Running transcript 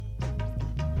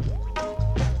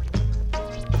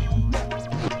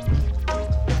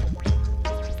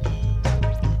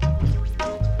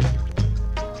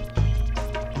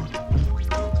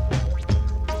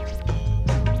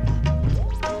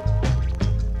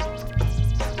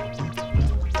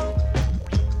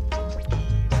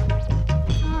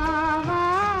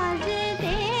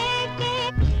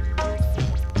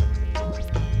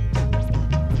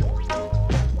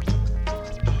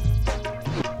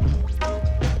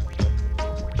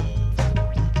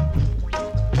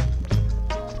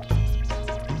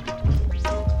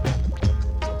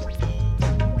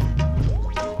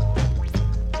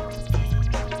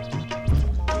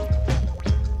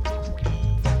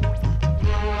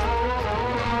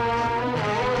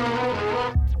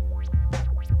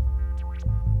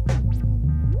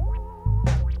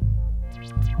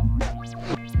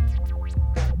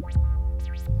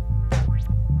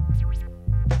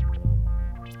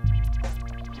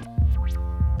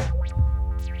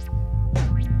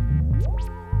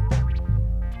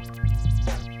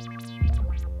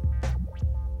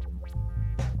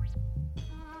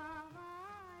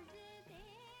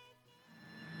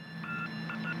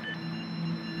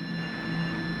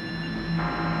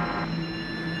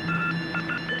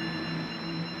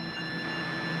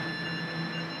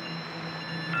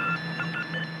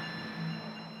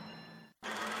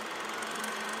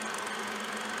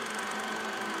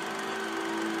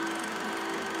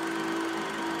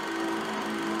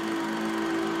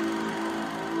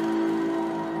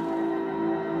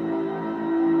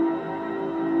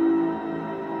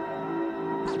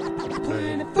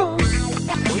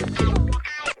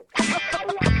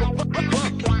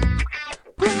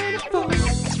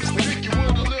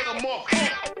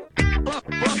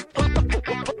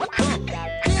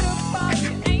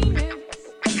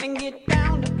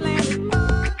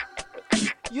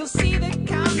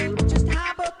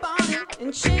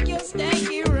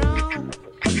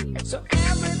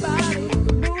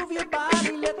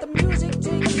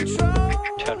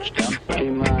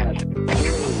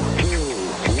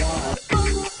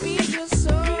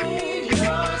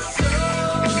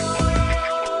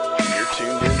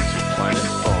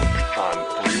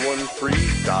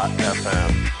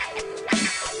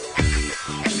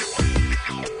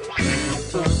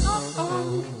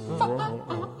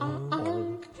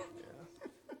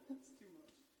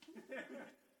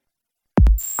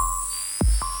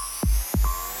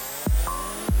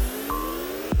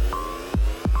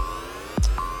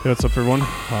Hey, what's up, everyone?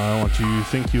 I want to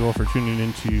thank you all for tuning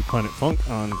into Planet Funk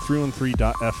on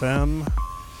 313.fm.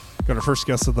 Got our first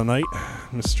guest of the night,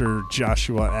 Mr.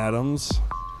 Joshua Adams.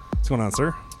 What's going on,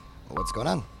 sir? What's going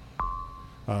on?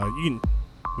 You can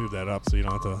move that up so you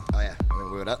don't have to... Oh, yeah. I'm going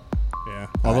to move it up. Yeah.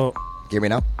 All Although... right. Can you hear me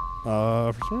now?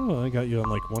 For some reason, I got you on,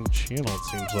 like, one channel, it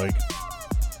seems like.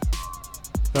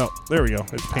 Oh, there we go.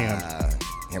 It's panned.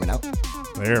 Hear me now?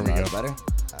 There we go. Better?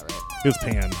 All right. It was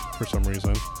panned for some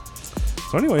reason.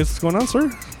 So anyways, what's going on, sir?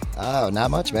 Oh,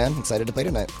 not much, man. Excited to play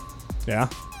tonight. Yeah.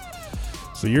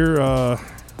 So you're a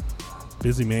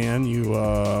busy man.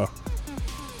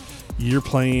 You're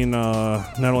playing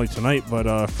not only tonight,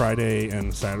 but Friday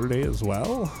and Saturday as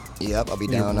well. Yep, I'll be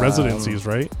Your down. residencies,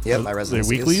 right? Yep, my residencies.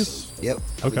 They're weeklies? Yep.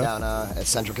 I'll be Okay. down at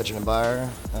Central Kitchen and Bar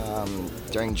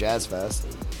during Jazz Fest.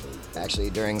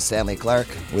 Actually, during Stanley Clark,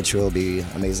 which will be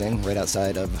amazing, right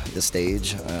outside of the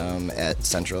stage at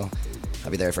Central. I'll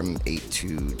be there from 8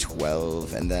 to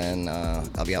 12, and then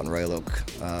I'll be out in Royal Oak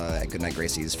at Goodnight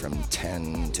Gracie's from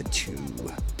 10 to 2.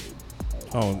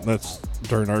 Oh, that's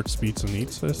during Arts, Beats, and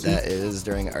Eats, I see? That is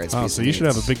during Arts, Oh, Beats, so and you should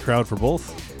Eats. have a big crowd for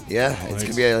both. Yeah, it's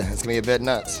Nice. gonna be a bit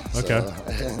nuts. Okay. So,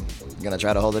 I'm gonna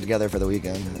try to hold it together for the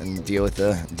weekend and deal with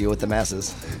the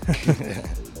masses.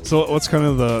 So what's kind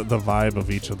of the vibe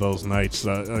of each of those nights?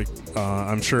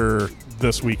 I'm sure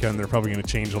this weekend they're probably going to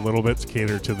change a little bit to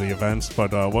cater to the events,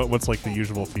 but what's like the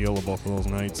usual feel of both of those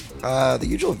nights? The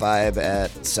usual vibe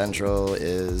at Central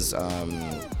is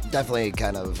definitely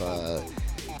kind of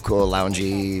cool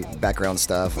loungy background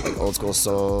stuff, like old school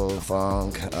soul,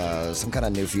 funk, some kind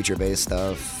of new future-based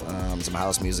stuff, some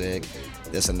house music,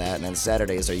 this and that. And then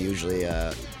Saturdays are usually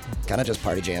kind of just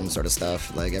party jam sort of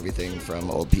stuff, like everything from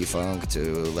old P-Funk to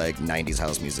like 90s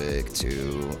house music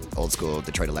to old school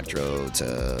Detroit electro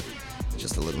to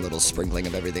just a little sprinkling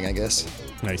of everything, I guess.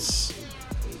 Nice.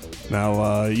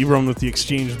 Now, you run with the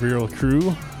Exchange Bureau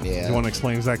crew. Yeah. Do you want to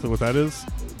explain exactly what that is?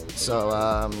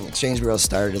 So, Exchange Bureau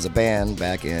started as a band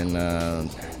back in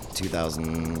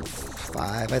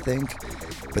 2005, I think.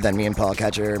 But then me and Paul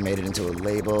Ketcher made it into a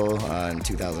label in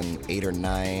 2008 or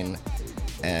 9.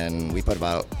 And we put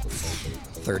about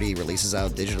 30 releases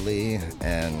out digitally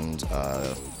and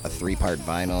a 3-part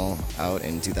vinyl out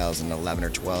in 2011 or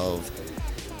 12.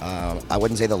 I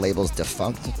wouldn't say the label's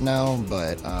defunct now,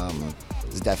 but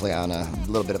it's definitely on a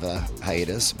little bit of a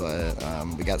hiatus. But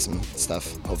we got some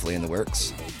stuff hopefully in the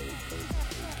works.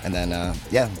 And then,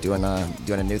 doing a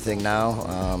new thing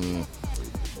now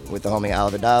with the homie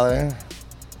Oliver Dollar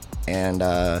and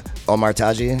Omar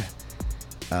Taji.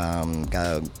 Got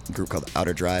a group called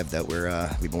Outer Drive that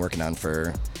we've been working on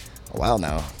for a while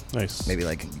now. Nice. Maybe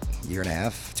like a year and a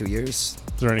half, 2 years,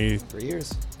 Is there 3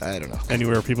 years? I don't know.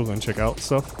 anywhere people can check out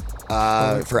stuff?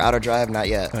 For Outer Drive, not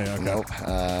yet. Oh, yeah, okay. Nope.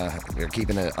 We're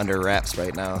keeping it under wraps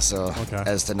right now, so Okay.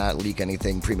 as to not leak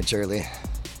anything prematurely.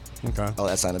 Okay. Oh,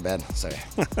 that sounded bad. Sorry.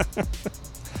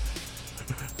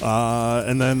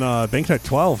 And then Bank Tech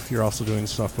 12, you're also doing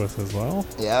stuff with as well.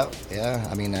 Yeah.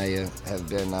 I mean, I have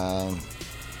been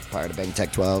part of Bang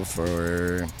Tech 12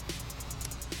 for,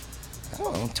 I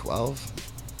don't know, 12,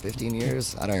 15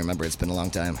 years. I don't remember. It's been a long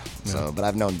time. Yeah. So, but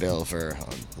I've known Bill for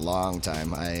a long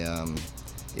time.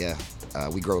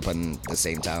 We grew up in the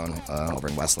same town over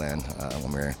in Westland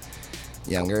when we were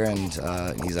younger, and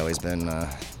he's always been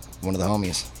one of the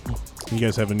homies. You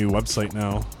guys have a new website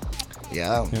now.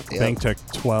 Yeah. Yep. Yep. Banktech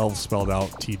 12 spelled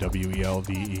out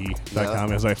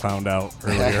TWELVE.com, as I found out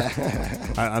earlier.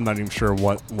 I'm not even sure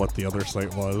what the other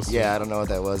site was. Yeah, I don't know what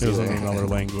that was. It was either. in another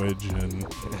language, and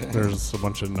there's a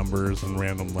bunch of numbers and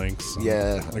random links. And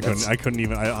Yeah,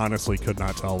 I honestly could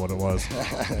not tell what it was.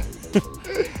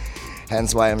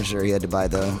 Hence why I'm sure he had to buy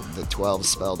the 12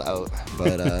 spelled out.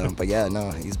 But yeah,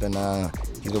 no, he's been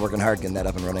working hard getting that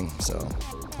up and running. So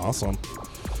Awesome.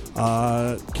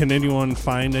 Can anyone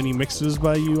find any mixes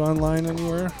by you online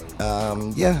anywhere?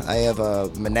 yeah, I have a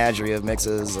menagerie of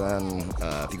mixes, and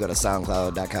if you go to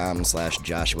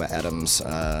soundcloud.com/Joshua Adams,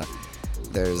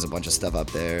 there's a bunch of stuff up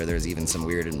there. There's even some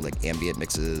weird and like ambient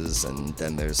mixes, and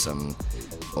then there's some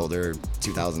older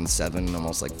 2007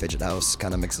 almost like fidget house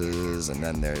kind of mixes, and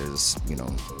then there's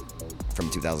from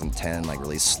 2010 like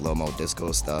really slow-mo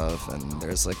disco stuff, and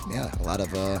there's like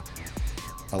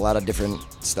a lot of different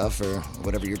stuff for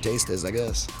whatever your taste is, I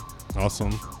guess.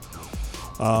 Awesome.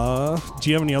 Do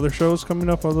you have any other shows coming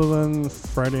up other than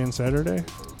Friday and Saturday?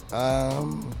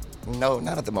 No,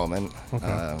 not at the moment.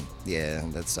 Okay. Yeah,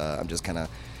 that's I'm just kind of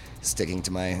sticking to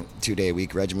my 2-day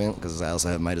week regimen because I also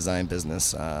have my design business.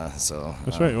 So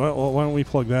That's right. Well, why don't we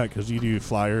plug that? Because you do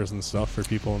flyers and stuff for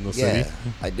people in the yeah, city.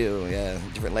 I do. Yeah,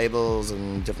 different labels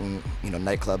and different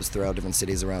nightclubs throughout different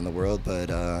cities around the world.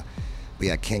 But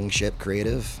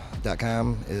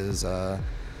kingshipcreative.com is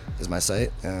my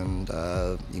site, and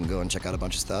you can go and check out a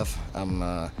bunch of stuff.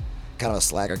 I'm kind of a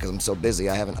slacker because I'm so busy.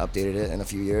 I haven't updated it in a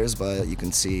few years, but you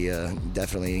can see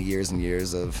definitely years and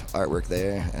years of artwork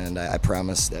there, and I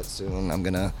promise that soon I'm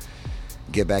gonna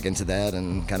get back into that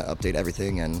and kind of update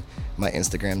everything, and my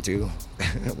Instagram too,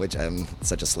 which I'm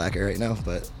such a slacker right now,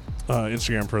 but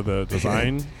Instagram for the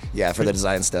design. yeah, for the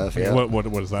design stuff. Yeah.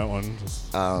 What is that one?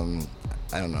 Just,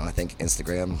 I don't know. I think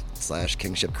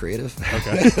Instagram/Kingship Creative.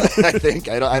 Okay. I think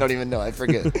I don't even know. I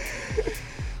forget.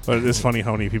 But it's funny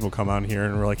how many people come on here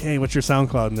and we're like, "Hey, what's your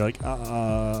SoundCloud?" And they're like,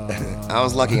 I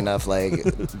was lucky enough, like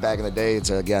back in the day,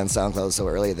 to get on SoundCloud so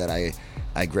early that I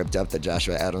gripped up the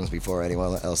Joshua Adams before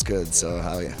anyone else could. So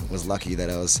I was lucky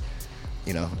that I was,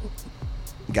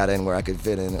 got in where I could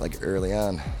fit in like early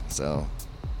on. So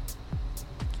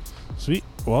Sweet.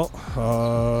 Well,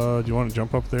 do you want to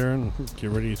jump up there and get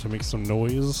ready to make some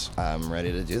noise? I'm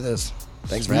ready to do this.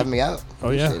 Thanks for Sweet. having me out. Oh,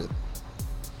 yeah. Appreciate it.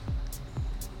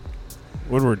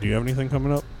 Woodward, do you have anything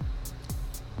coming up?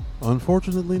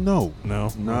 Unfortunately, no.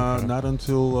 No? Nah, Okay. not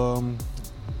until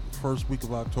first week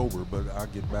of October, but I'll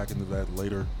get back into that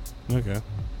later. Okay.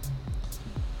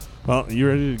 Well, you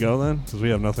ready to go then? Because we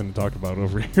have nothing to talk about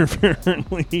over here,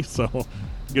 apparently. So,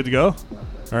 good to go?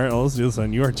 All right, well, let's do this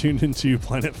then. You are tuned into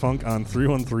Planet Funk on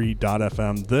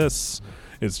 313.fm. This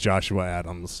is Joshua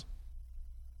Adams.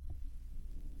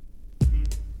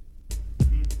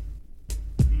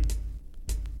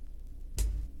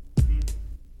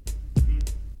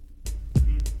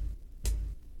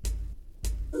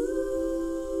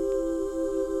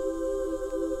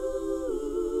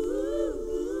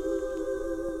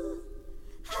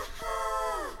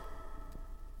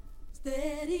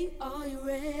 Steady, are you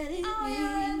ready? Are you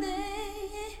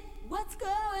ready? What's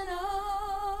going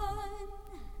on?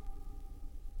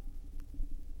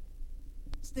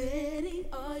 Steady,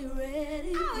 are you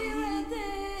ready? Are you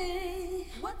ready?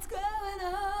 What's going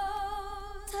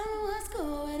on? Tell me what's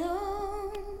going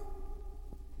on.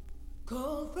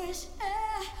 Cold, fresh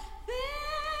air.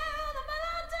 Feel the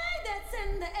melody that's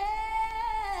in the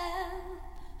air.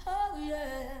 Oh,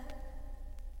 yeah.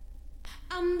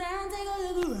 I'm down, take a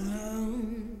look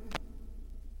around.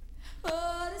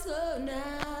 Oh, let's go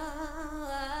now.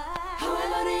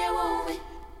 However do you want me?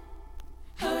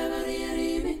 However do you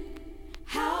need me?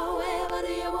 However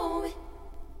do you want me?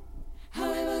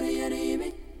 However do you need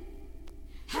me?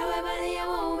 However do you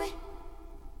want me?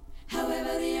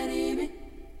 However do you need me?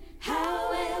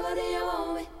 However do you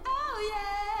want me? Oh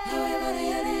yeah. However do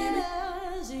you need me?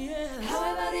 Yes.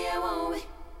 However do you want me?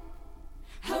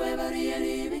 However do you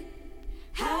need me?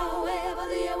 However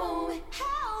do you want me?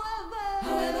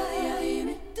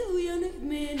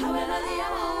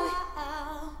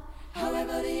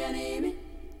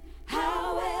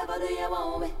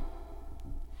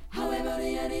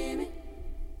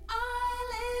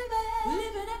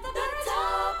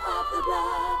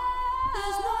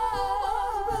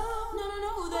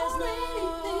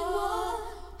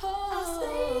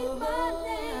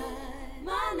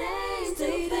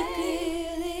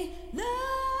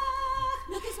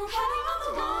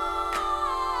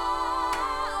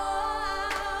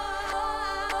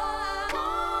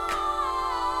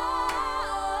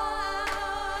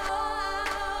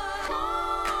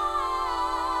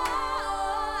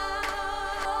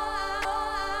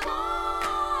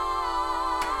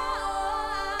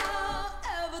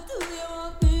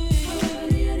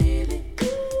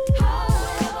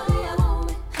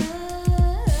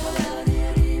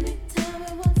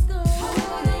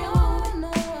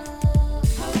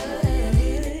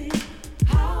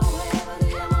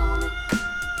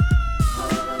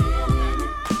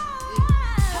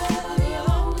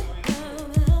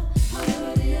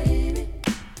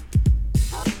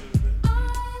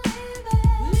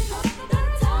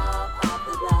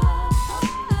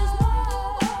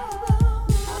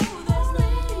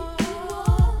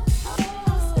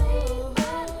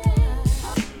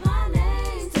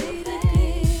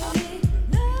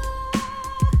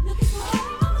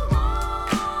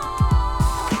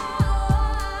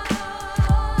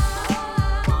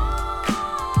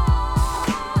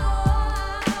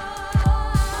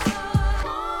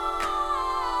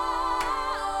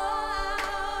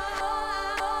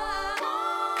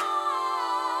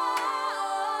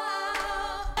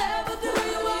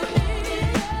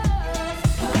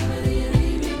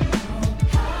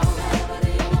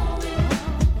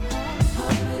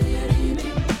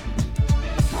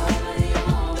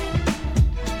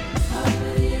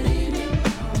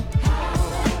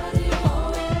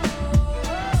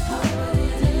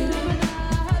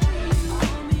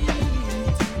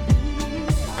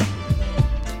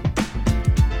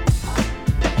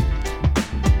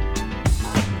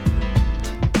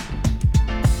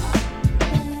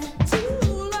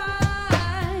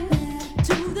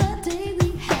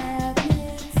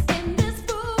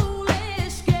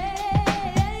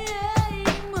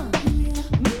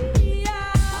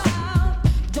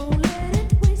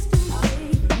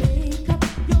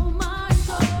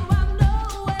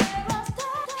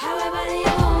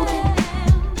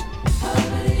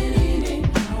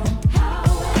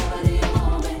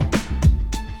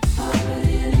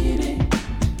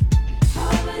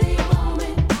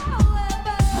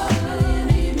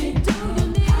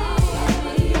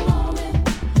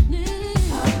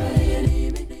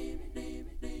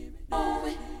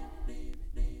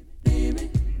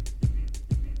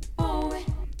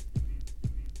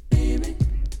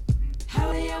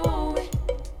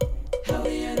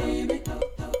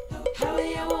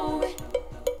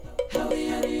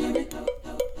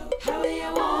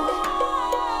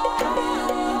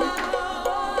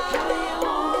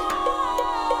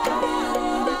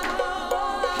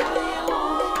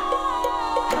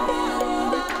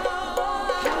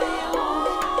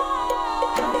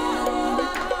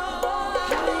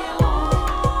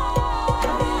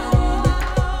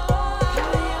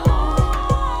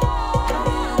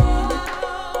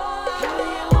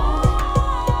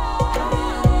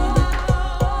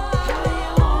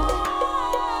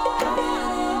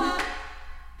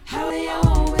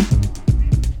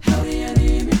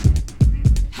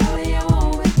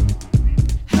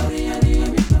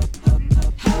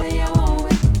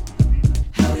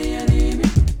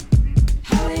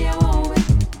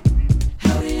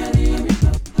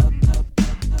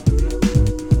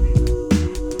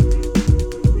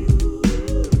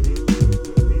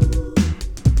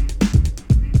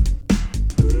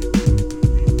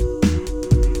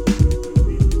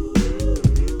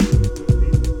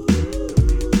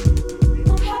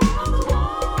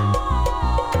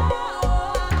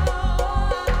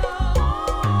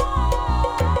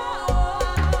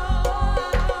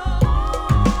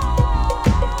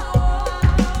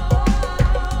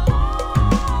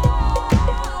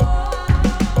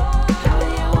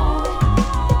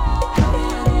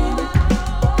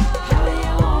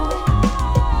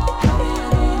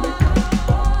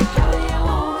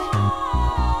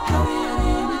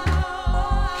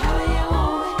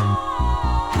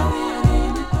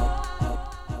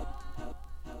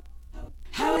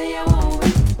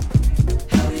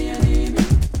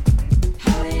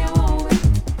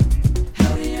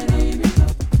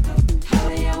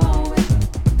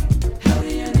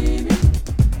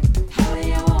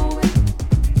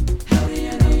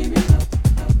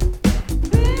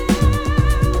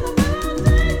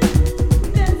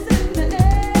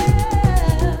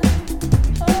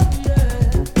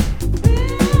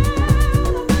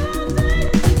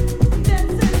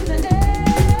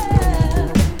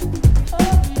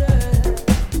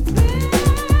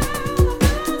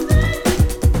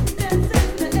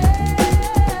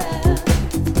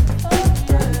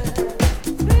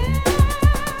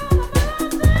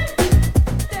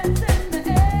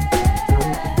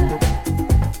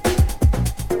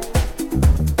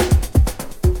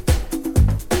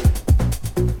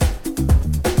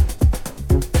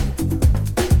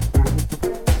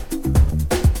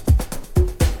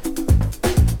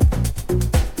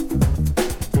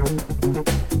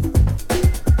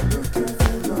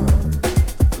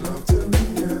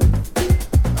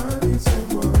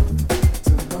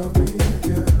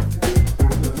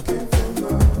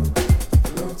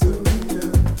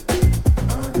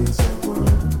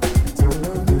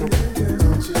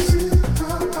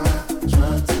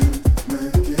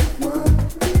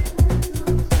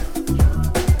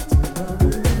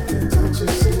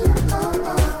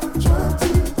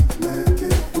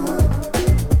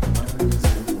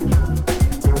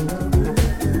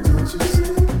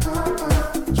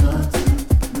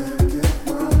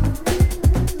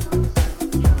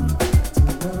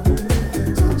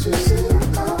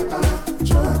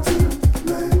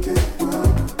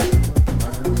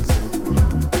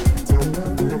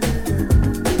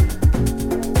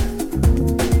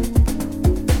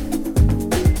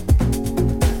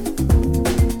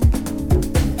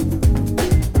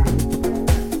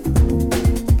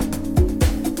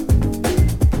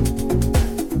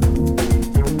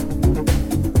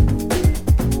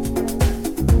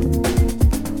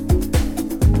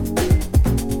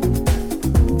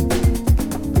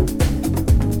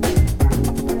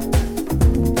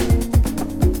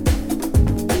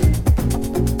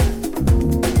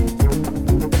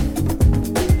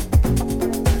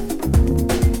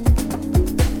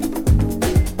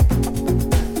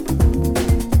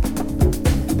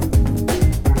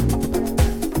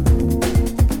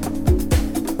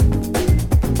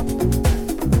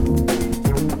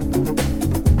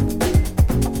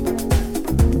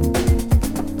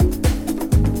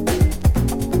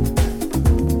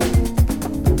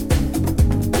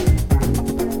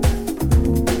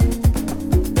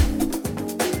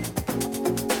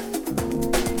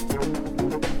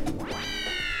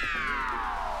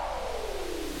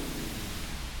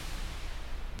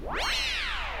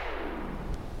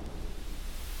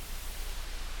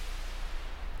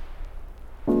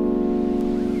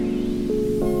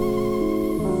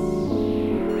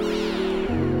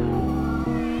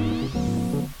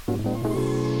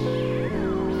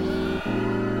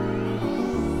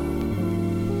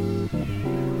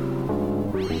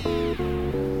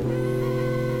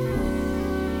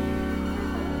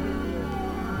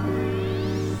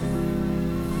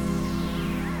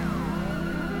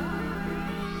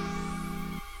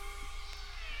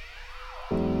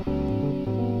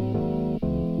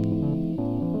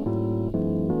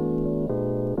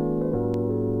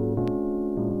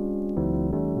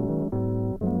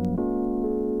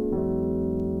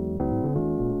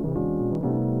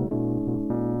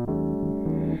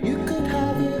 You could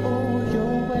have it all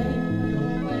your way.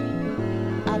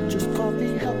 I just can't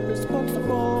be held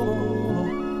responsible.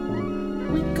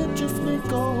 We could just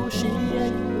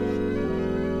negotiate,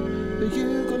 but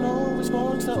you can always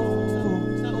want to all.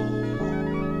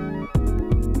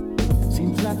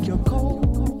 Seems like you're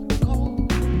cold,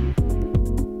 cold.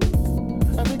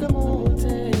 I think I'm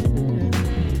haunted.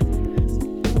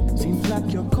 Seems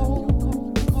like you're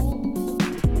cold, cold.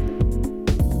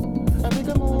 I think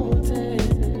I'm haunted.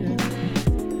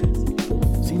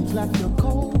 Seems like you're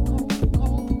cold,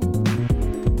 cold.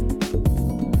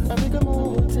 I think I'm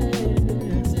haunted.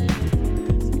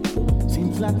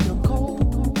 Seems like you're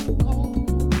cold, cold.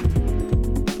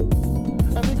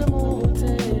 I think I'm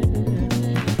haunted.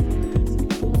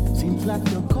 Seems like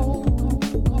you're cold,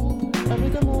 cold. I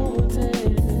think I'm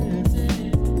haunted.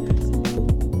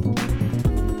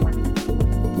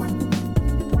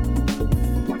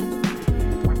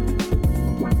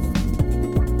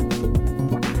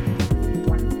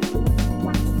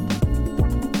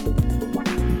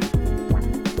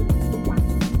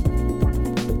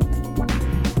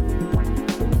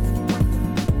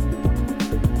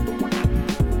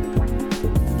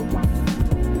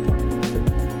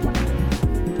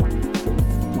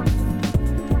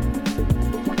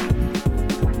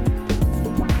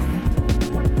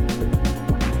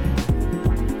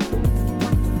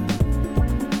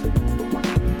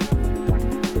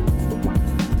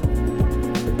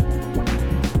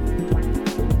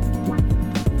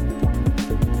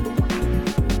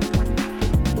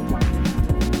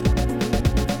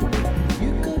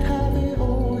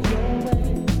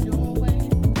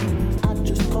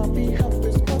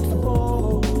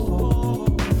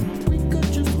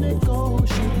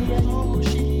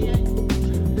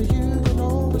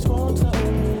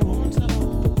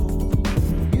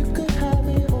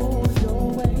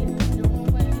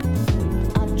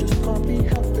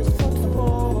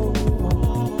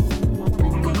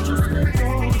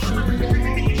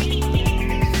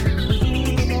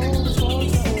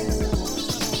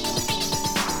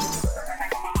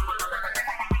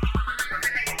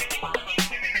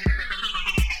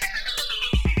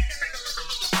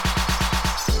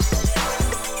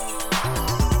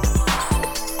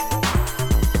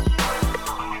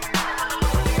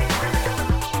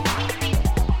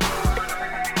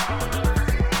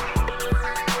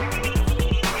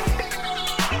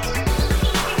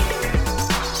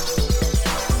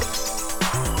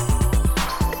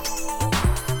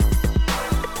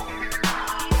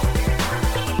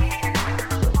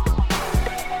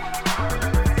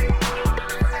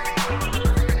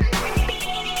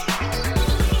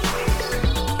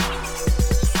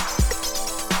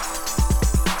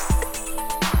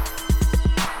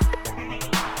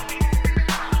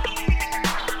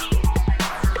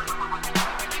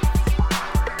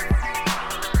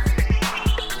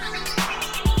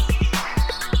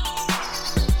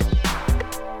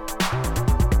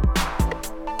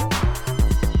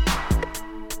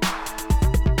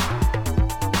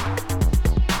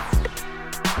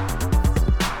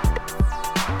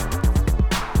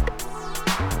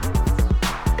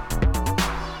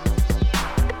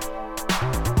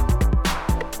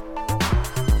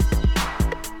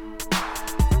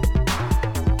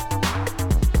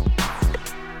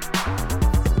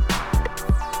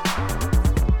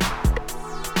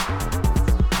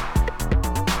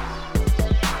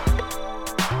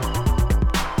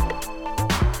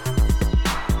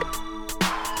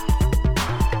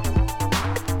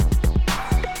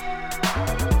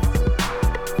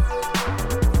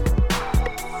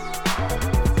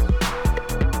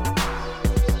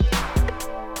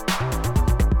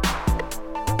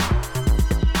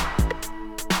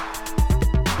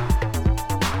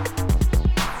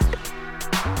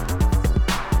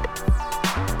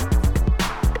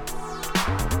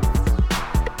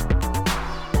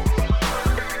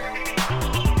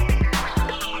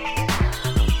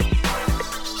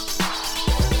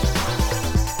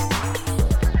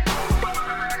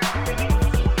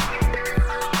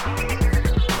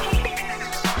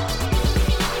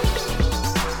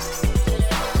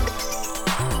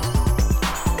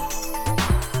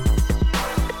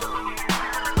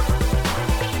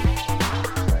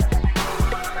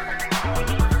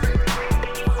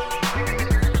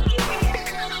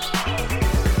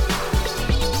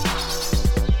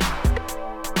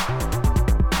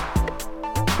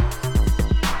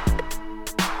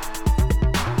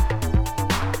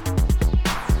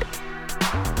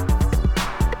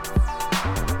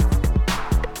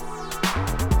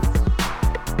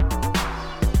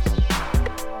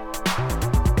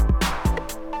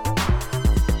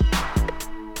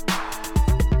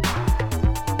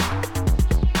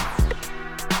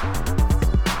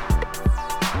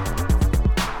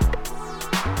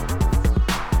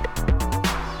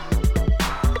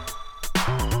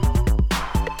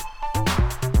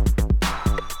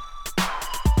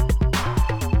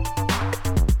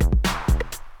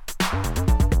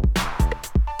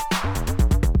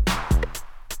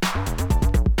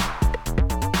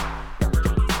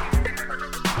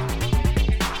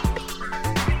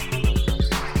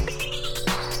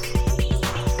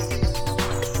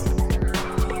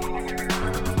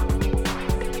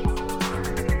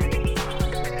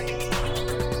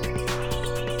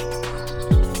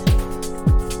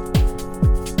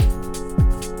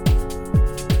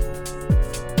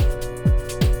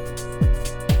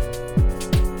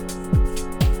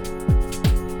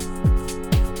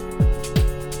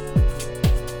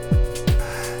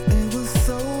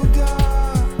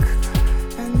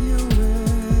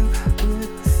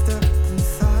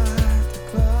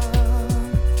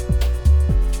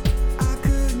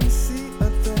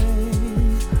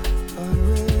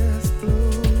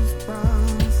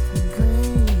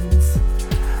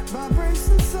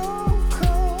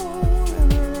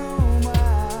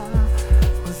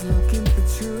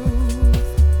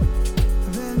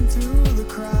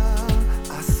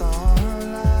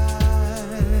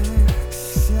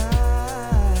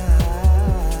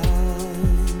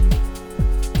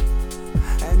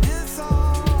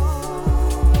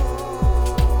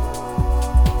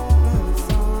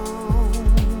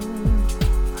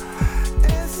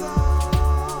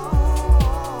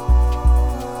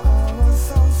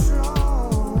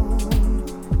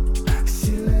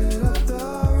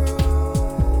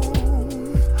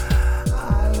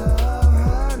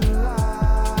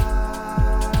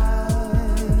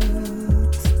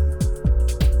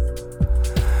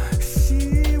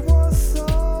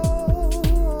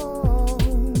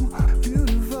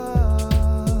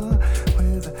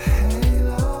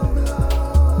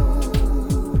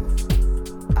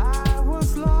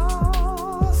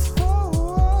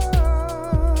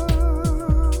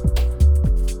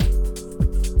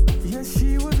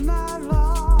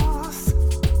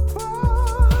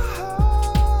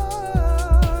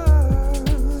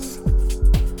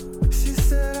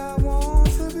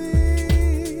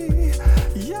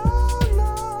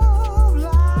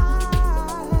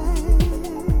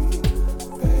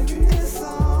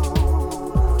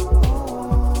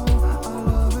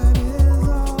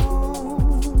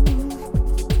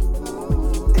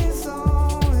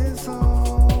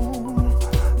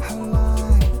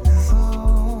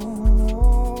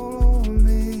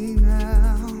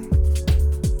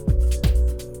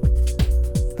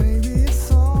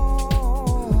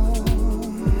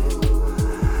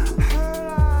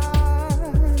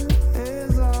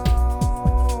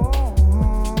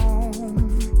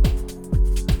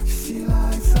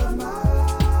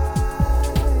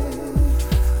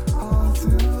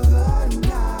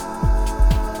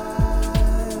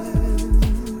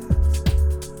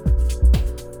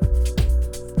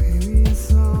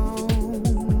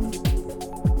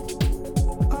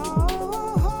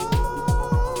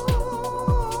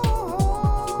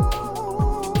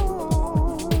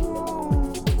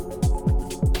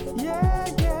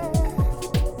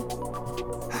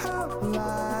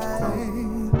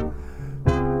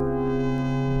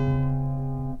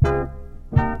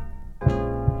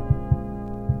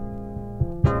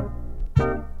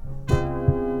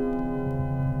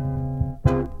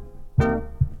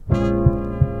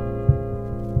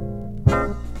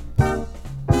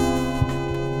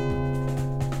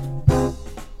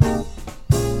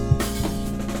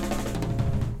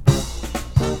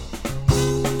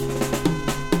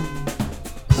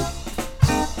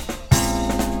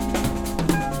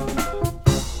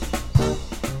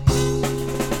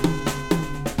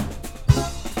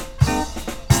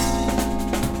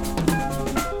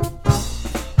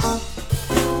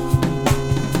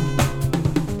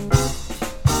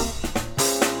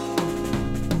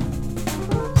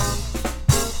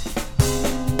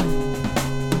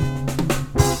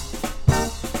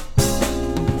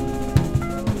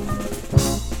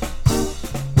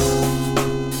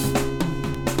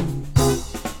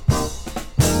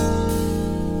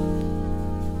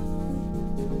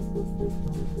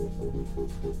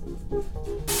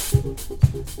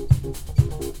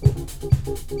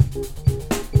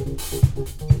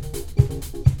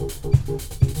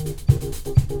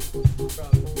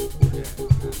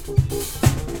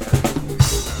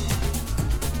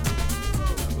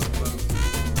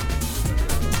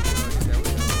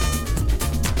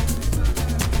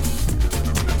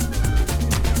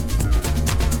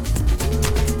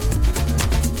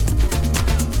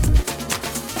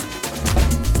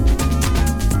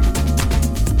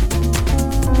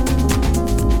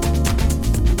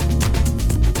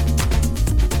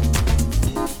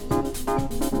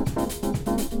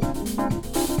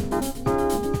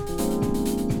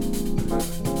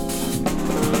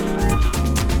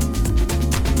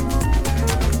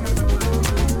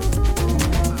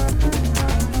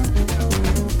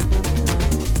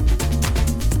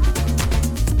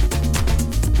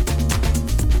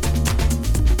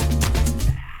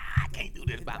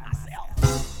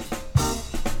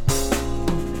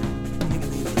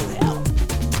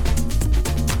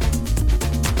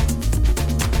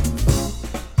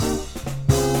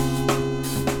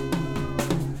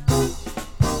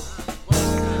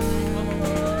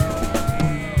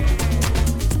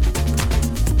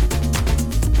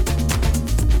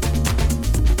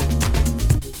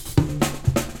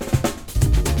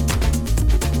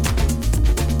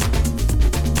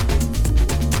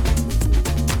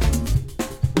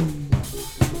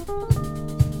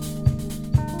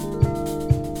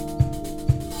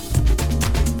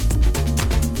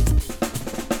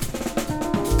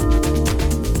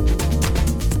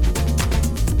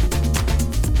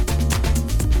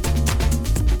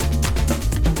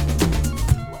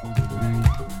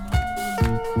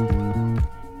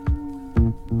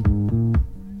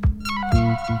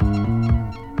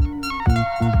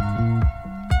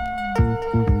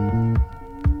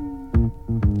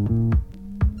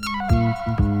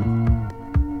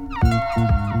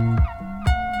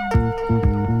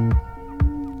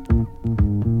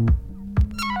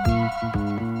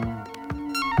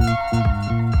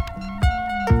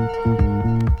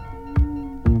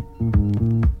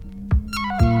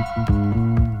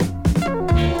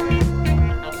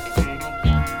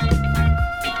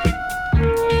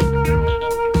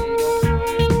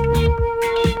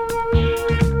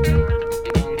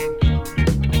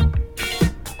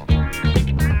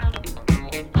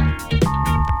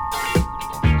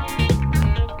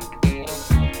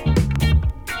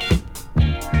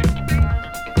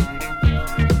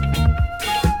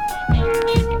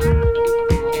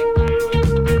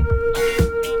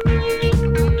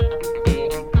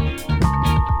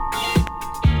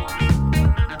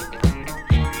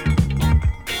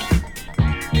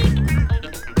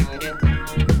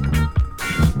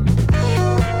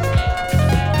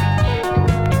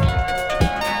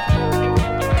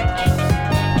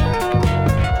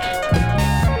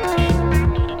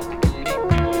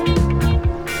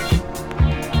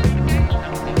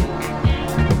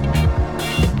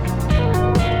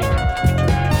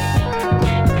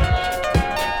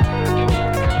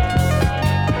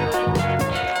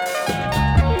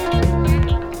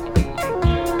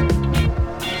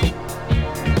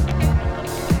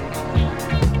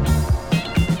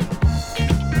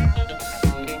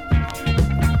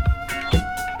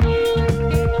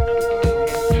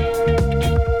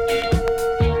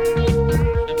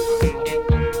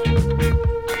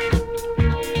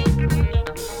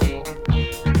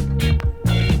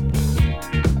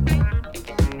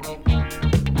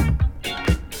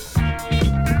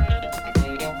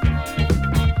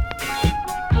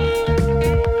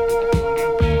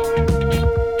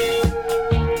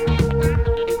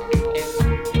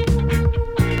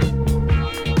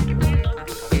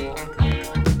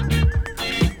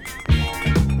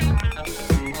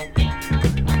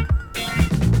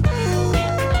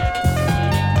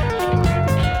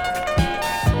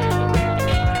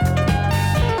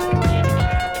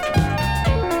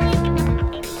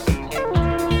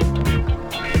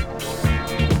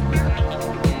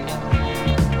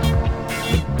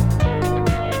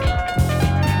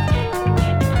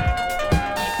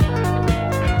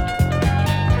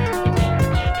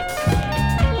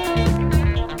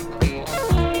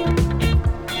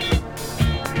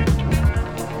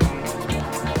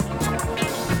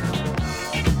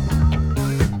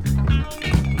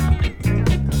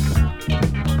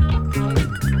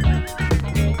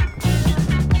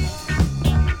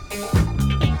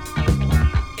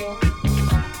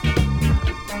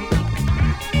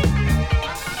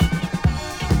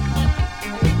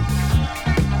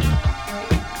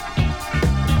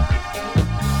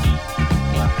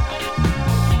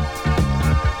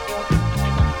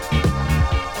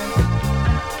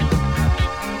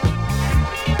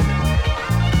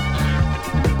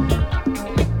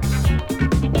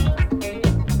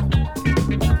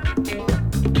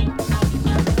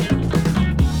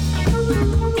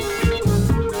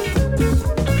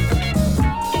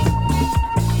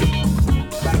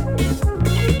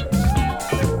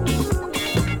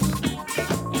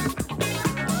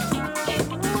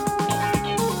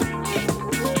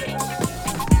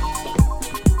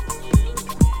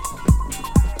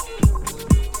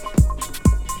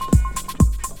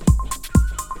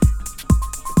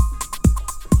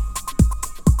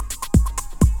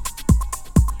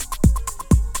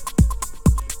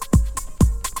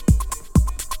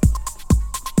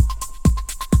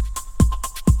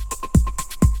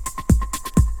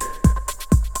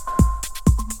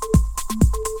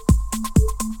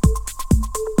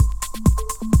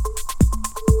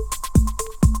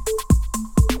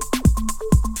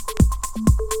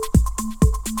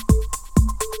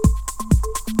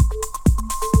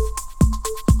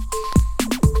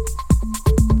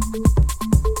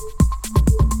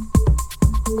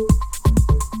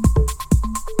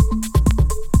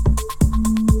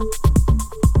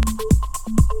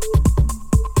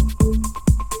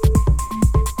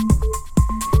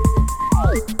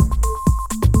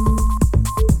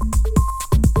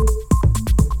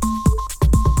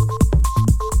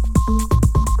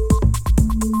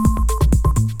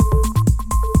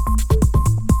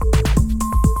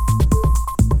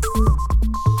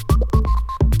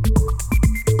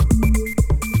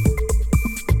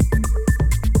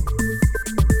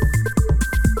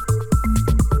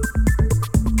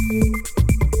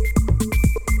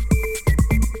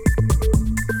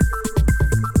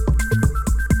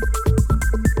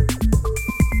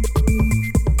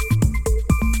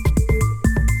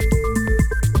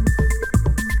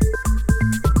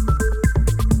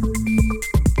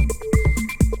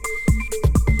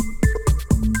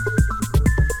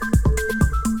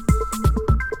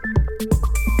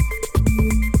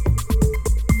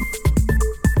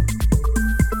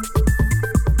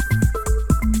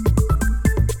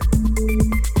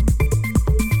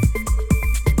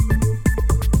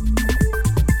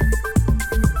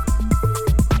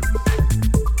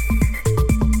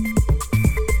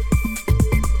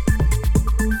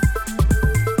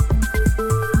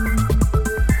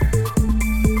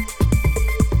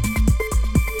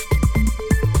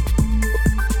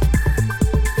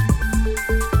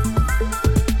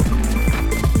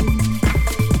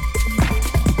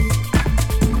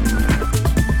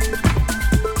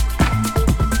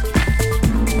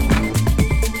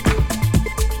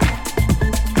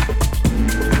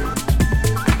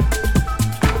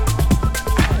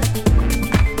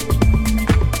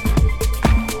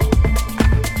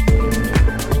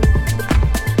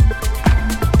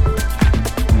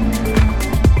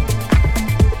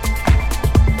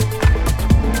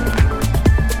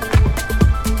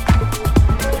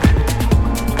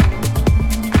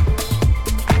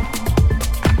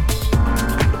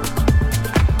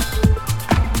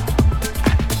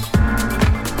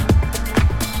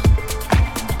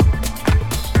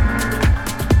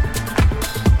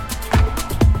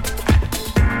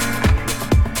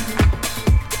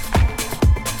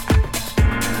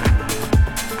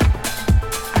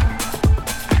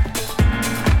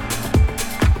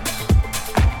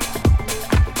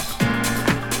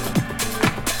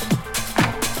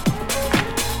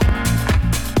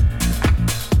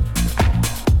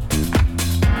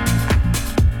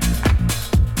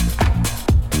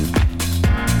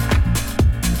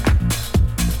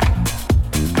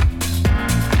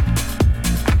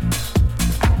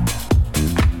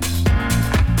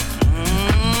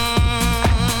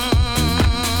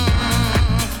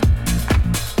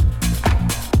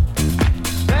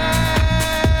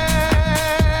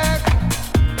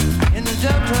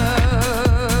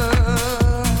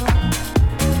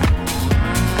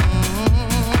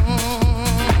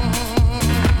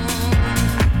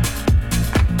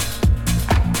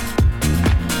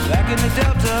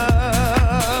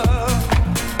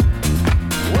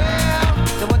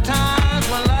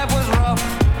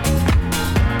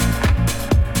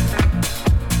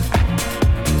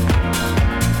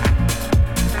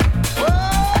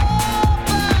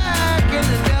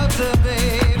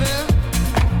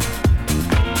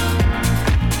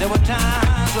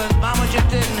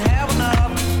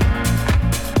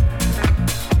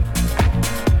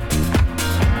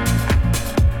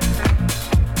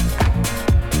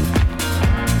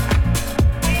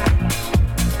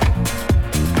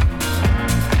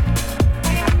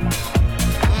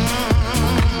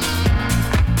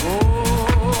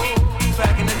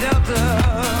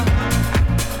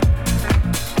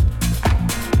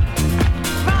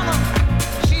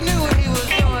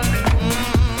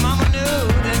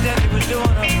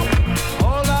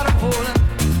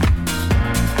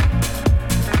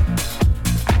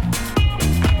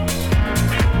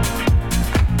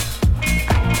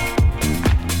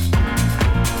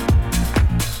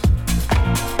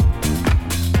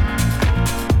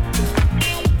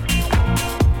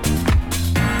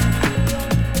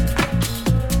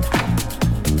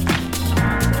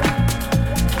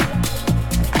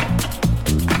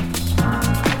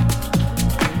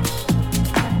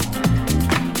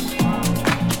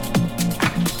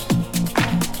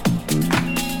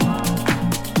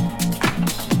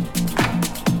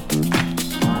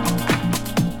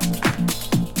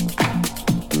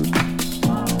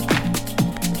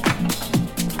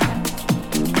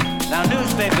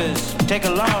 take a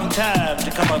long time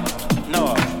to come up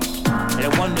north. And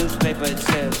in one newspaper it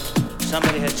says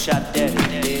somebody had shot Daddy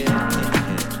dead.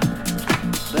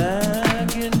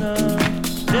 Back in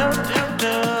the Delta.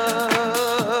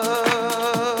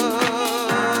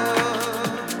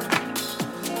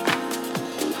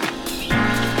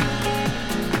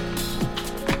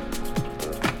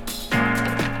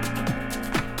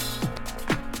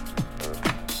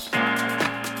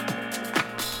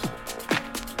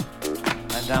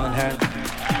 Diamond Head.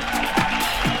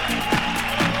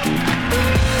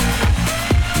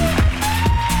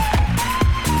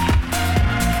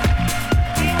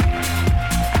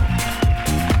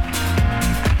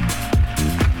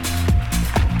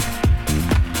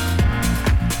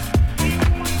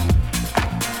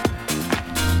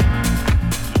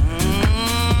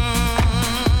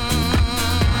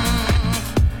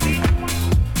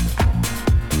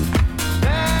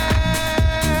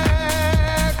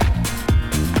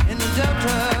 In the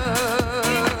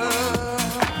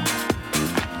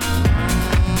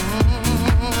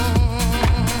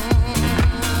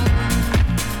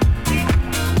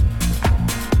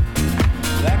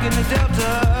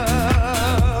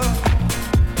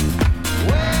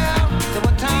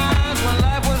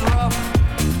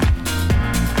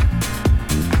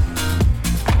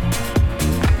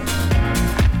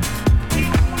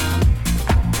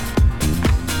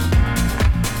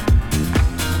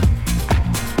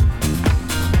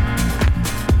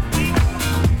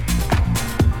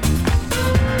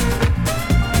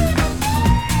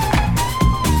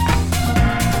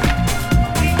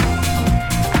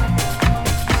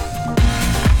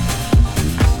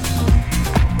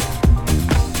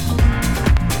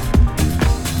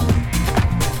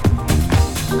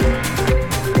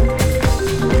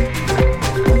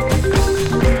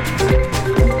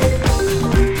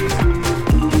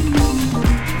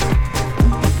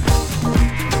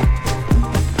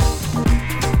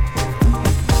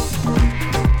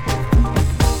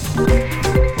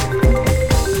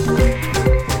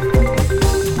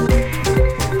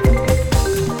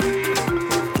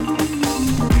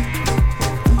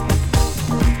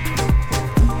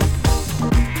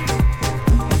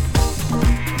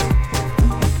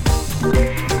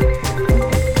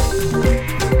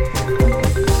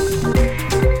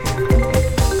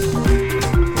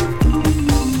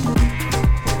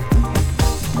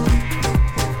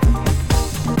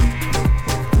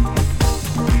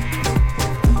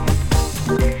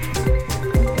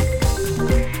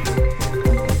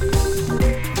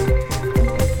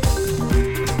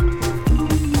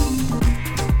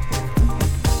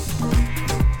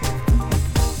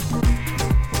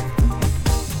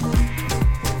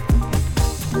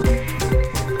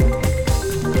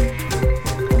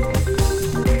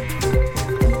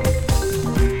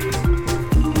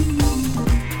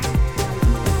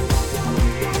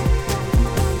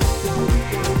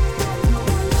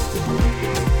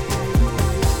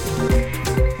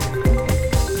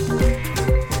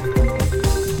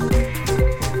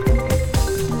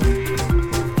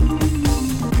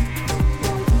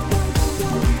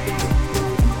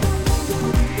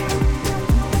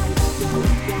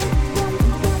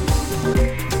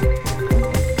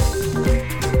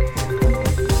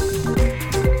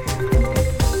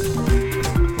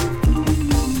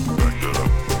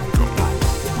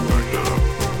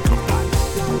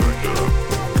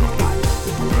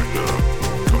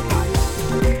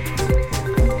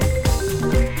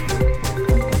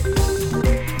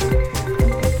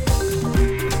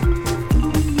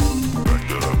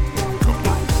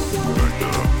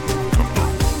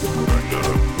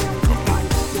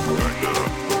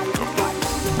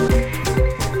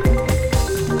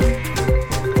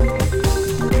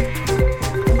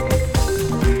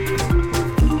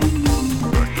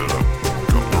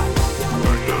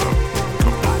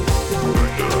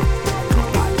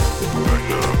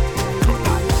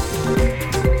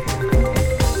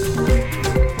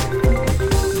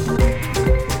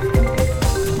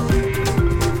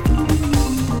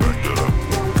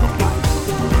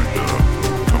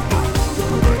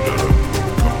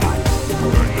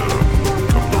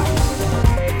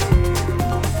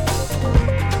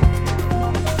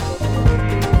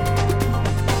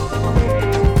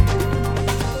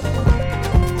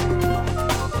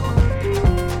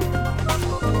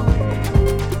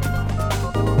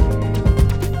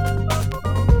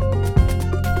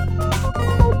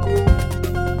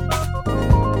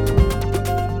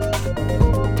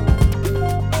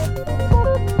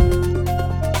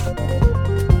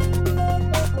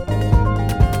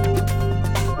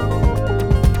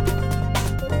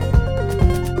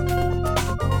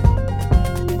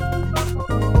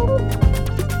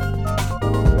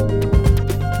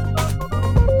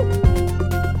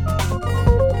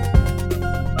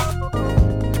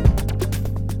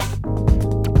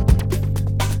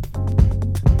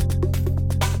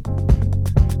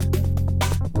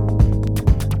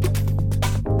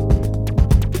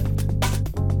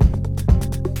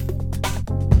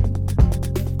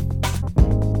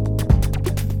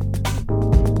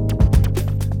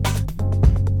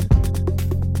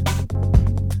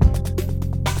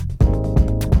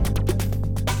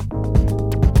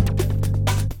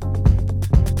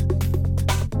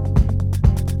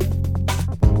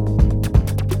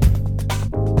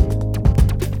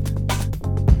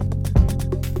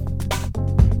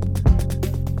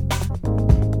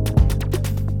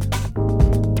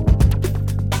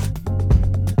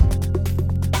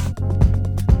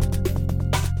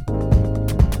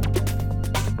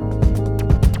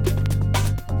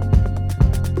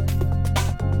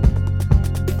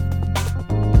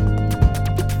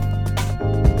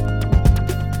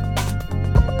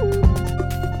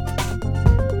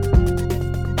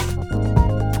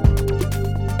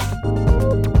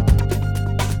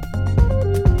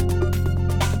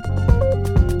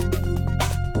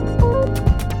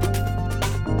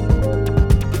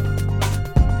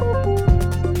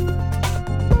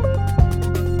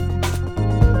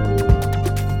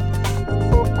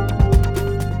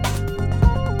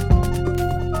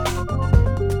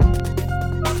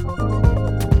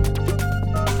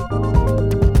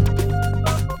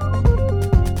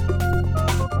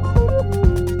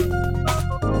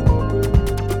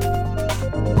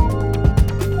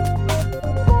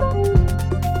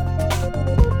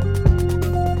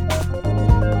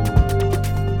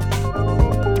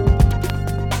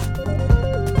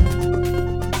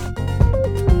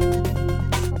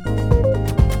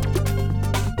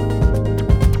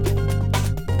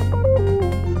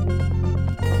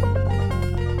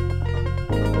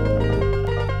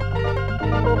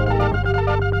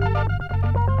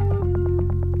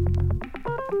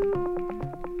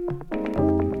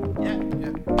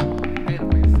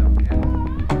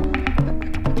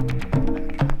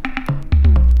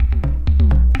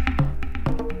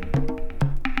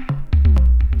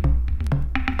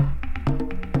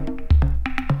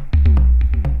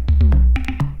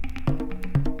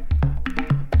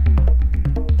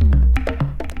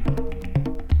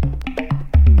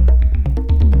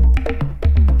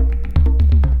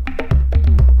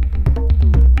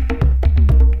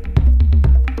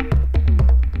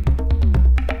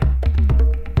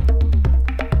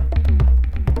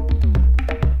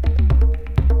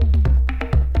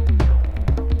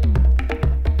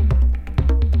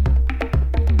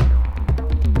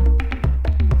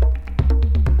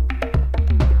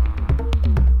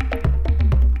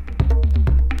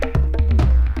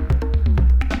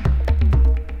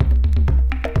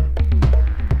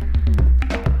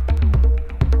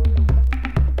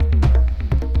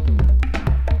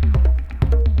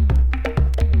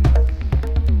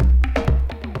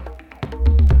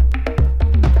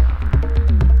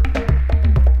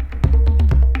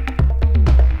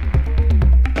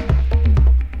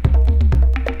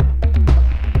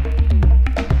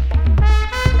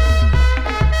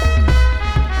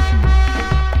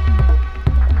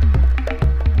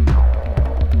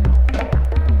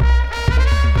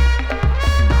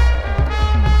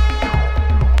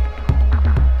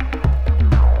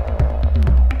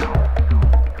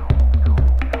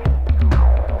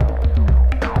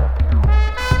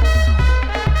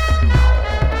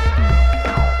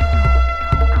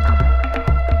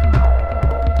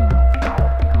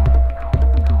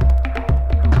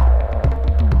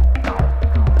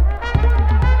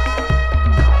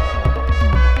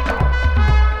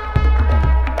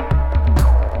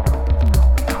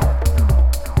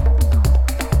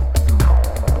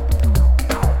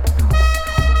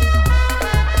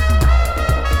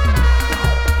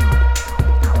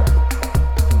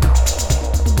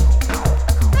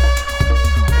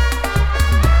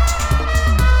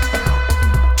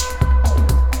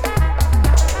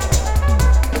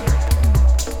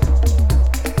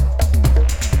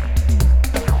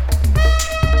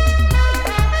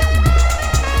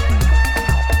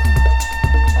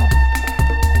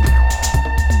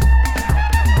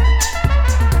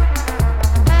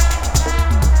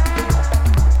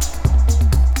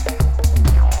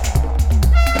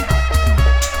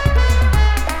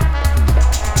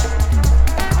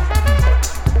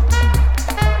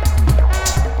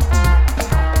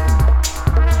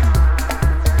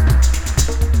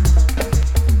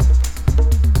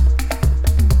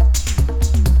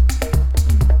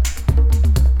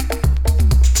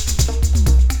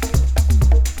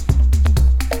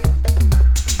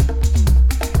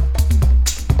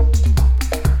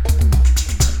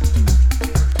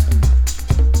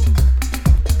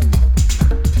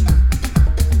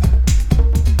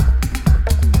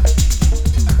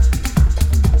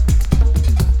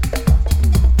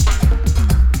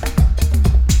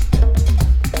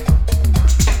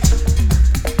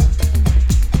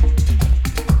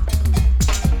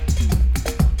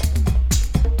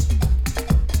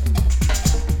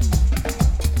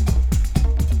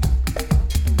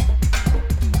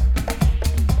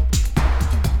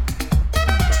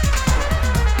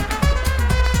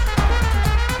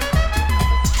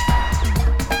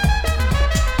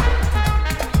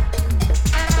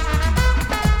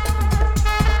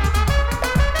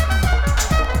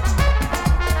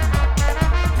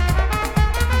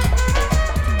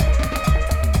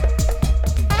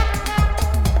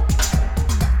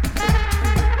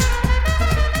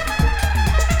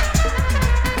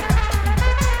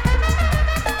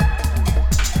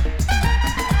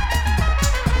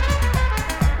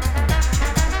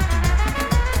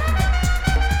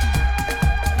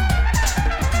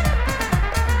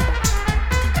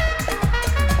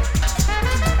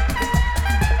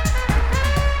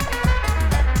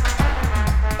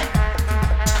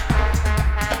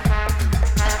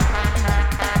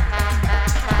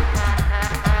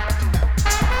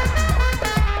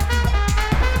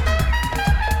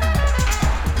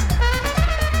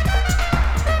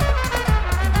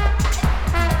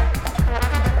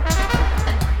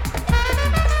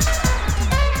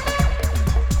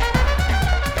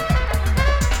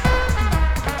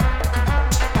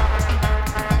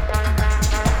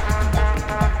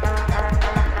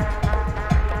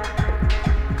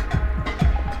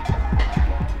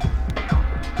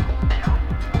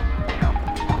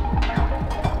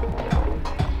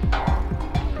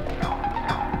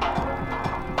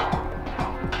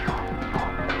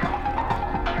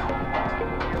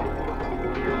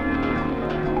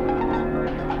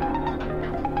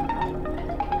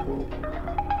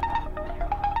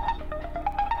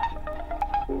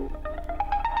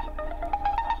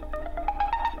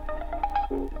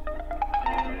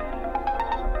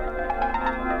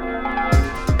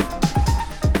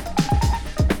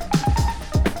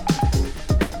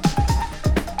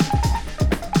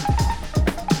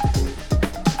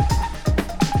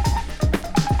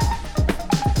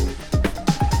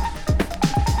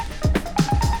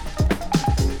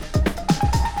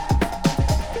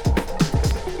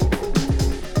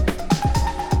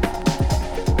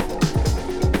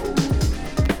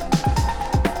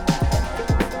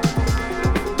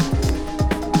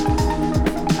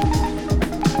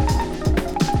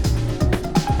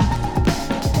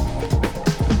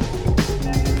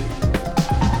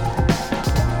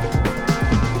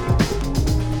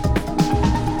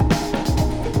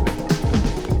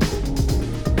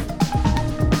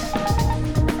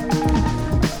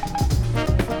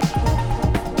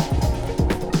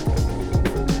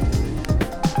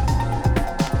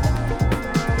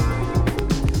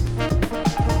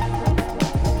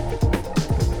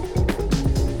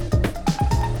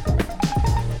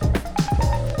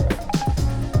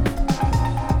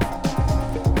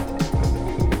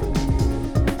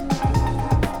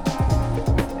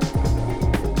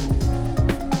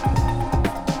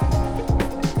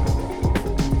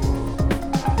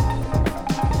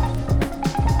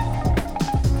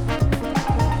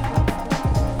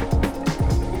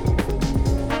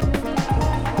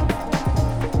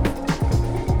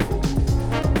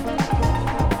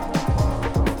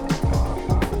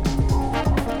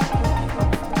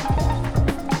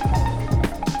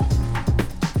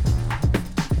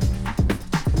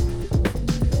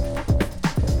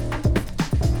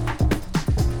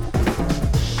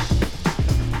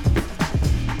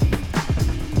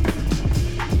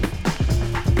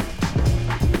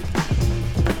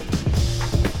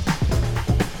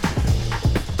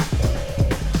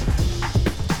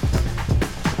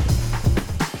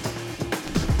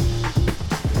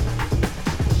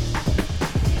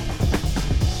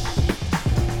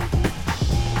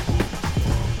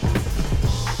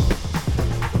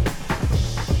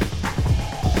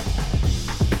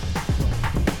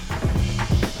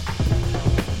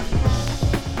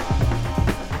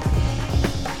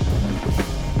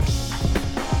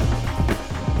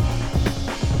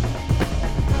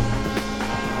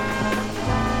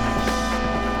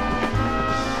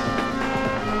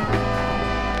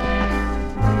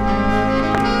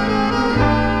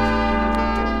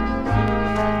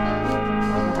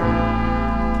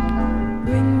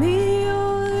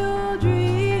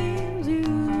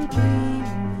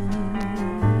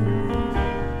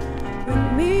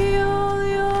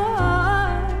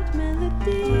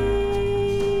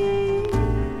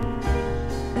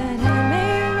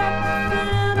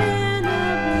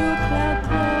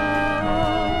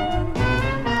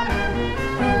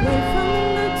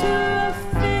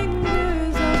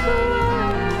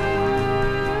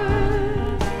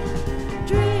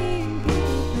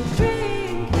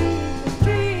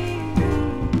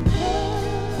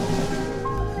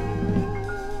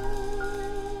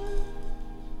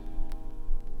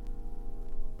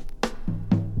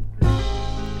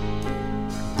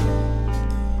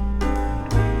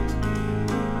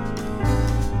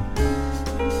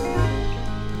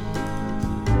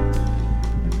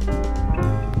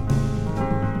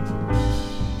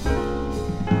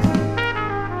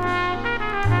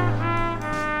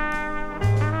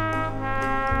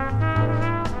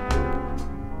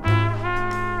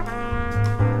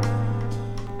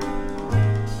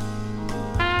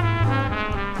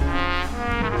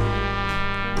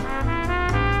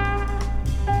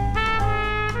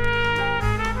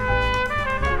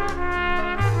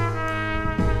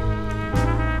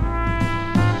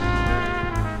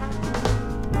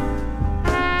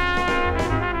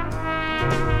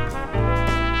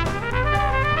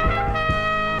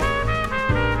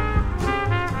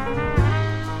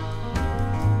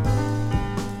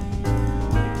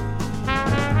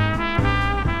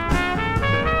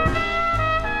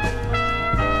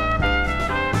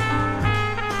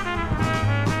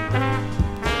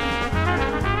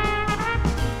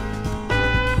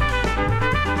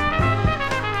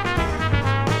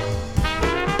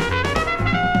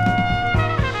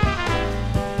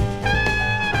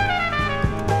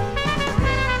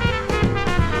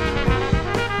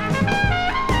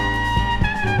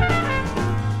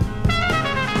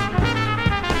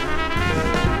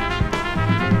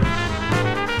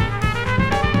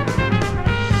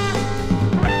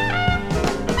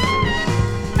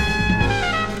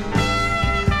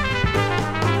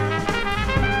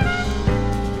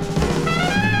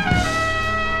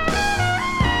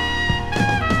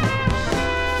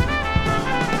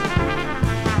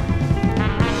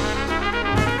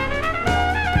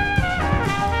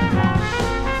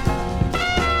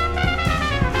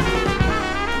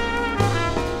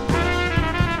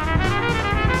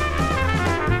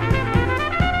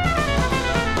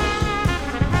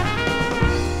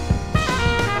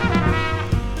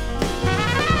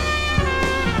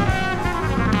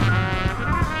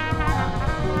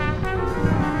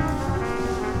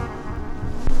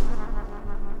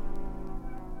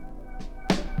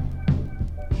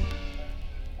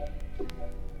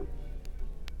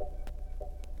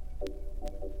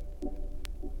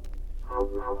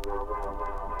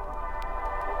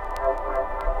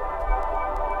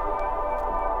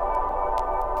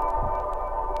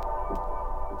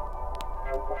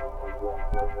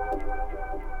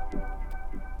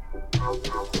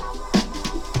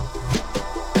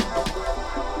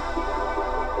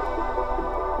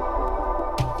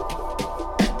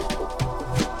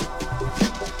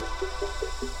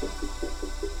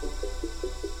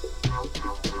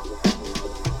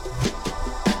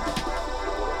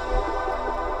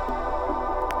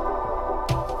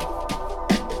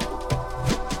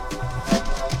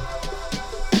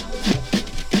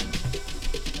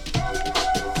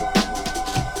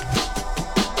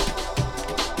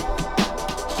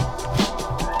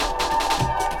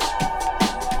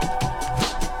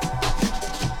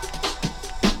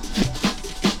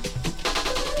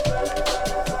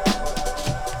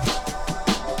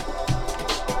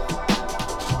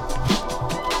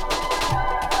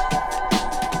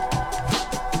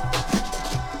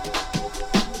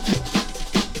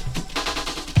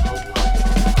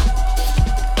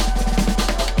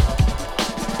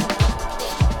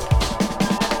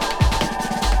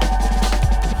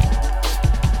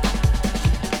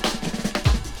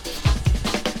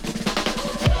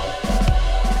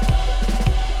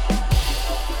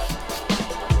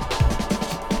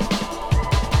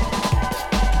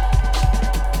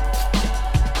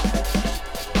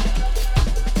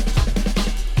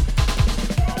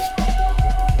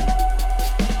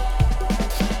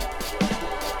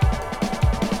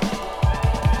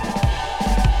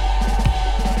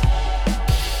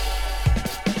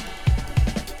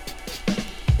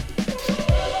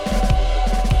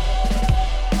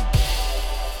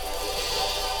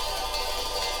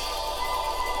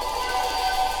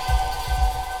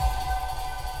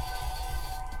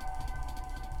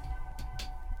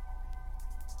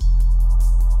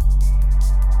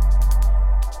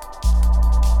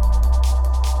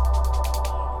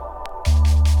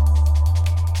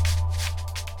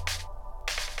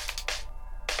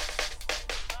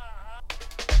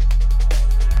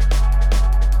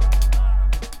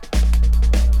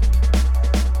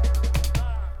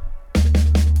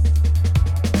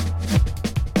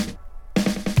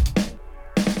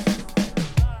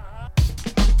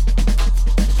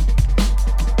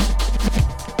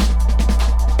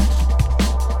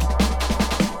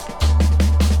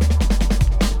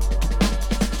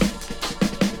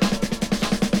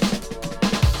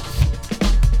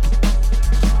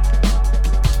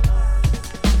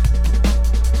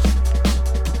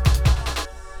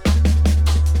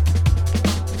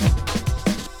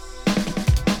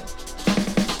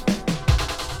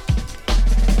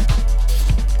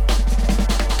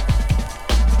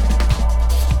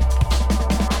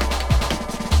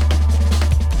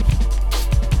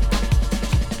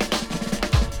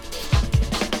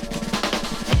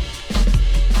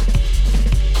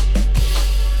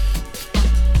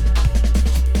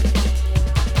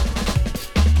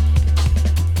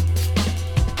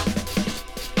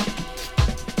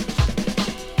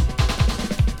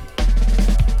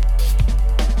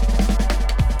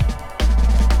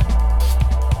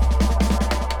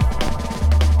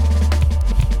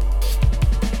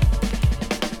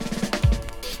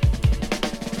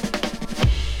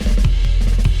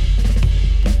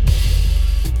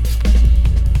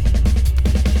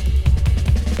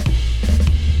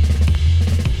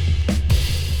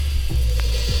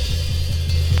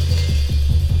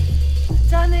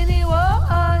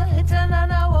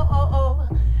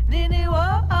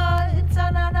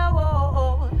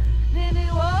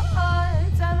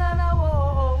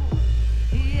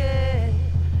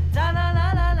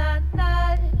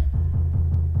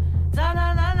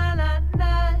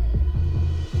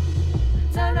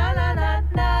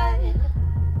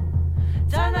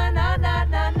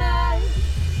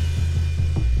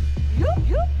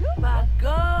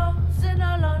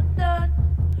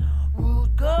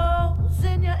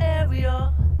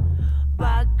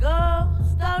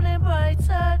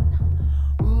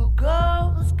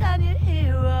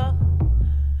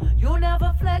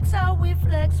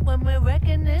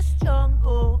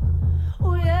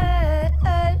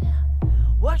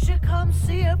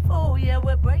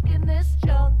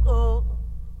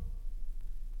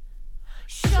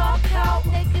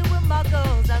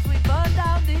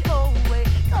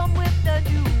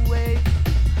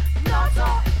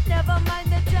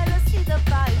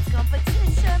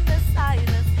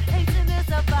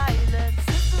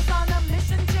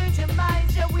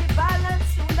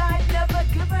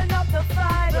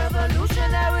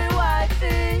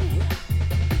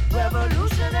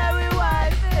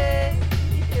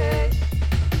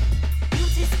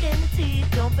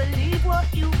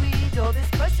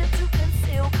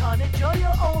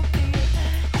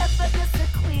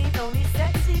Only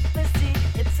sexy physique,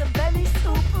 it's a belly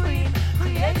supreme.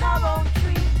 Create our own dream.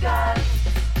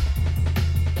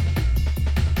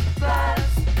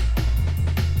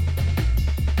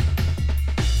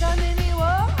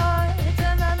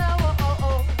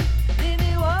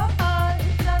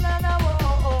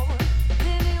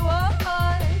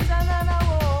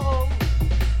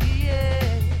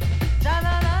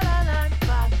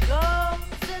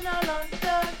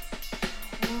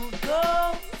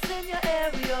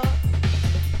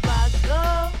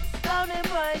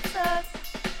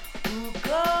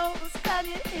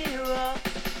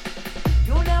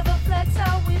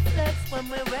 when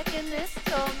we're wrecking this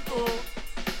jungle.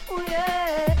 Oh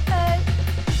yeah, hey.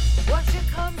 Won't you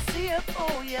come see it?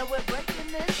 Oh yeah, we're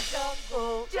breaking this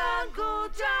jungle. Jungle,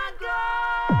 jungle.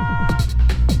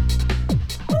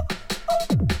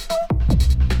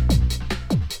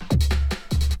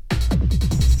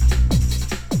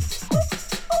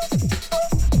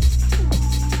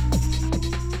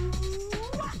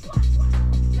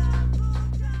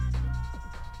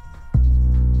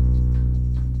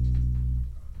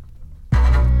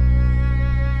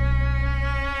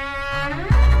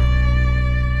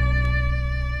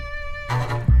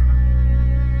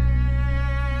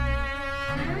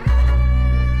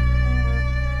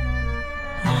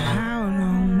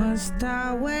 Must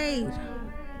I wait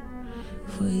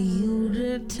for you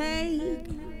to take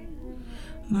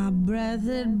my breath?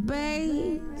 It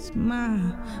breaks, my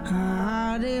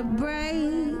heart it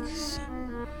breaks.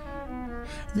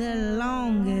 The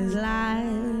longest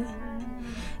life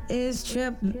is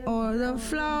tripping o'er the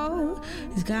floor.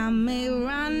 It's got me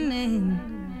running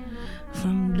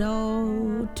from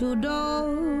door to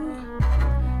door.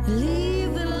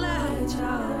 Leave the lights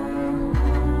on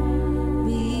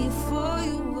before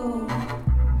you go.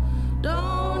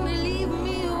 Don't leave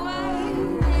me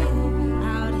waiting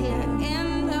out here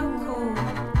in the cold.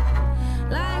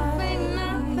 Life ain't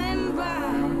nothing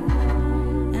but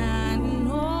an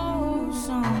old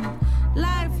song.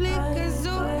 Life flickers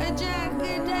through a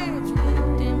jagged edge,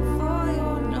 waiting for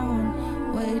your dawn,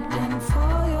 waiting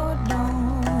for your dawn,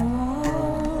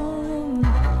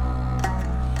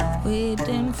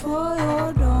 waiting for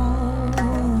your dawn.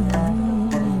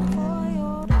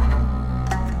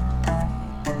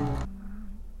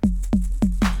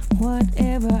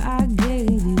 Whatever I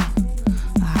gave you,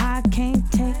 I can't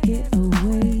take it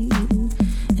away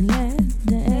and let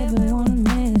everyone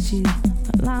miss you.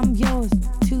 Well, I'm yours,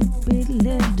 too big,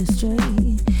 led astray,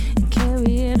 and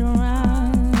carry it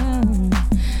around.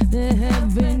 The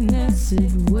heaviness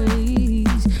it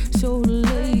weighs, so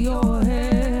lay your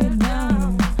head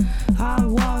down. I'll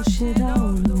wash it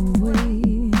all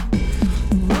away.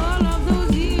 All of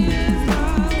those years,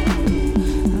 love,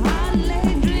 I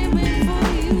lay dreaming for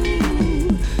you.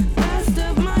 Best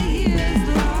of my years,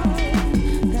 love,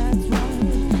 that's what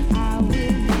I will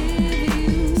give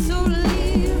you. So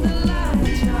leave the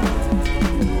lights on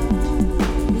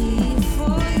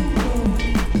before you go.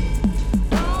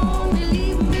 Don't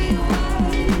leave me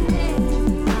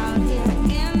waiting out here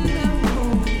in the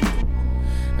cold.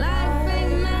 Life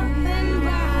ain't nothing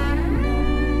but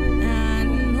an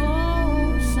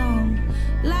old song.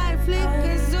 Life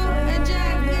flickers through a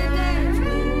jagged edge,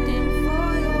 waiting for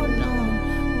your dawn,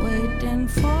 waiting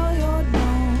for your dawn.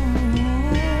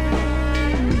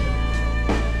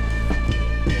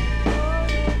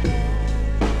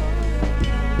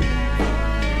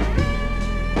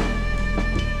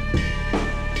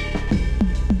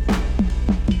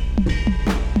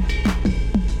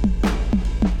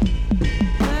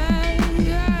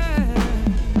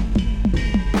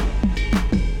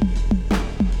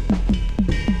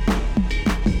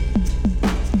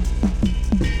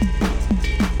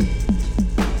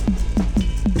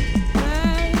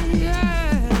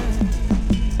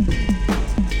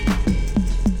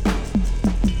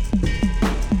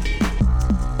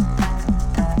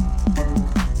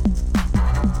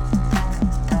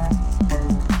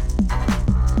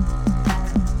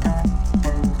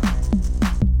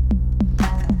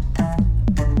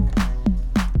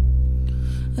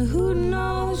 Who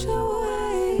knows your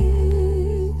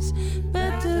ways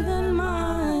better than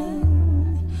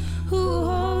mine? Who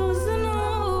holds the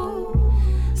note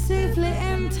safely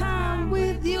in time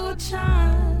with your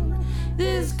chime?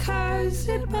 This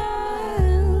cursed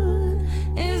bell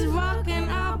is rocking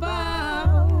our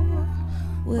boat,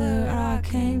 where I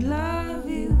can't love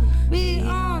you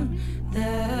beyond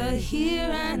the here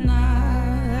and now.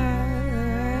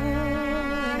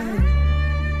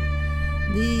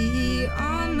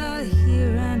 Beyond the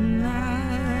here and now.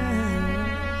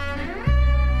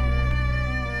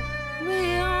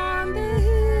 Beyond the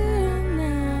here and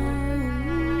now.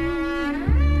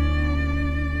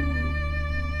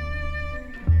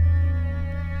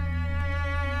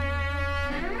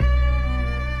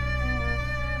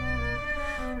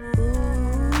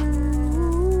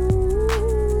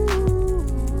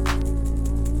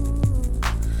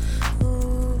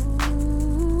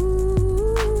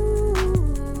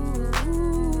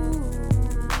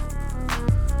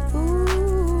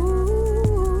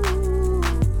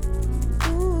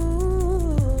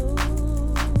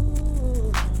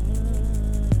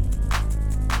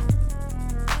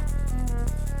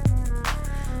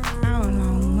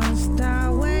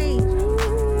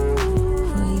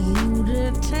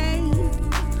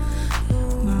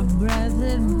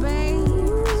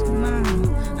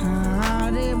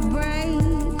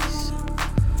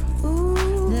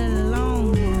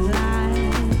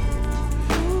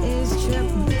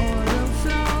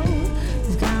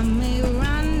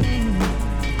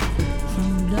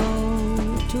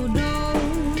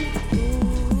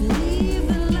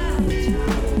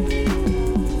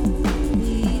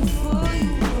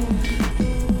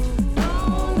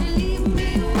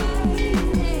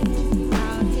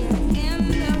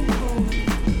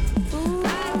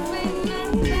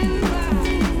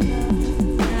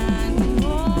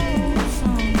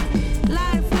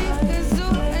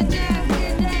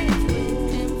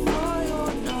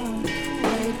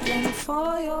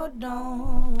 before your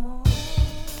dawn.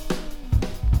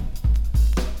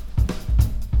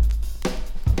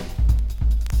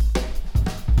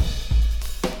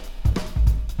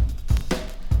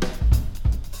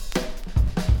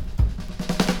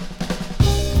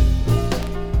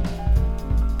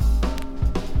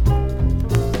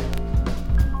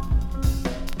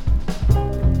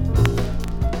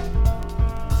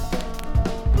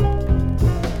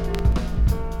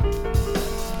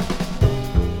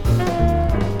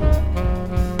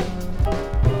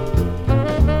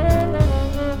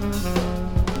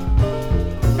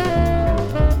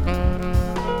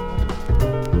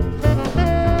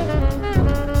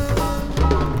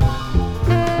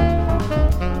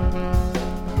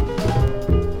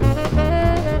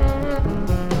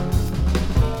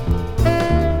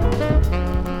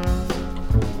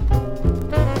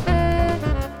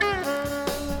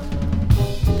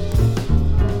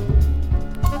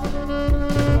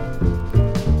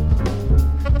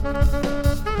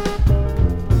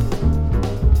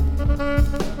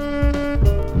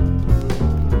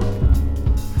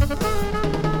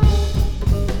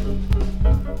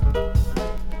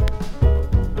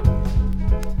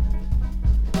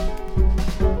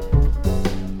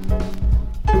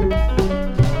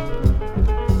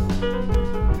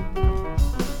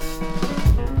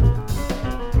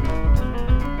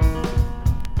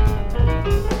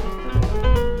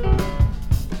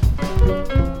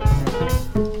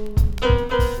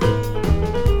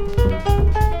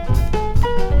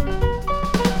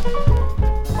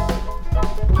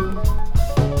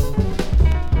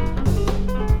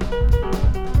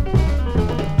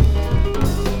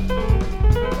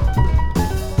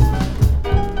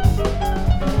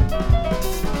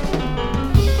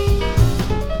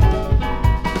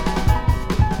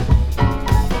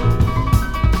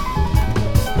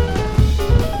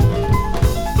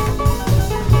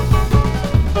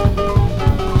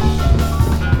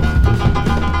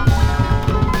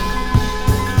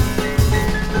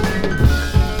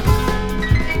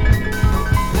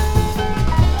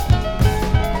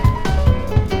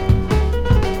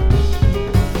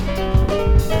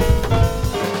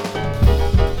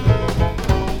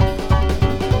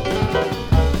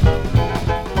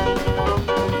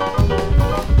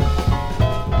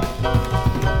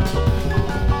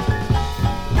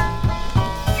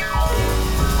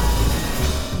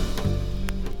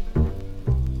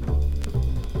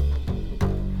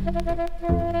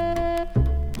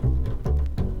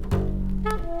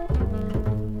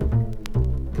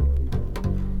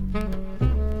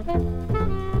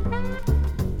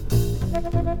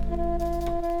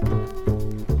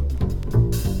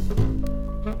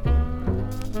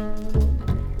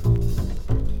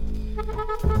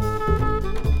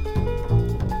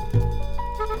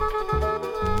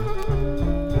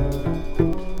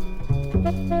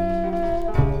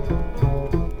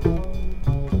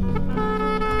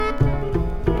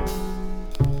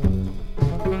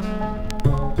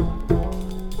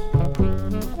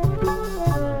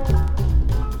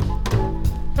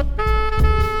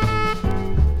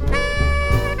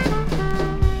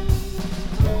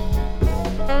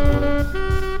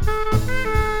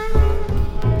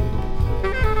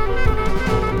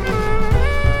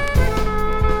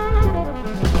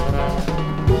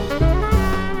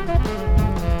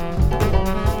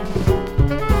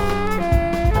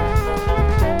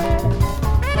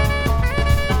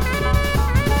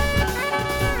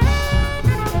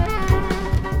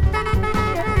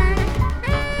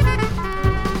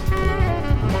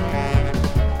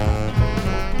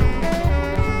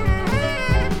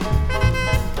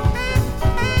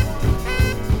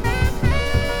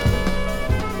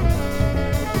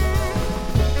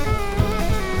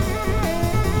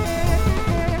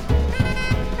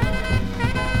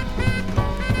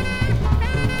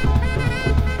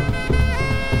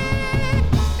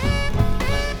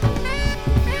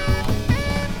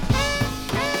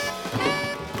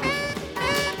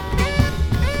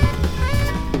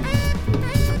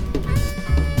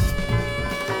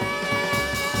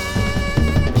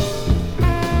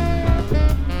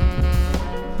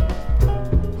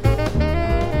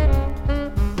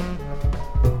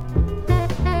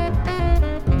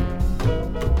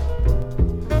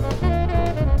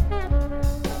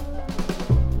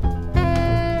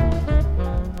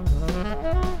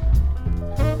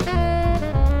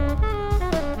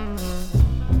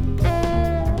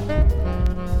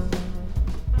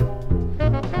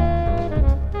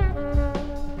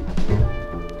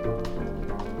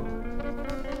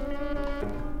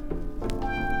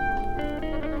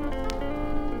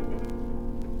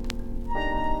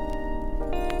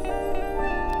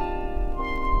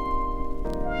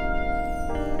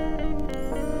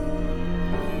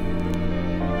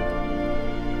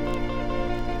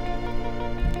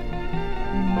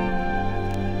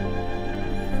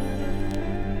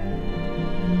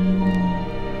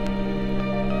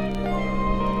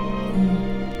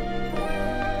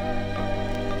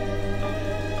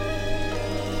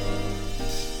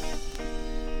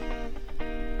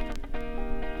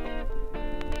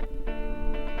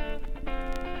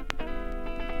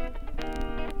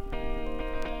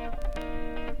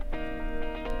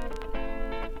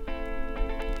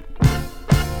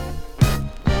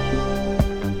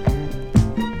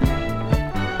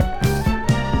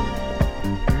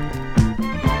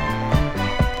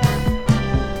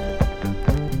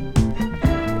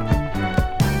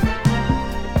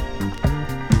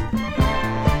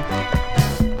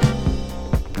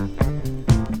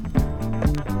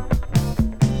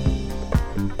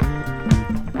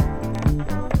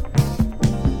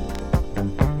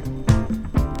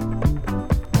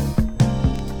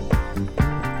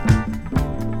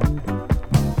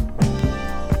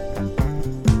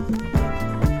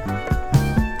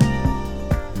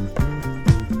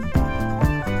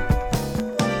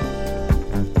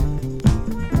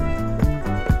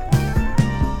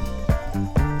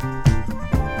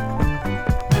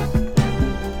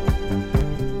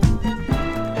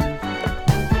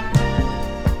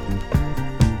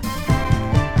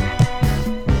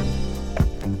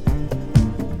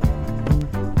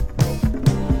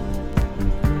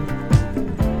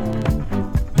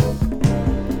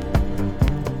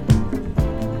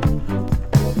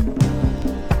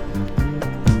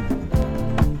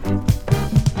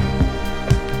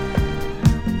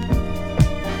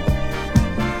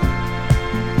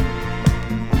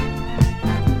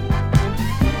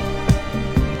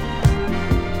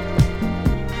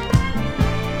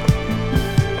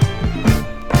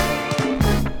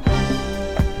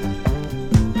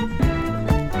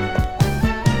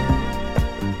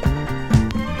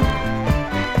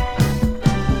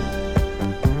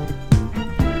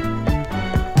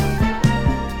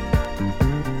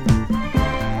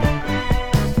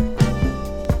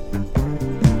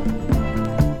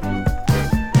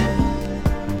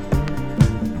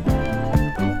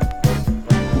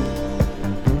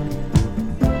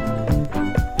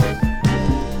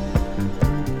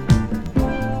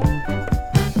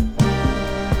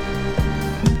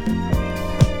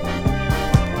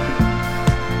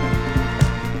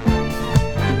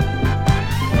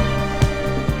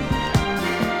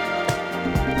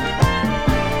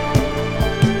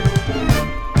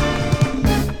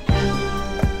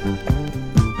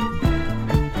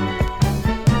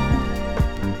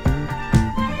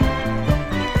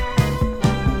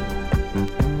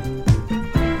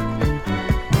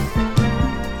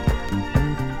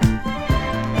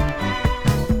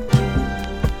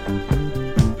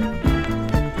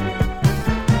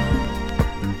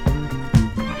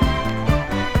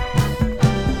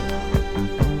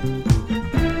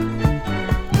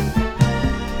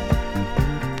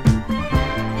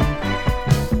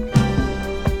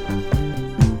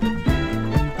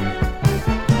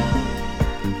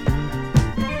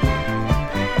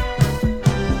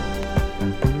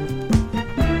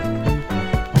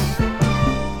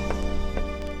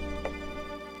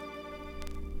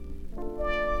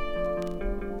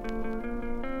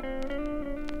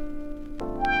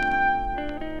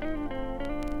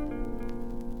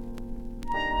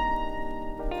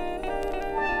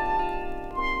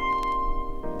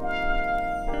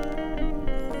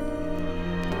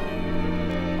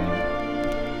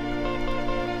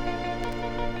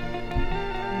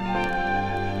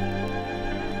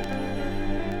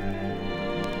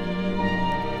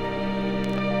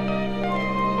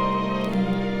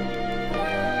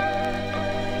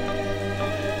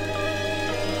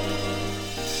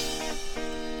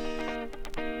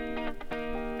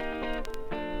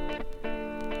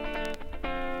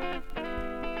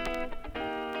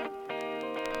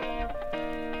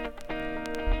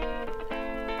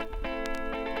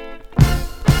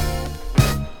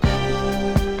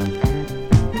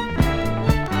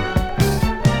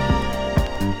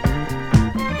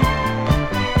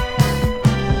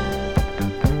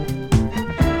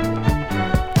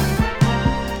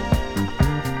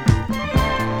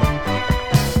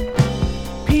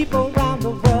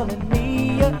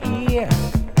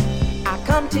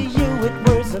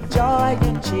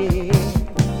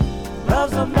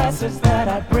 message that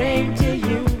I bring to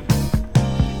you.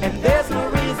 And there's no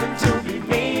reason to be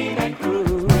mean and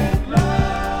cruel.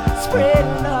 Spread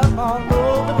love all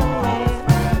over the land.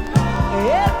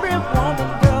 Every woman,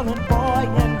 girl, and boy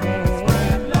and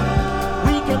man.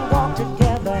 We can walk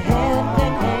together hand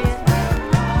in hand.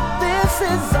 This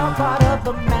is all part of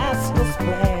the master's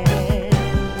plan.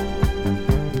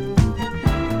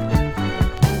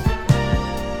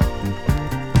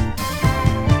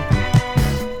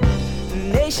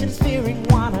 Nations fearing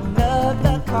one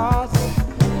another cause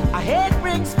I hate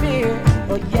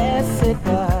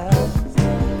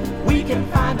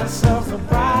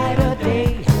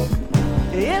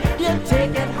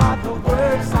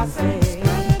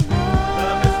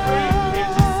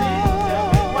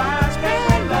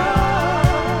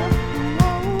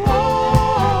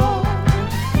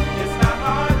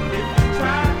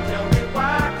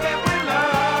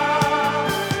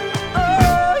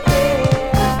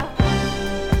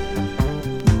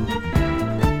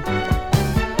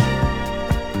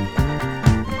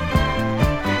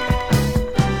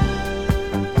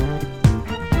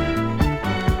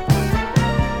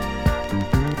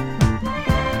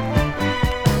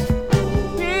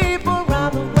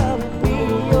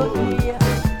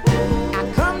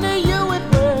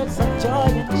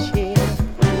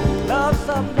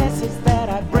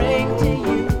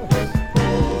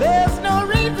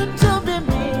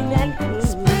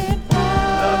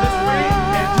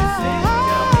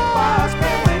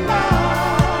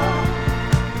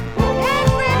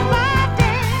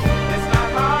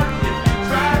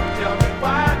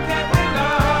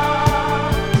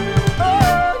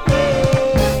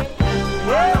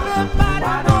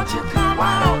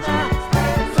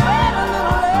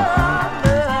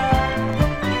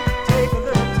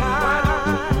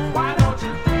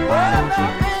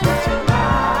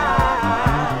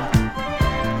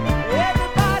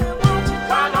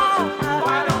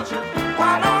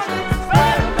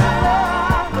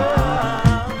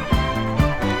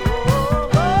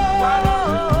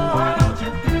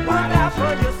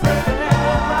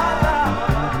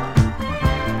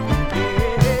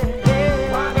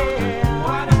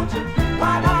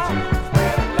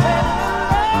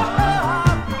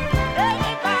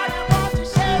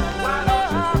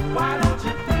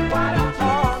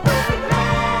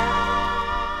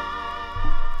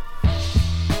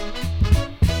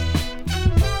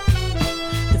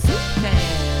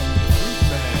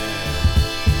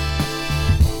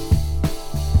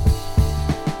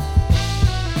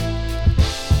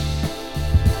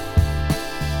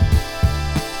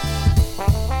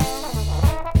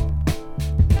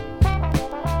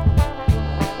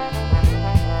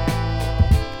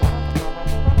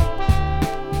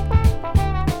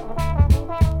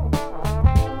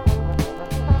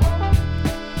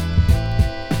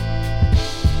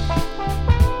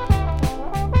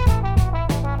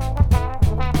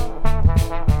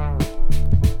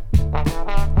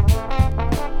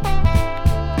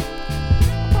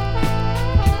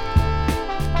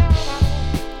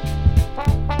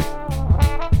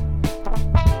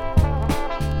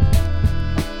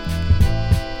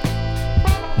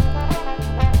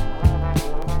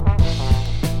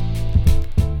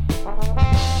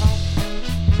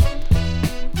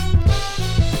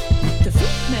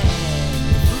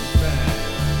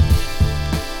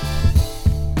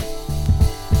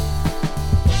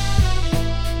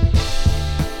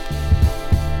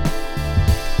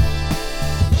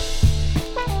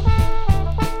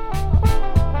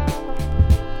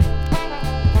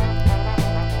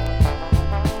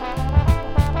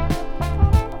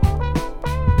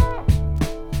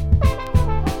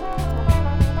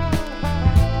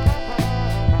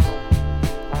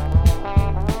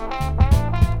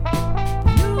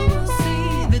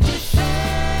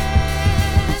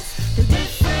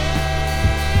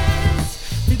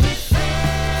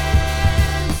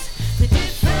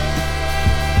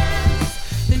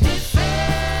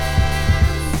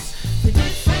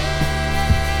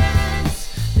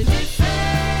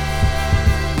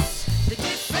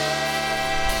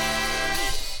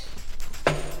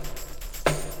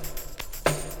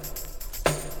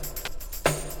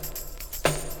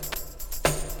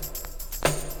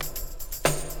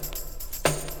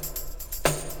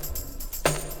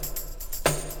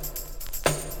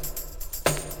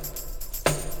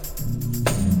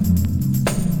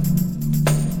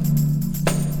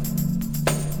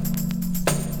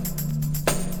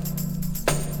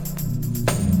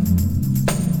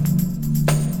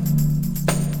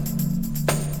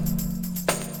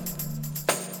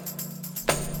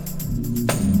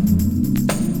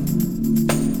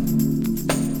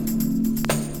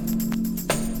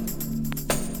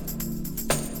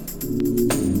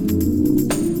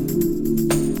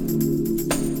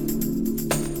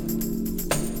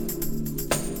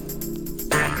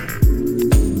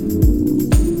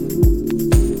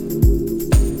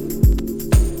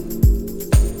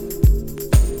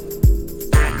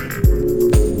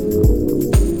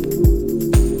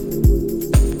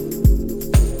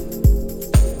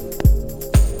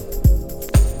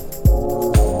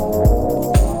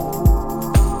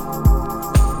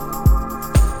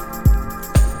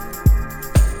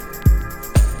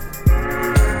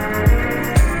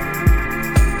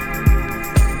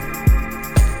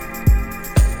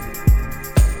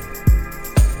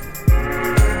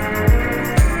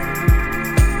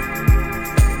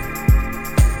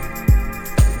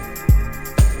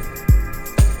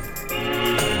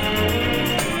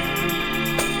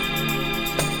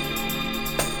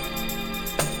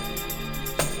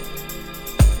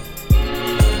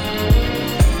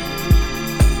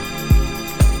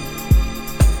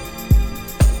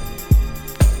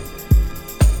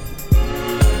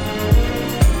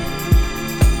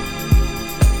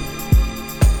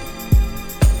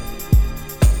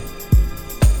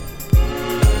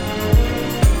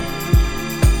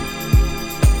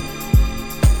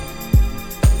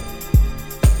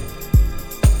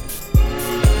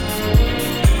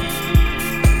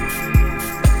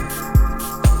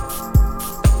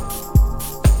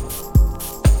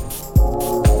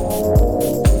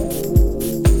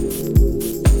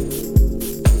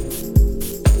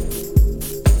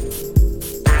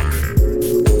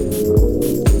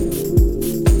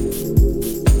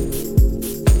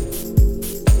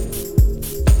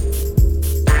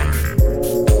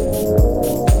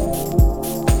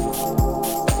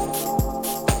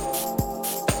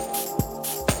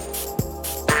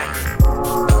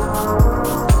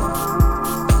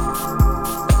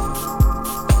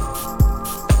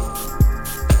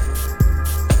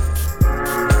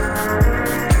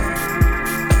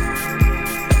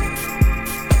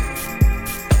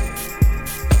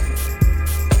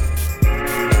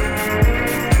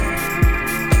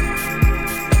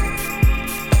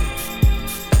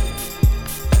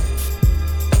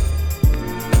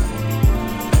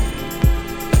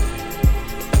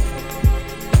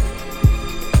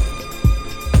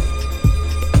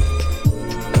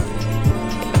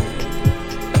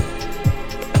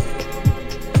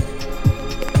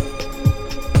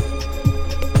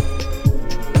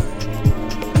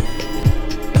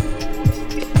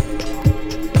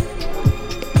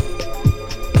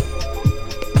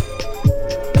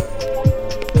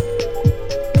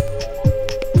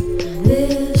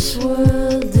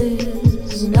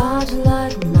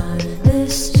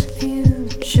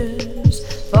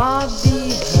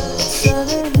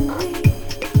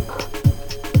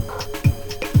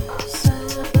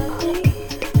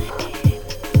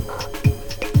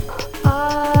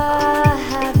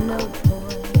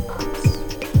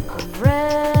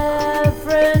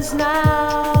is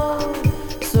now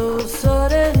so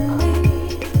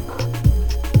suddenly.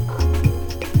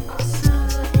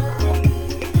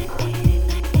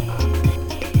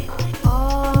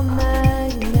 Our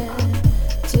magnetic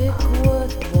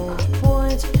wood won't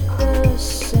point the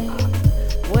same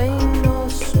way, nor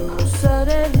so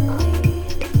suddenly.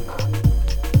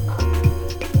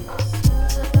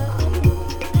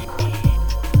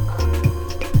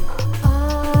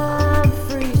 I'm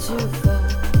free to fall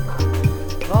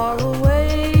far away.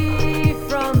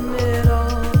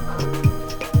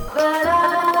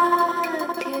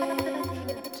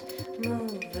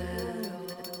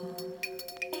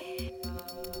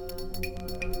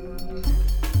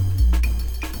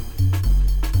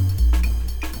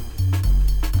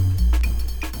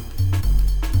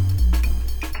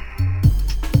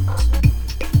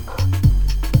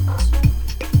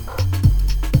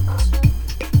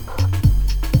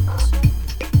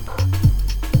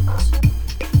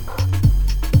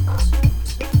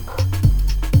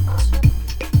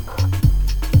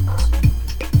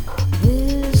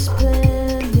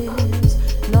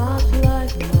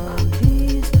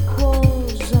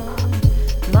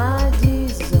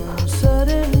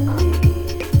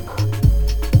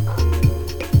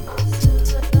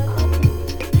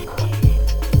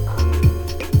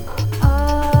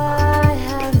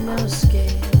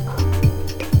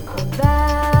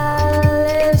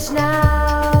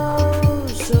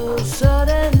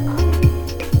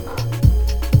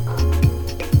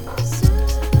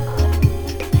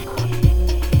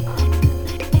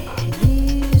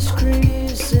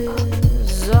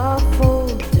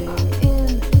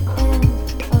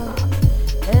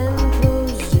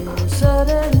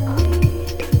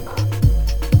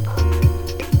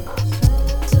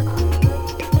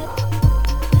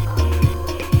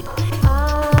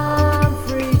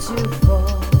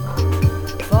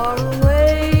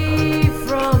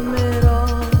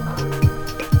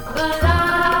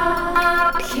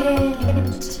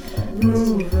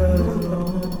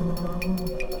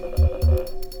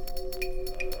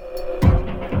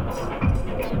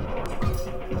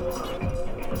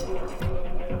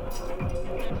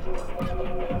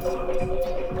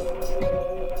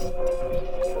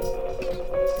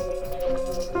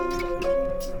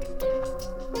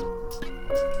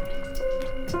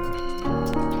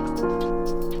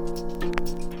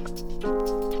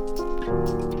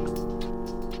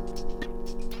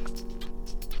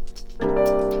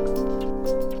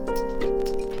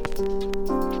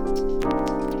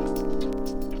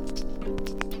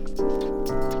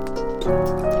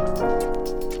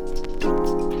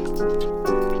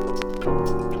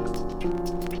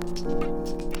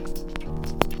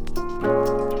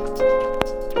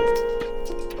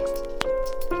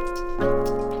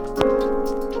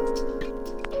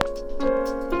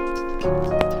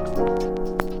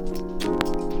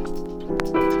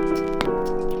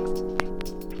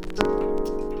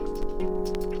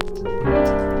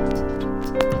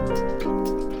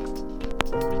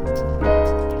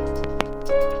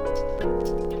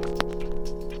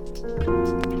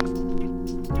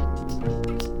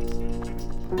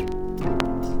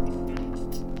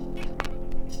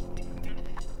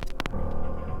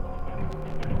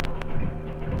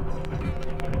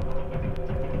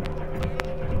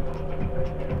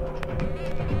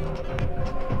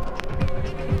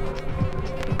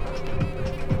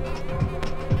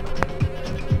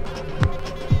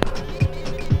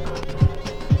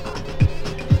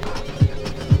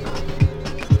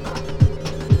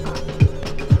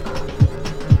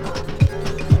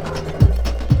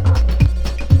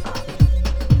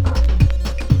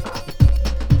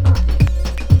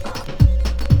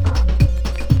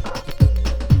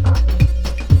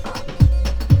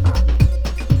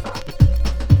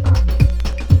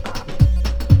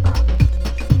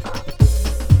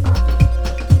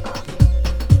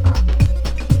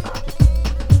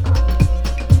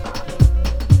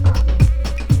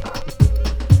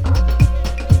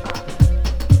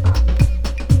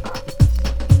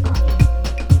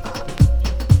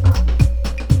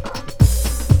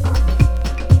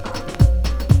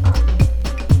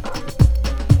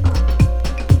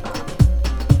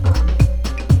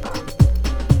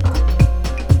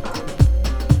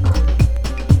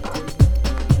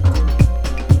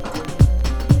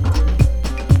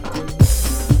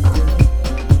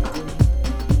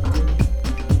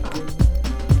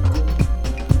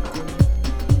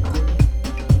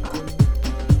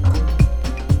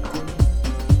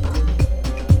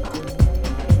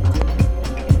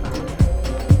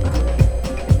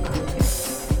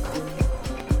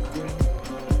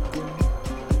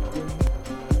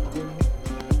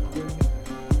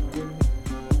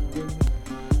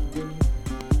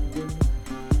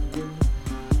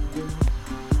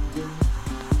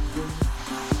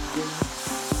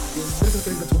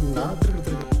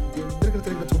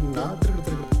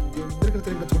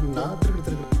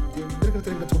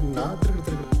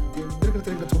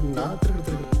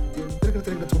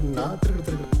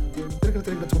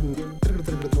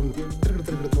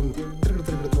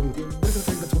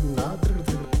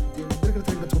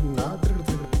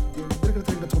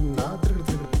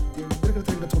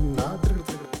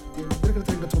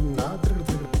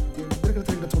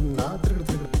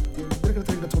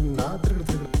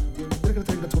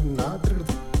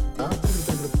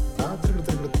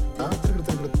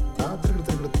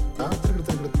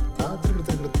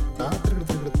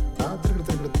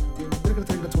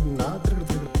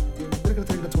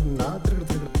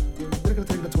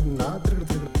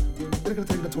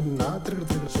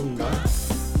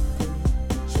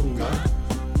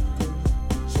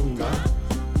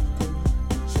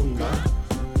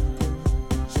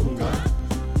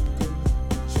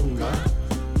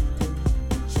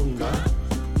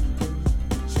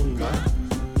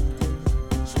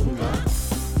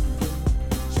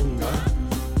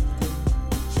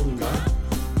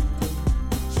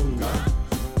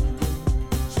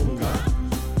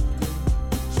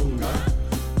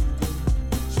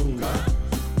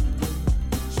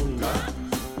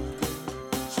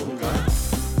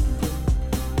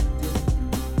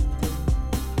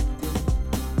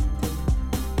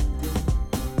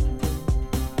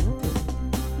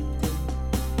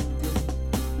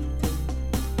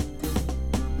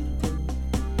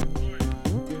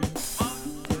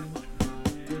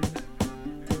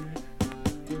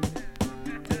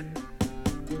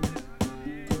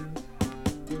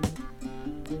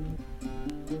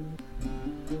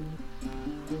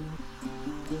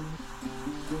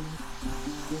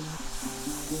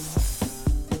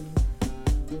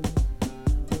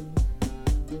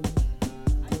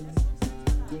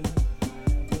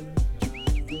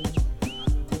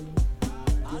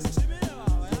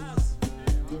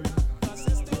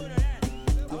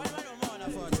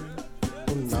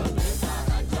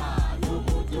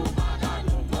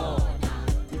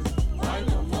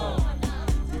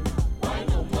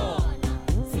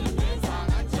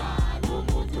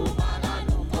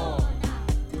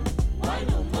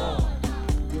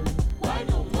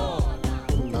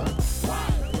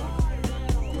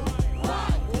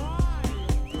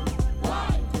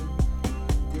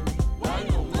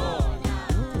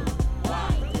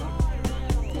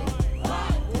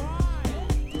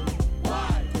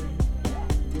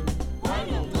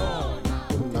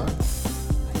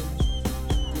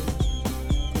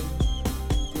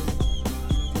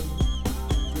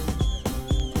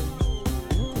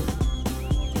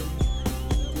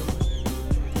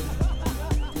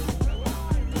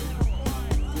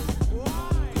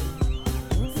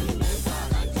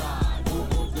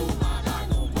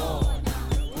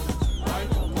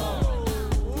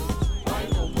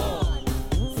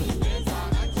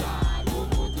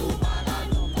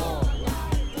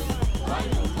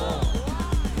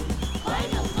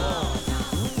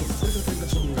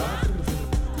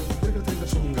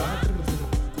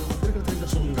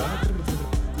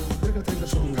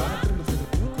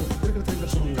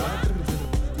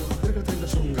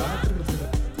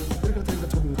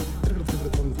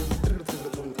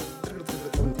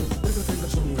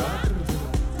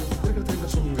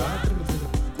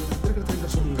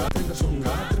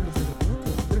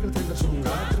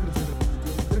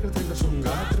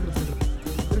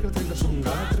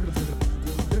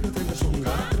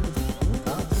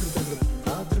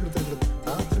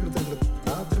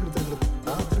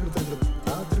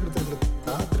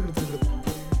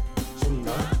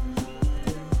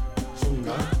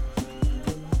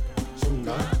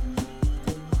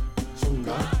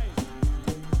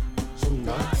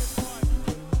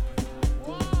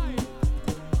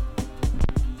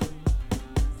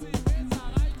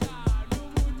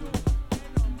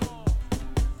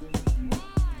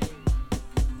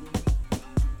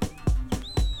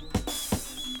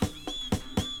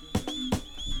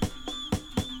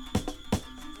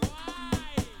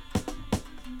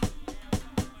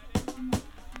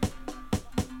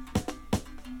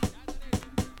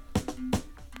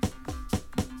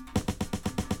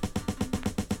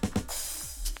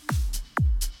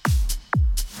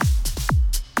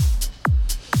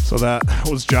 So that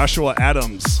was Joshua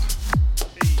Adams.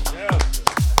 Yeah,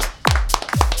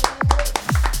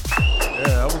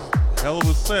 that was hell of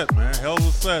a set, man. Hell of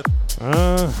a set.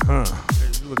 Hey,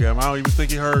 look at him. I don't even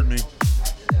think he heard me.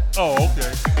 Oh,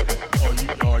 okay.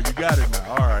 You got it now.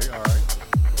 All right.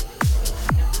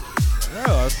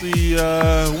 Yeah, I see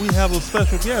we have a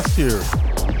special guest here.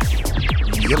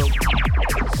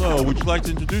 Yep. So, would you like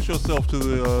to introduce yourself to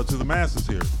the masses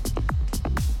here?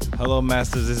 Hello,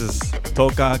 masters. This is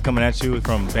Toka coming at you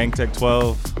from BangTech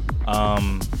 12.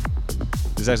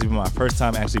 this actually been my first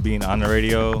time actually being on the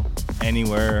radio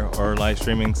anywhere or live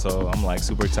streaming. So I'm like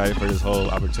super excited for this whole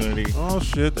opportunity. Oh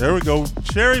shit! There we go.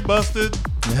 Cherry busted.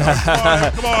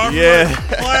 Come on. Yeah.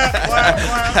 Clap.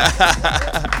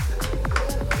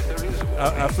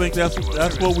 I think that's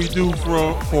what we do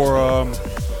for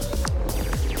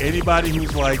anybody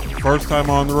who's like first time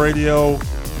on the radio.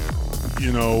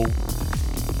 You know,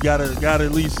 gotta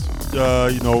at least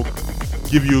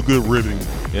give you a good ribbing.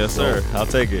 Yes, sir. I'll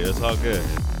take it. It's all good.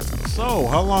 So,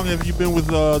 how long have you been with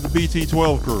the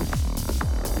BT12 crew?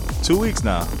 2 weeks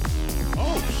now.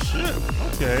 Oh shit.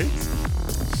 Okay.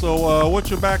 So, what's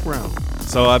your background?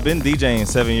 So I've been DJing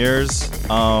 7 years.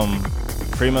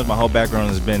 Pretty much my whole background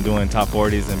has been doing top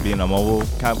 40s and being a mobile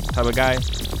type of guy.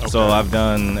 Okay. So I've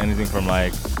done anything from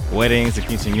like weddings to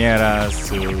quinceañeras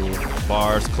to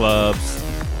bars, clubs.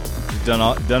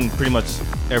 Done pretty much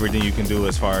everything you can do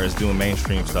as far as doing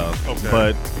mainstream stuff. Okay.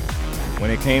 But when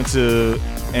it came to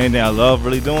anything I love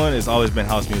really doing, it's always been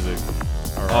house music.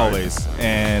 All right. Always.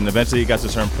 And eventually it got to a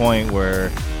certain point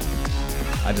where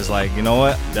I just like, you know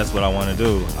what? That's what I want to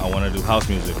do. I want to do house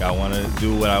music. I want to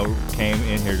do what I came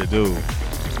in here to do.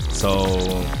 So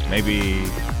maybe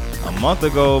a month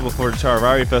ago before the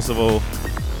Charivari Festival,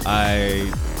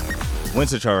 I went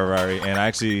to Charivari and I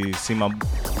actually see my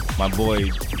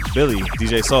boy Billy,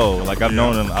 DJ Soul. Like I've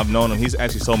known him. He's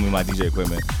actually sold me my DJ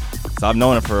equipment. So I've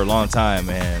known him for a long time,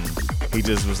 and he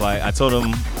just was like, I told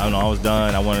him, I was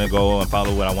done. I wanted to go and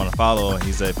follow what I want to follow. And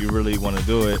he said, if you really want to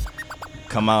do it,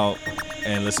 come out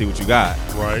and let's see what you got.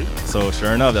 Right. So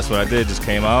sure enough, that's what I did. Just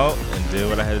came out and did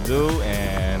what I had to do,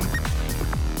 and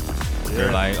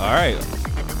they're like, all right,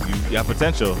 you got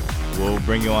potential. We'll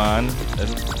bring you on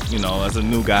as a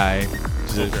new guy.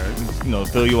 Just,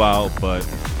 fill you out, but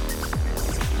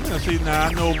see, now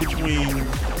I know between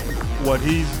what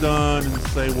he's done and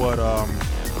say what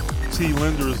T.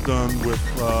 Linder's done with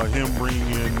him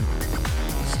bringing in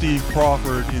Steve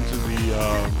Crawford into the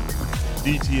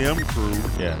DTM crew.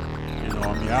 Yeah.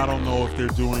 I don't know if they're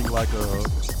doing like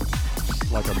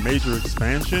a major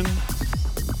expansion,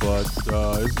 but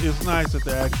it's nice that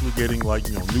they're actually getting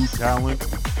new talent,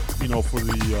 for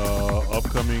the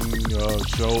upcoming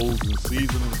shows and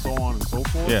season and so on and so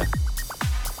forth. Yeah.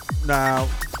 Now,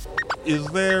 is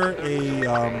there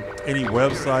any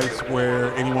websites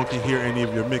where anyone can hear any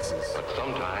of your mixes?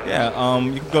 Yeah,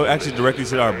 you can go actually directly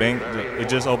to our bank. It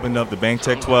just opened up the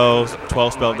BankTech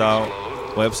 12 spelled out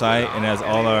website, and has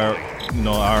all our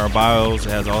our bios.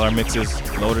 It has all our mixes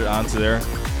loaded onto there.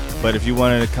 But if you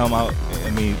wanted to come out,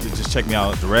 just check me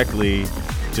out directly.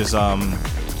 Just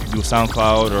do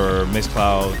SoundCloud or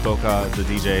Mixcloud, Toka the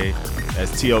DJ.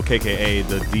 That's TOKKA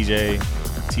the DJ,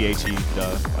 THE the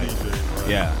DJ, right.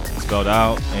 Yeah, spelled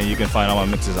out, and you can find all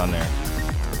my mixes on there.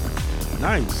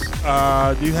 Nice.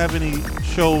 Do you have any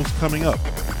shows coming up?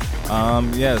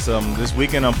 Yes. This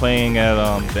weekend I'm playing at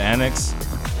the Annex.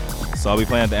 So I'll be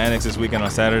playing at the Annex this weekend on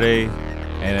Saturday,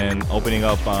 and then opening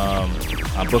up on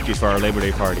Bookies for our Labor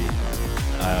Day party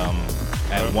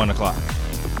at 1 o'clock.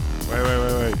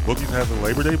 Wait. Bookies has a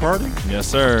Labor Day party? Yes,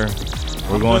 sir.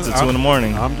 We're going to 2 in the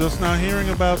morning. I'm just not hearing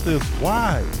about this.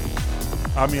 Why?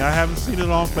 I haven't seen it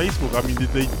on Facebook. Did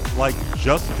they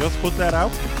just put that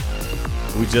out?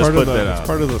 We just put that out. It's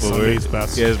part of the Sunday's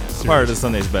Best. Yeah, it's part of the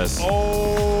Sunday's Best.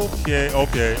 Okay.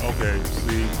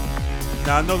 See,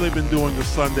 now I know they've been doing the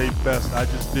Sunday Best. I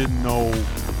just didn't know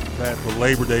that the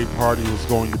Labor Day party was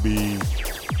going to be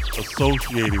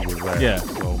associated with that. Yeah,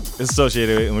 so it's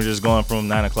associated, and we're just going from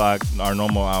 9 o'clock, our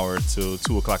normal hour, to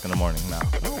 2 o'clock in the morning now.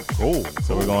 Oh, cool.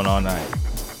 So we're going all night.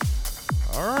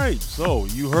 All right, so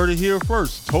you heard it here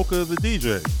first. Toka the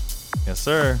DJ. Yes,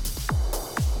 sir.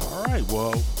 All right,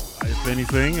 well, if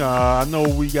anything, I know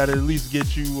we got to at least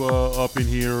get you up in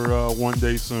here one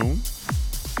day soon.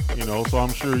 So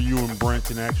I'm sure you and Brent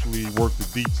can actually work the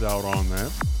beats out on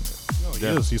that. Oh, he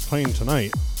is. He's playing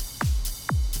tonight.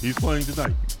 He's playing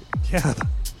tonight. Yeah.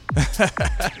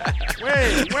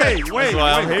 Wait. That's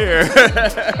why I'm here.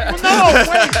 No,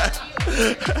 wait.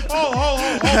 Hold.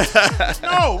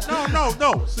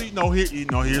 No. See, here's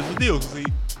the deal. See,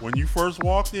 when you first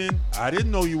walked in, I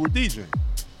didn't know you were DJing.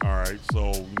 All right,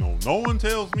 so, no one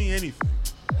tells me anything.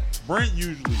 Brent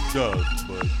usually does,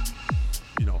 but,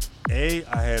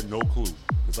 I had no clue.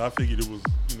 Because I figured it was,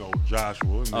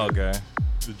 Joshua. And okay.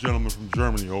 The gentleman from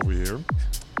Germany over here.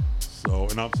 So,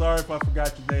 and I'm sorry if I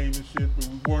forgot your name and shit, but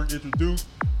we weren't introduced.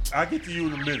 I'll get to you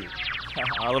in a minute.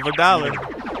 Oliver Dollar.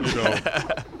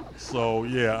 So,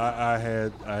 yeah, I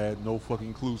had no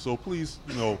fucking clue. So please,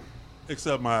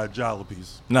 accept my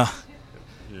jalapenos. No.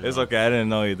 It's okay. I didn't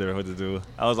know either what to do.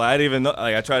 I was like, I didn't even know.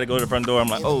 Like, I tried to go to the front door. I'm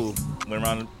like, went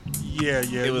around. Yeah.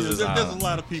 It was There's a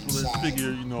lot of people that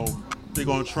figure, they're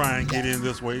going to try and get in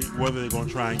this way, whether they're going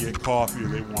to try and get coffee or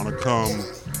they want to come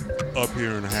up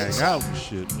here and hang out and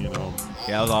shit,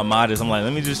 Yeah, I was all modest. I'm like,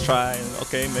 let me just try.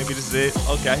 Okay, maybe this is it.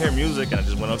 Okay, I hear music, and I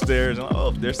just went upstairs.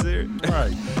 And there's it.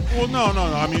 Right. Well, no.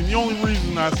 I mean, the only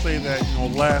reason I say that,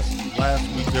 last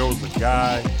week there was a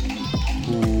guy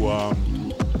who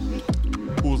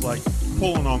was like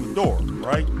pulling on the door,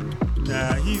 right?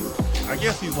 Now I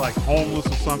guess he's like homeless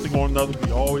or something or another. But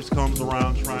he always comes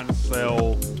around trying to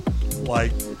sell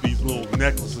like these little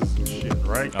necklaces and shit,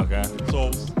 right? Okay.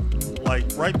 So, like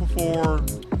right before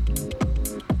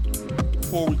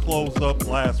we closed up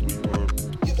last week,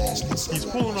 he's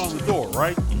pulling on the door,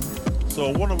 right?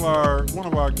 So one of our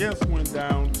guests went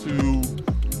down to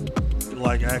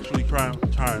like actually try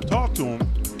and talk to him,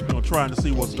 trying to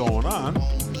see what's going on,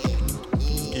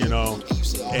 and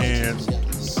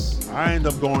I end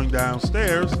up going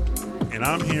downstairs and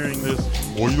I'm hearing this,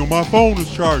 well, my phone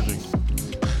is charging.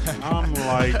 I'm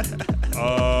like,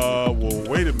 well,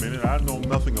 wait a minute, I know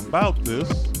nothing about this.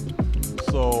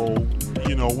 So,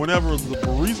 whenever the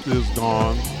barista is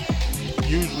gone,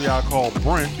 usually I call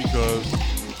Brent because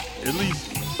at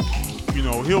least,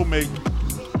 he'll make,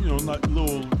 like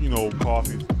little,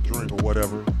 coffee, drink or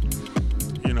whatever.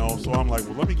 So I'm like,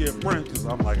 well, let me get Brent because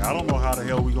I'm like, I don't know how the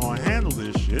hell we gonna handle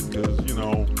this shit because,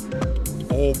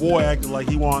 old boy acted like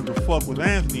he wanted to fuck with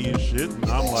Anthony and shit. And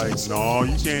I'm like, no,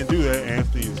 you can't do that.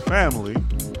 Anthony's family.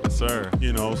 Yes, sir.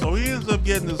 So he ends up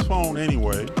getting his phone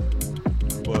anyway.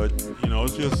 But,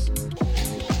 it's just,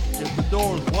 if the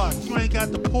door is locked, you ain't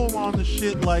got to pull on the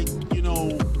shit like,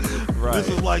 right. This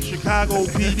is like Chicago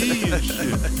PD and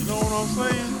shit. You know what I'm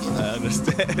saying? I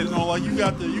understand. Like you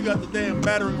got the damn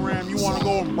battering ram. You want to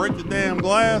go and break the damn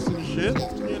glass and shit.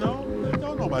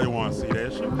 Don't nobody want to see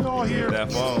that shit. We all here.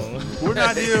 That phone. We're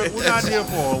not here. We're not here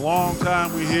for a long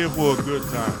time. We're here for a good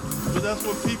time. But that's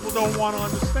what people don't want to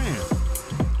understand.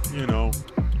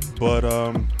 But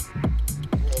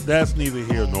that's neither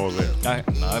here nor there. I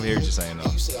hear what you're saying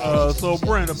though. So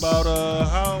Brent, about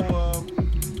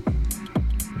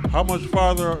how much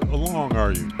farther along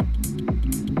are you?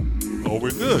 Oh,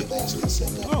 we're good.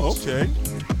 Oh, okay.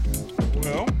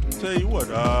 Well, tell you what,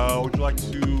 would you like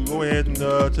to go ahead and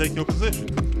take your position?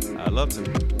 I'd love to.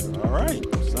 All right.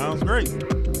 Sounds great.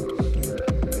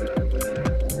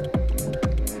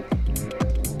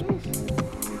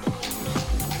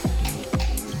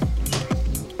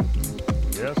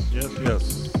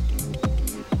 Yes.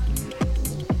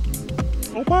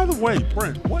 Oh, by the way,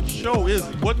 Brent, what show is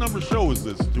it? What number show is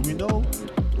this? Do we know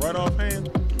right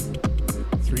offhand?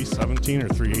 317 or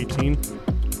 318.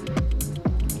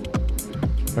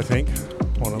 I think.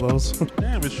 One of those.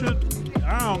 Damn, it should.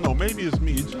 I don't know. Maybe it's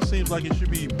me. It just seems like it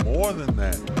should be more than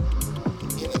that.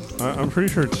 I'm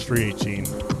pretty sure it's 318.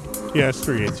 Yeah, it's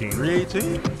 318.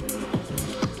 318?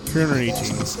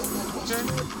 318. Okay.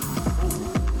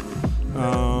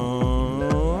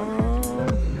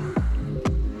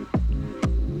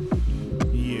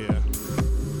 Yeah.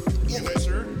 Good night,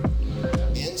 sir.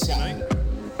 Inside.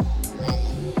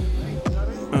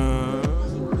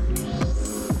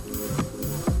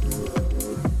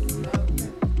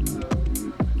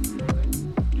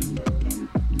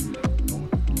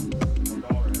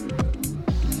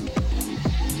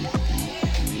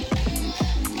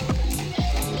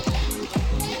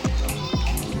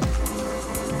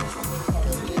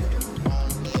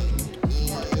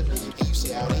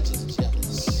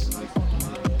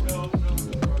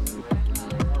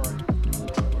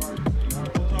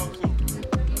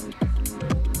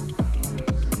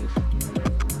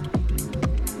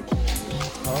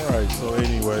 So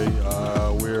anyway,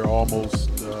 we're almost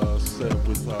set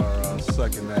with our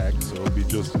second act, so it'll be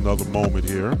just another moment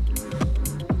here.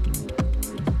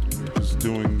 Just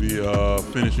doing the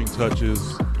finishing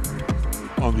touches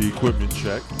on the equipment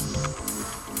check.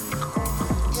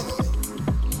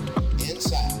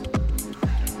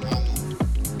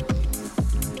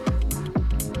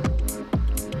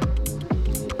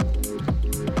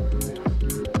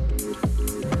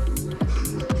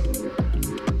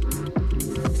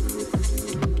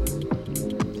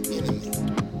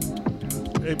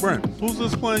 Hey Brent, who's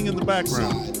this playing in the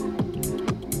background?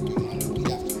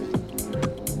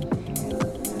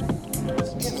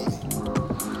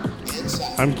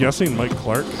 I'm guessing Mike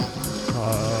Clark.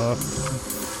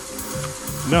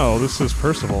 No, this is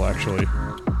Percival, actually.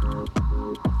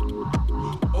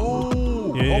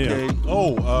 Oh, Yeah, okay. yeah.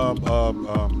 Oh,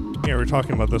 Yeah, we were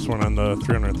talking about this one on the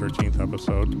 313th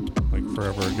episode, like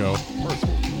forever ago.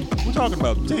 Percival. We're talking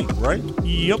about Dink, right?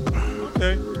 Yep.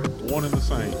 Okay, one and the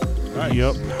same. Nice.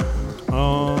 Yep.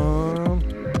 I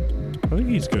think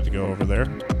he's good to go over there.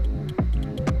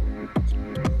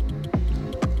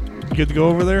 You good to go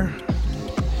over there?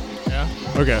 Yeah.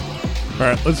 Okay. All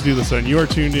right, let's do this then. You are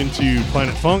tuned into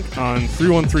Planet Funk on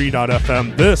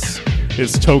 313.fm. This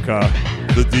is Toka,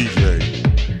 the DJ.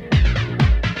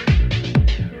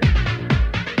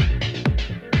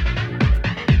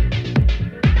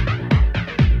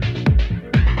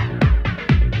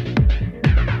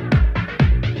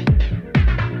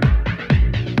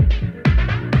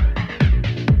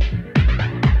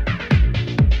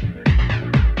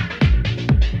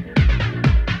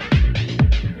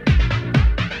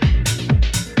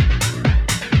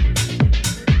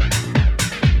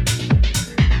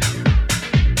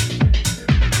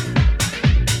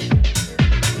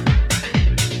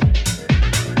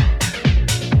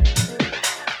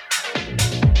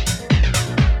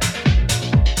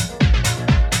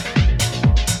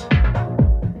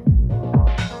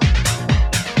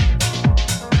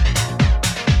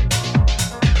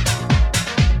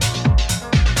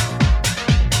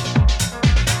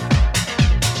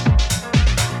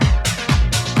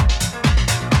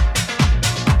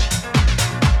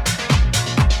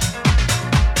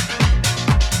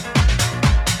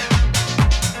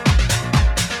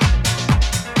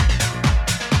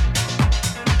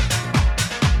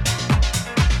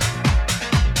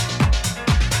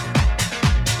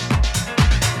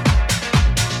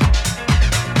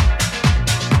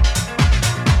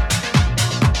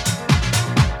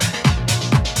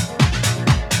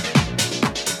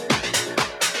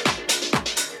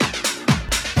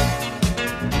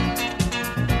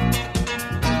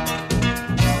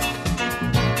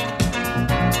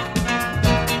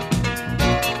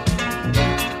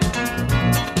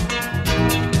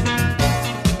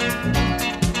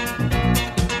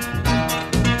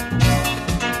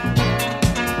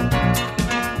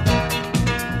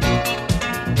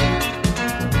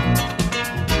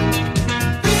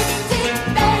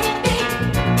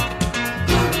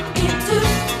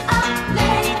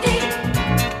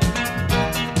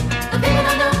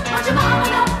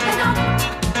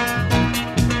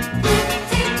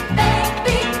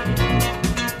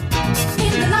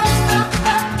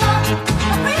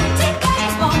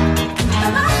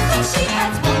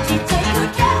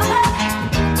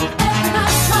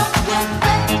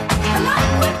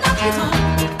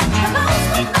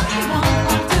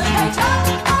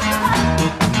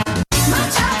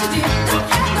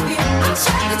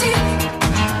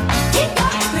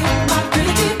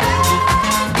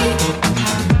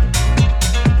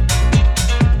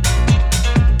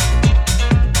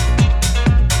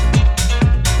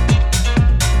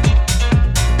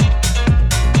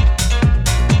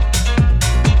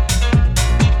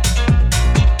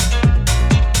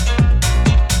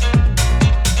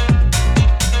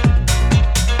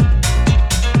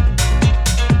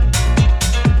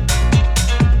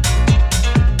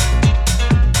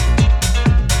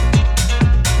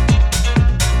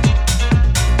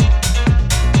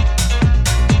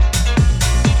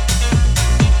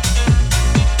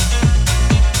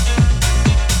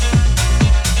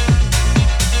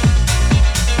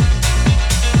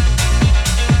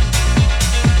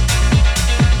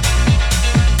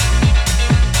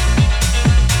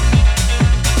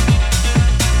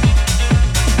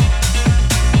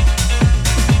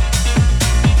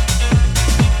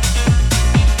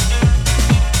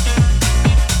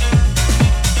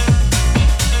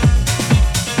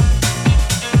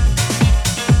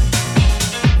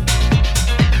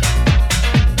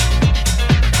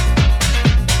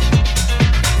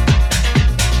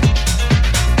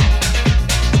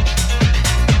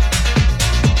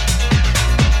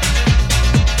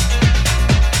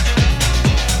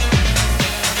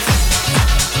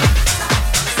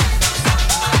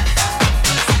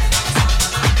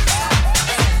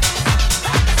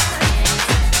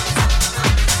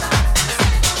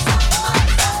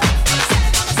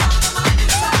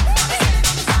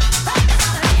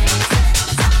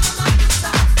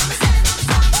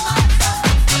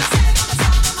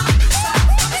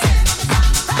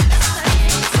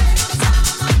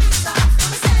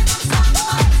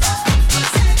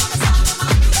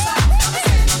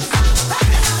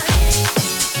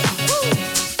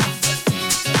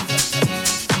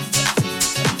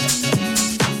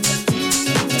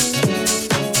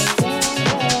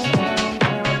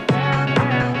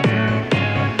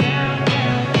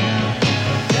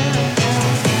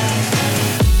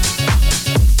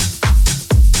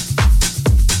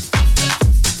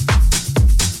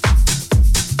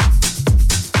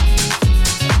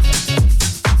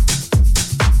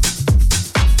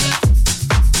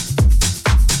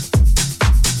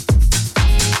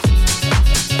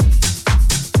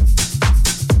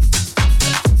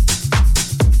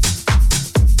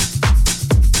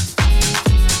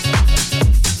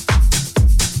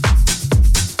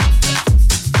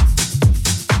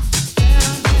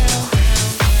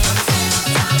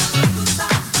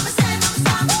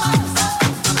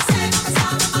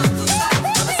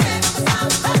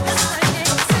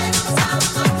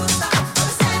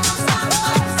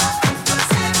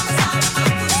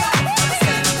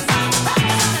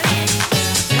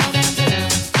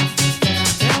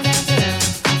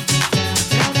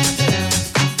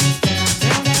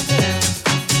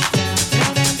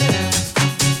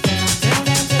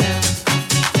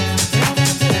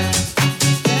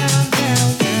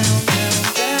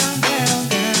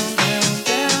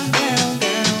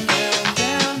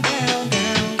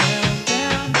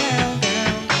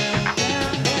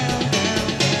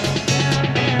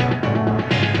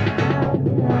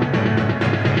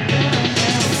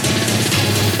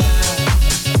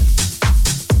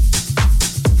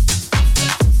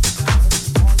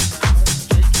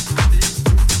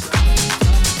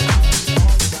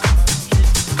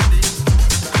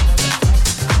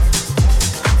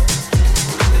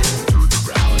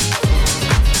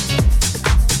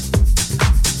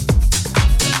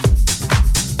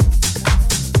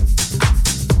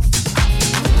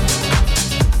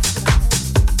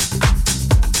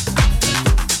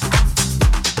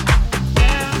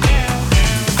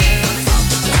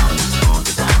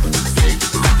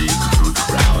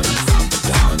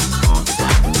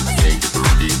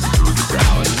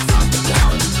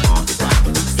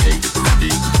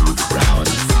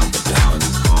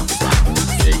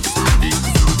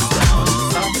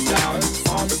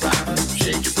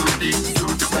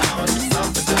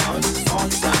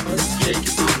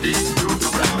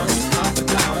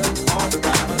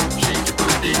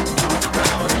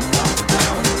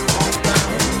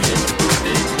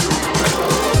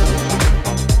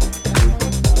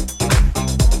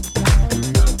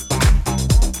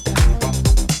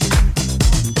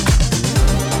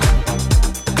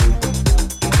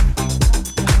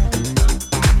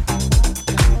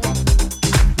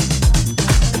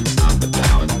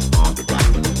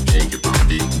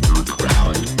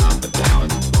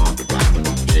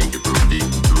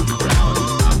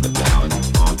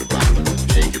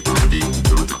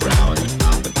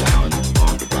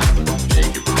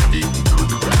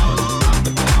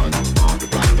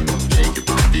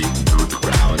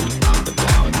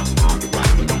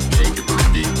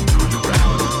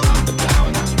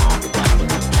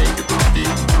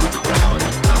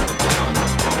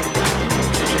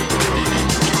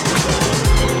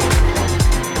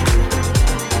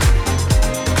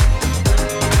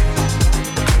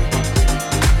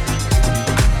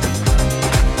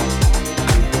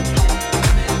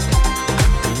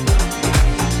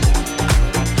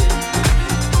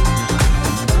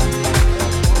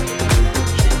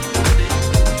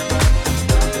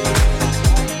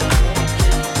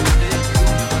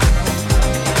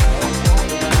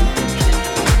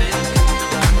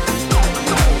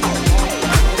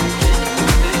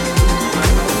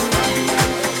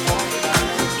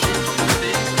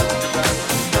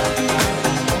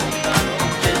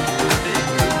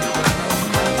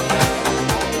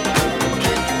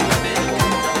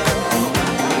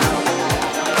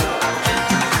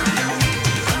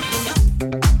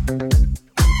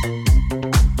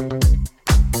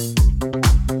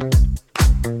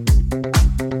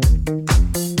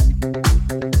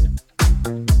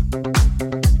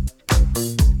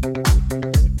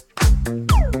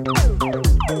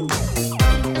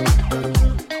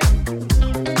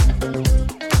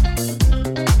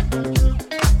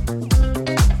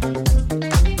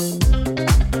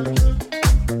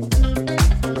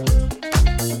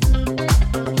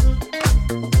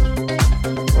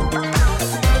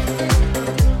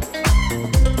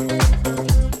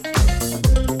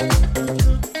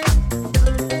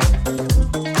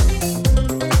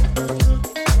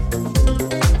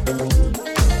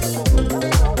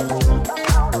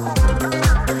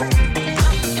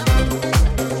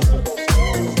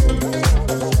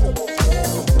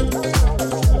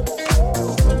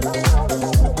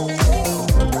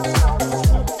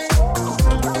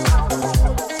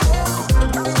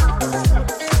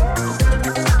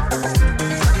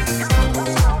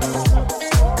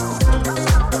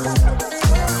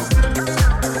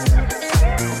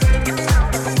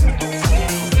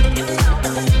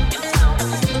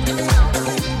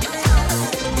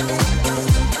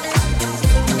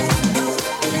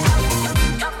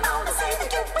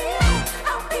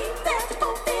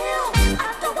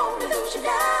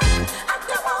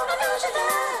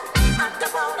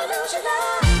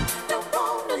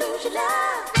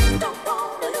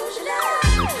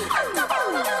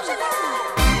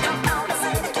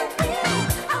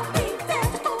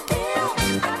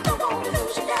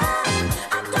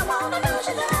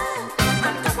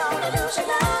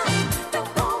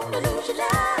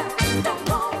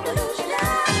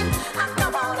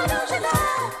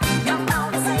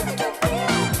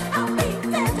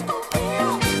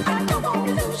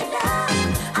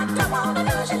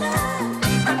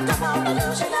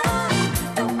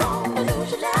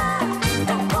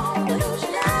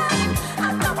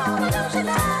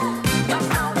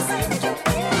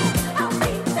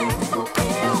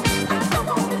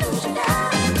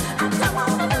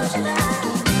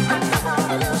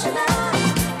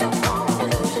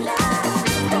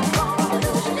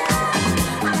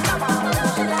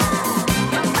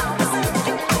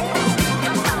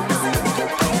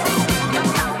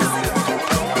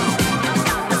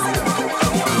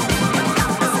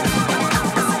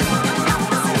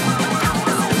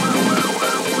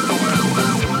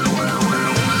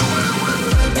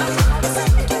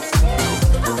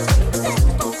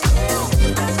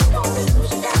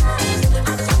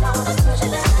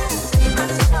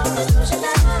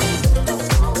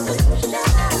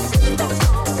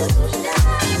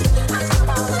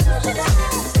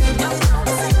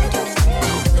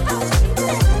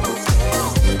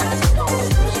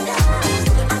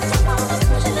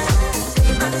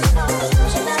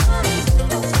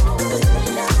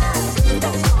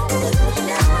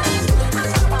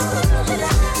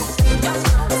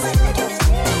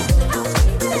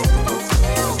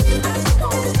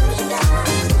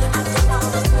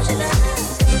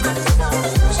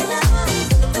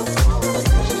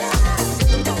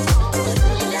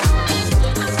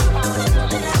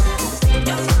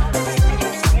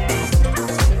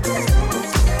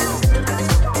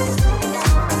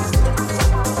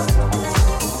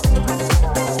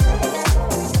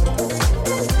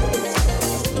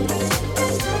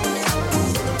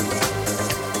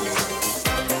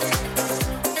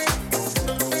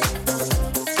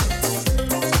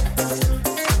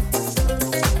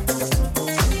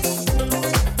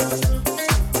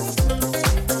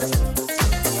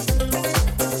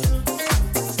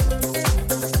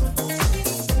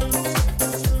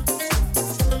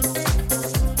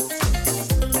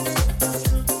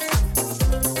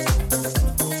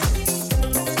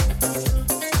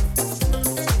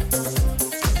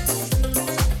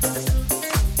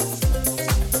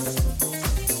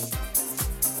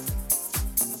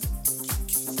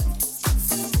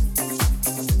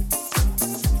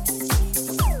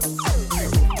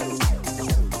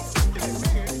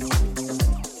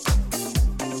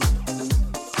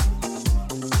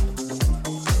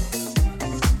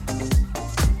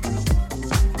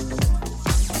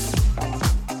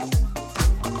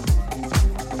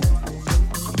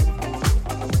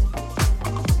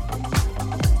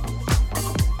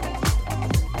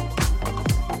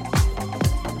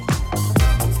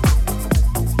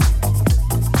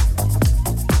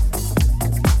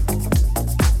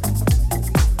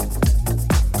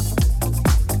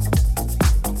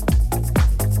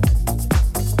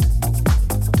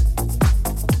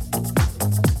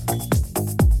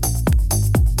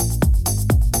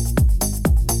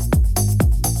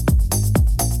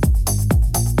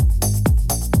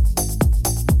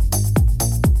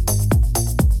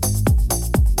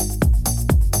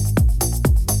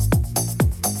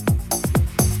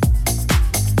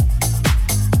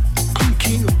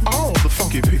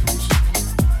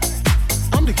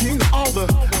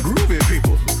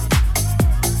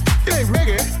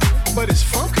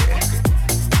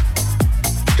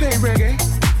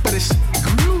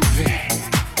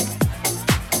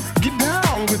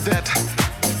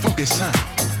 sound.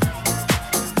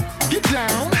 Get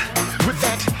down with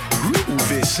that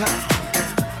groovy sound.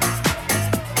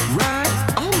 Ride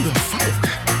on the funk.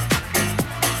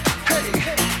 Hey,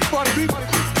 party people,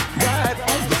 ride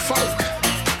on the funk.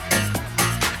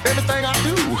 Everything I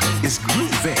do is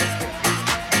groovy.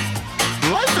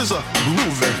 Life is a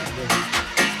groovy.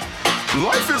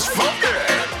 Life is funky.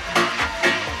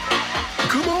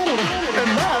 Come on and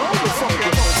ride on the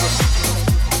funky.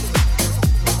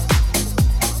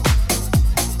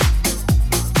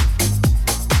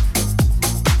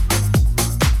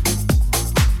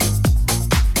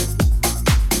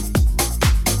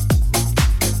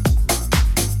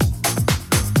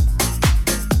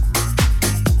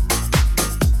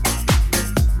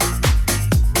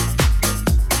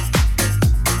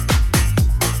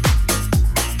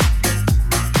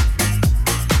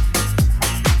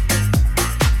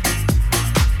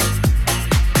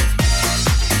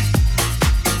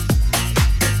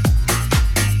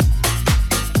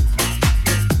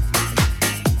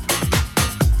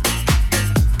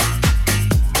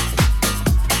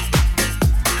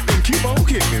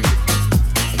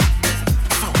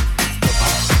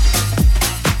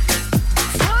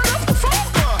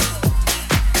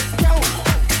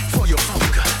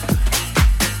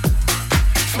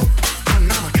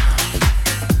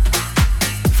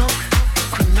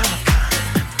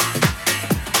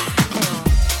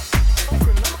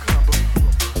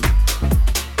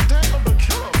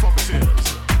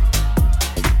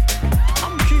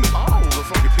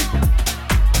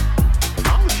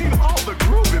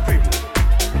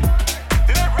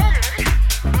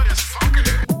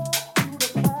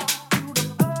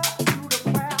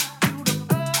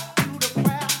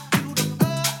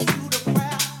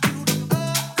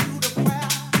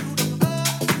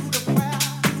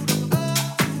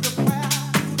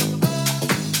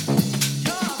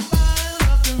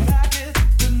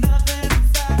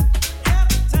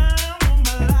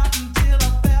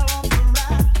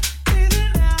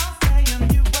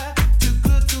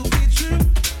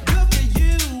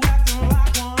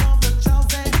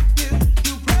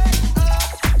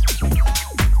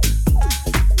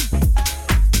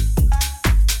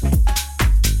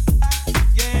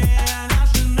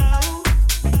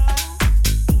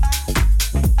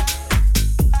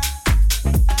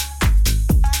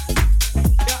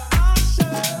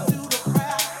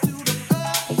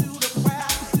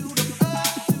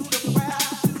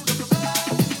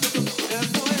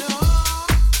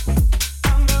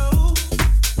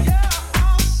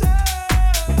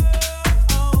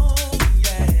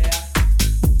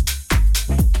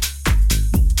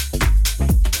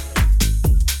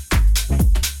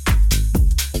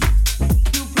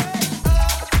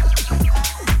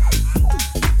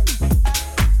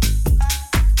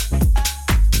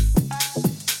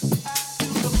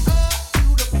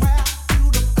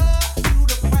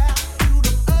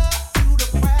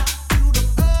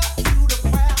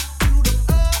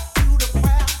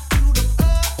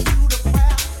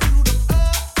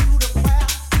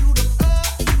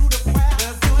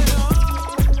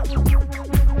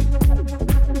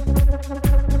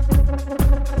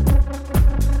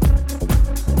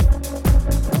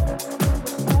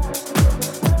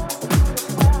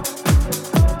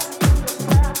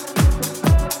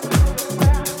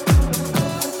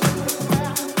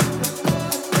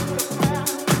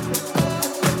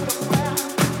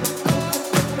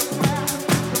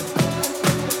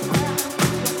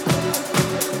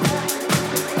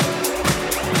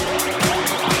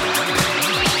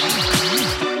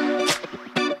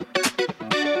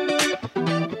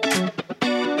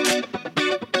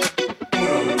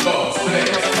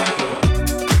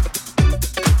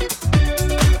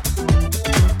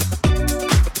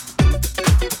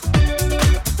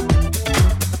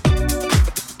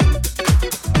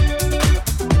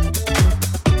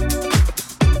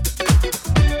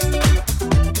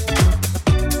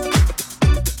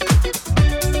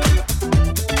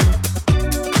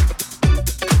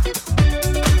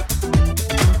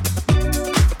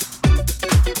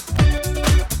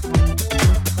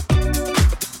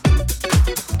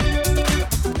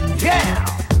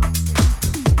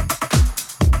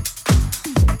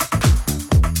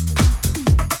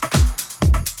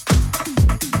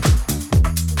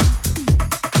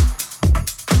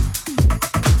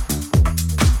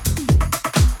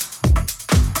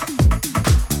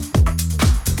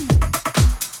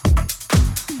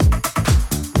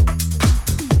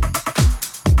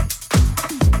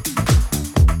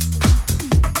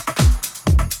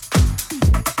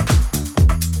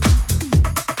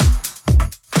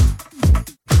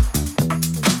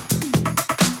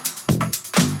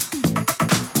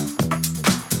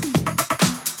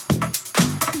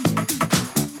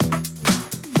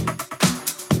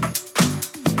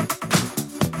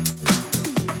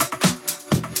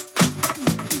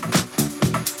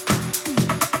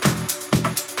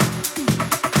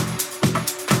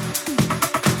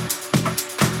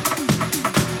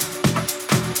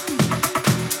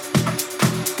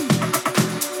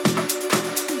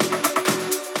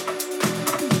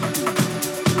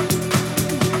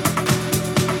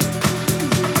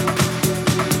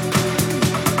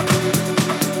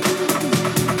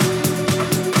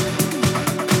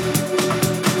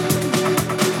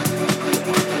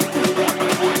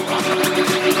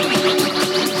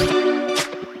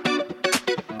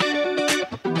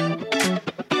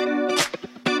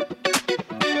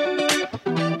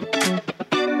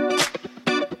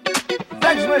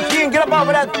 off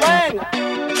of that thing,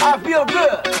 I feel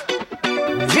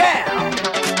good. Yeah.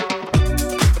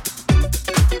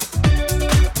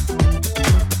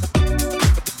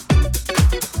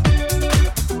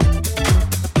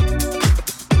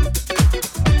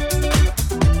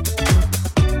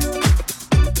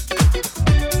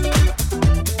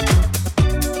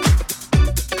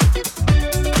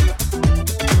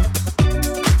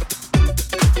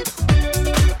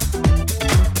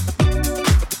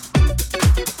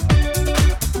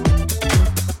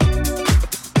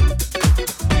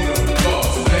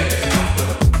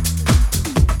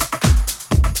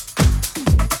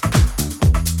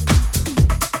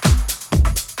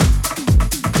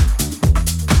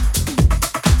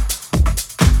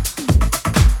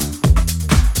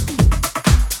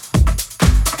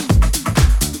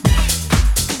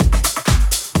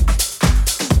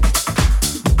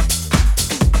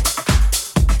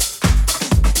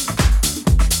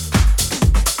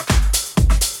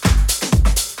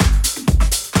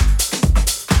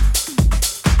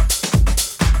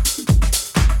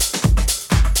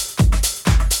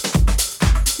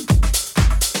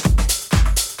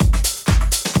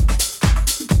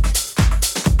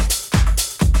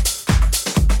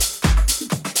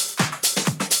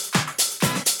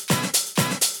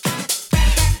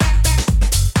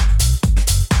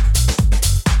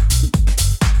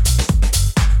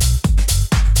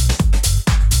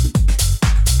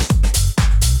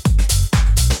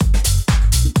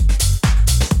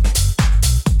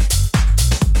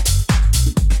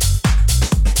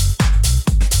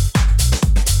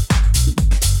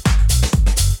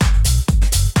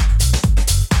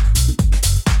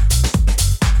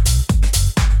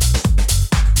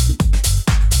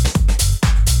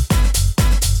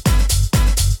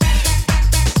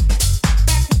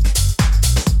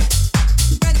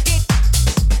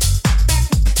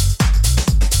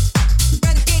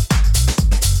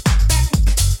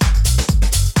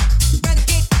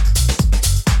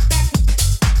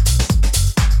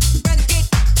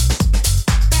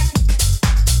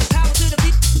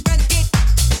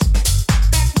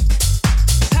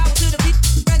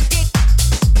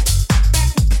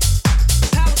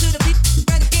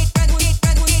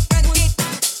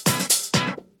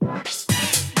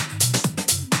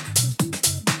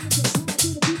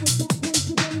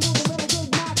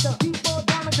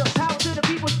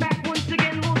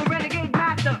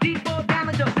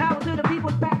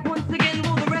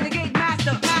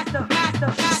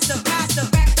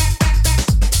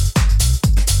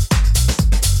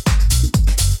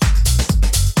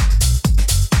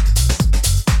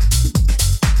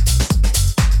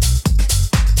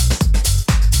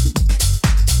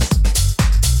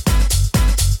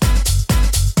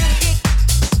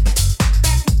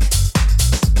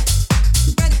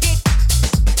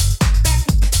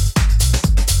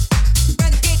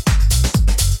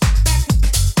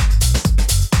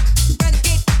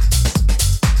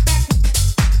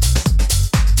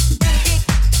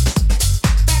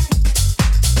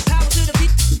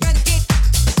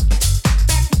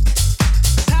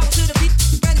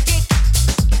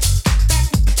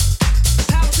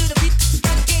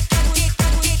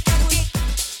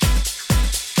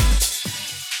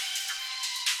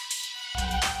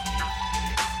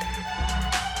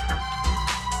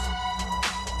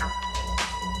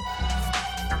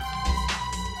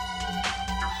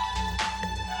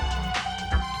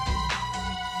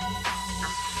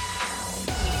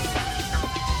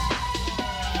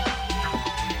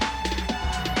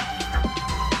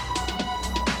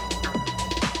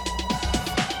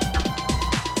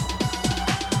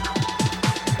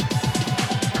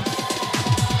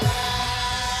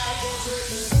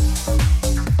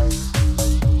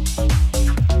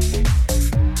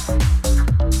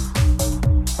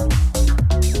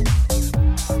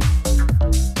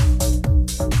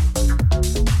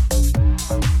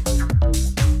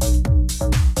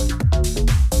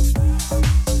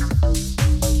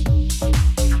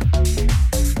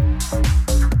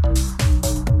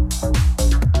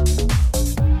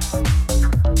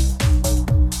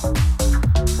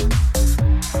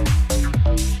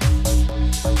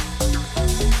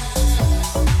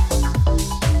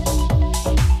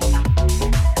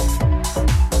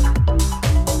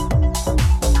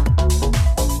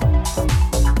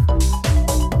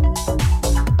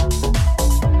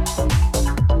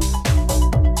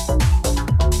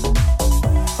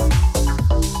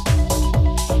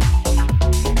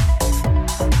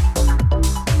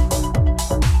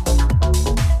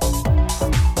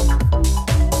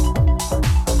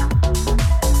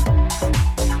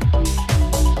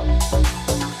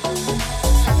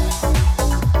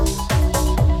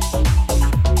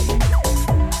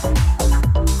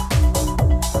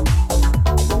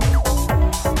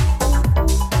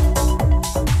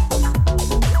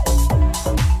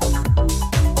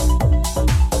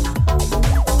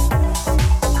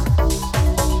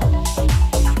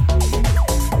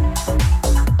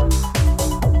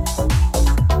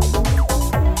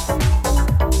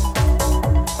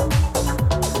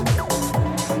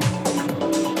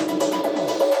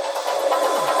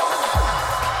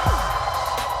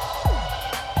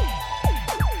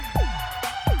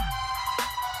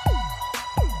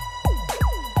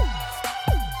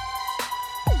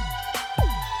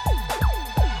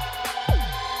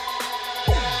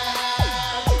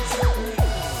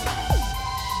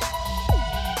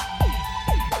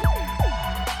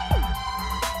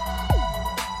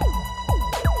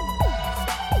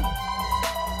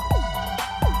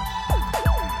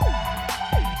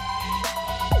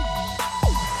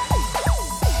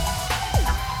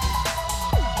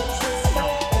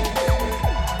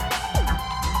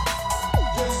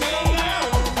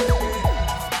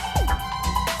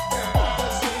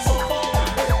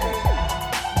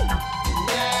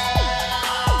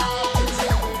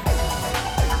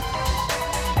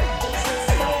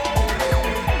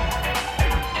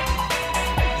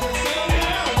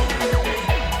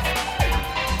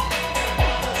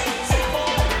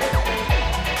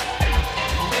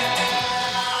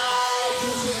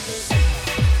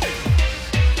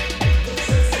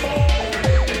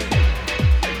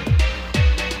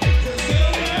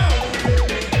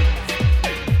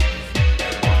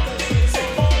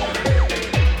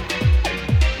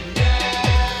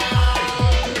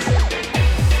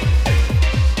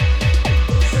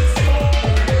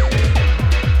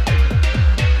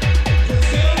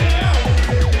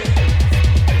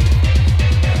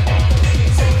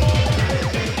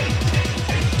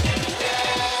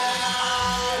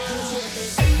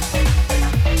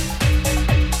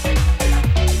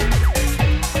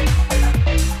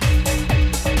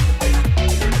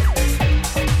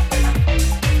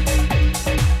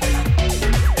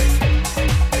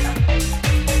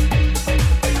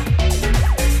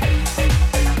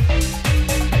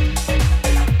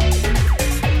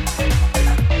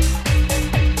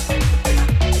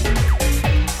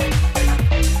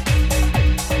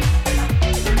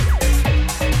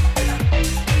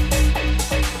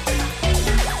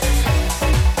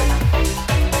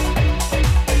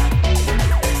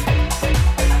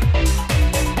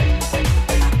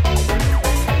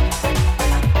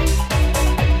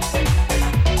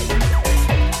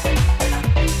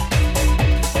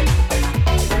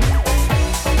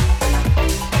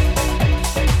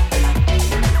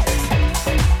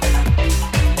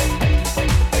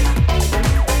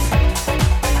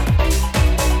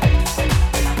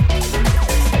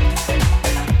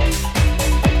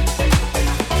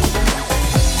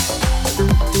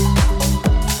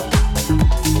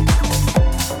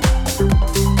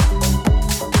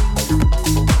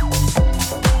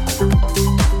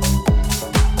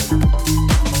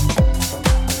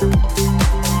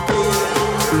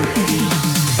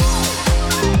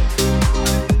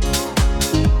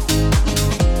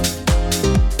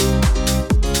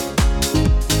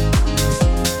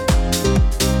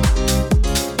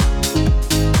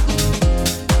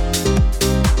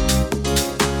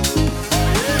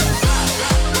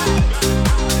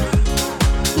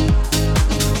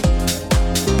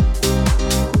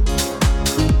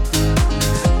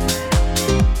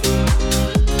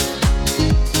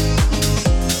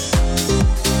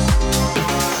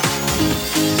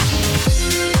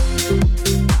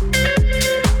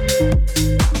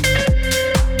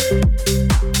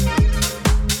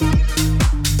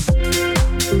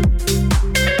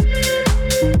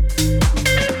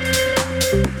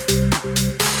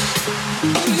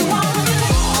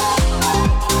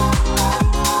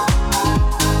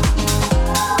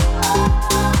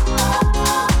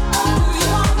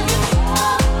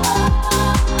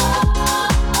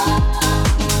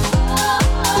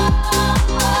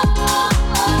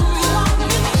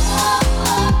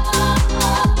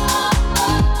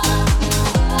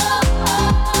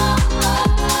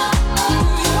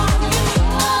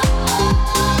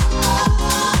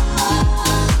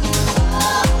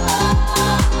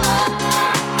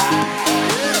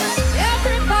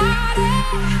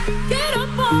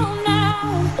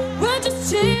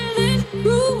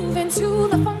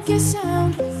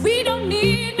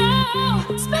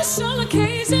 special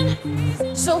occasion,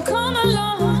 so come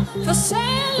along for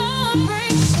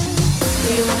celebration.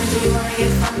 Do you wanna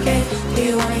get funky? Do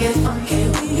you wanna get funky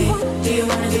with me? Do you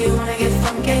wanna get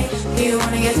funky? Do you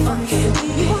wanna get funky with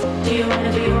me? Do you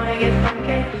wanna get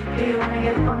funky? Do you wanna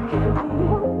get funky with me?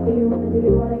 Do you wanna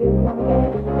get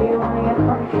funky? Do you wanna get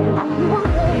funky with me?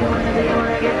 Do you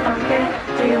wanna get funky?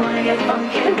 Do you wanna get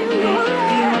funky with me? Do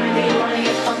you wanna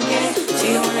get funky? Do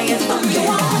you wanna get funky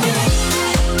with me?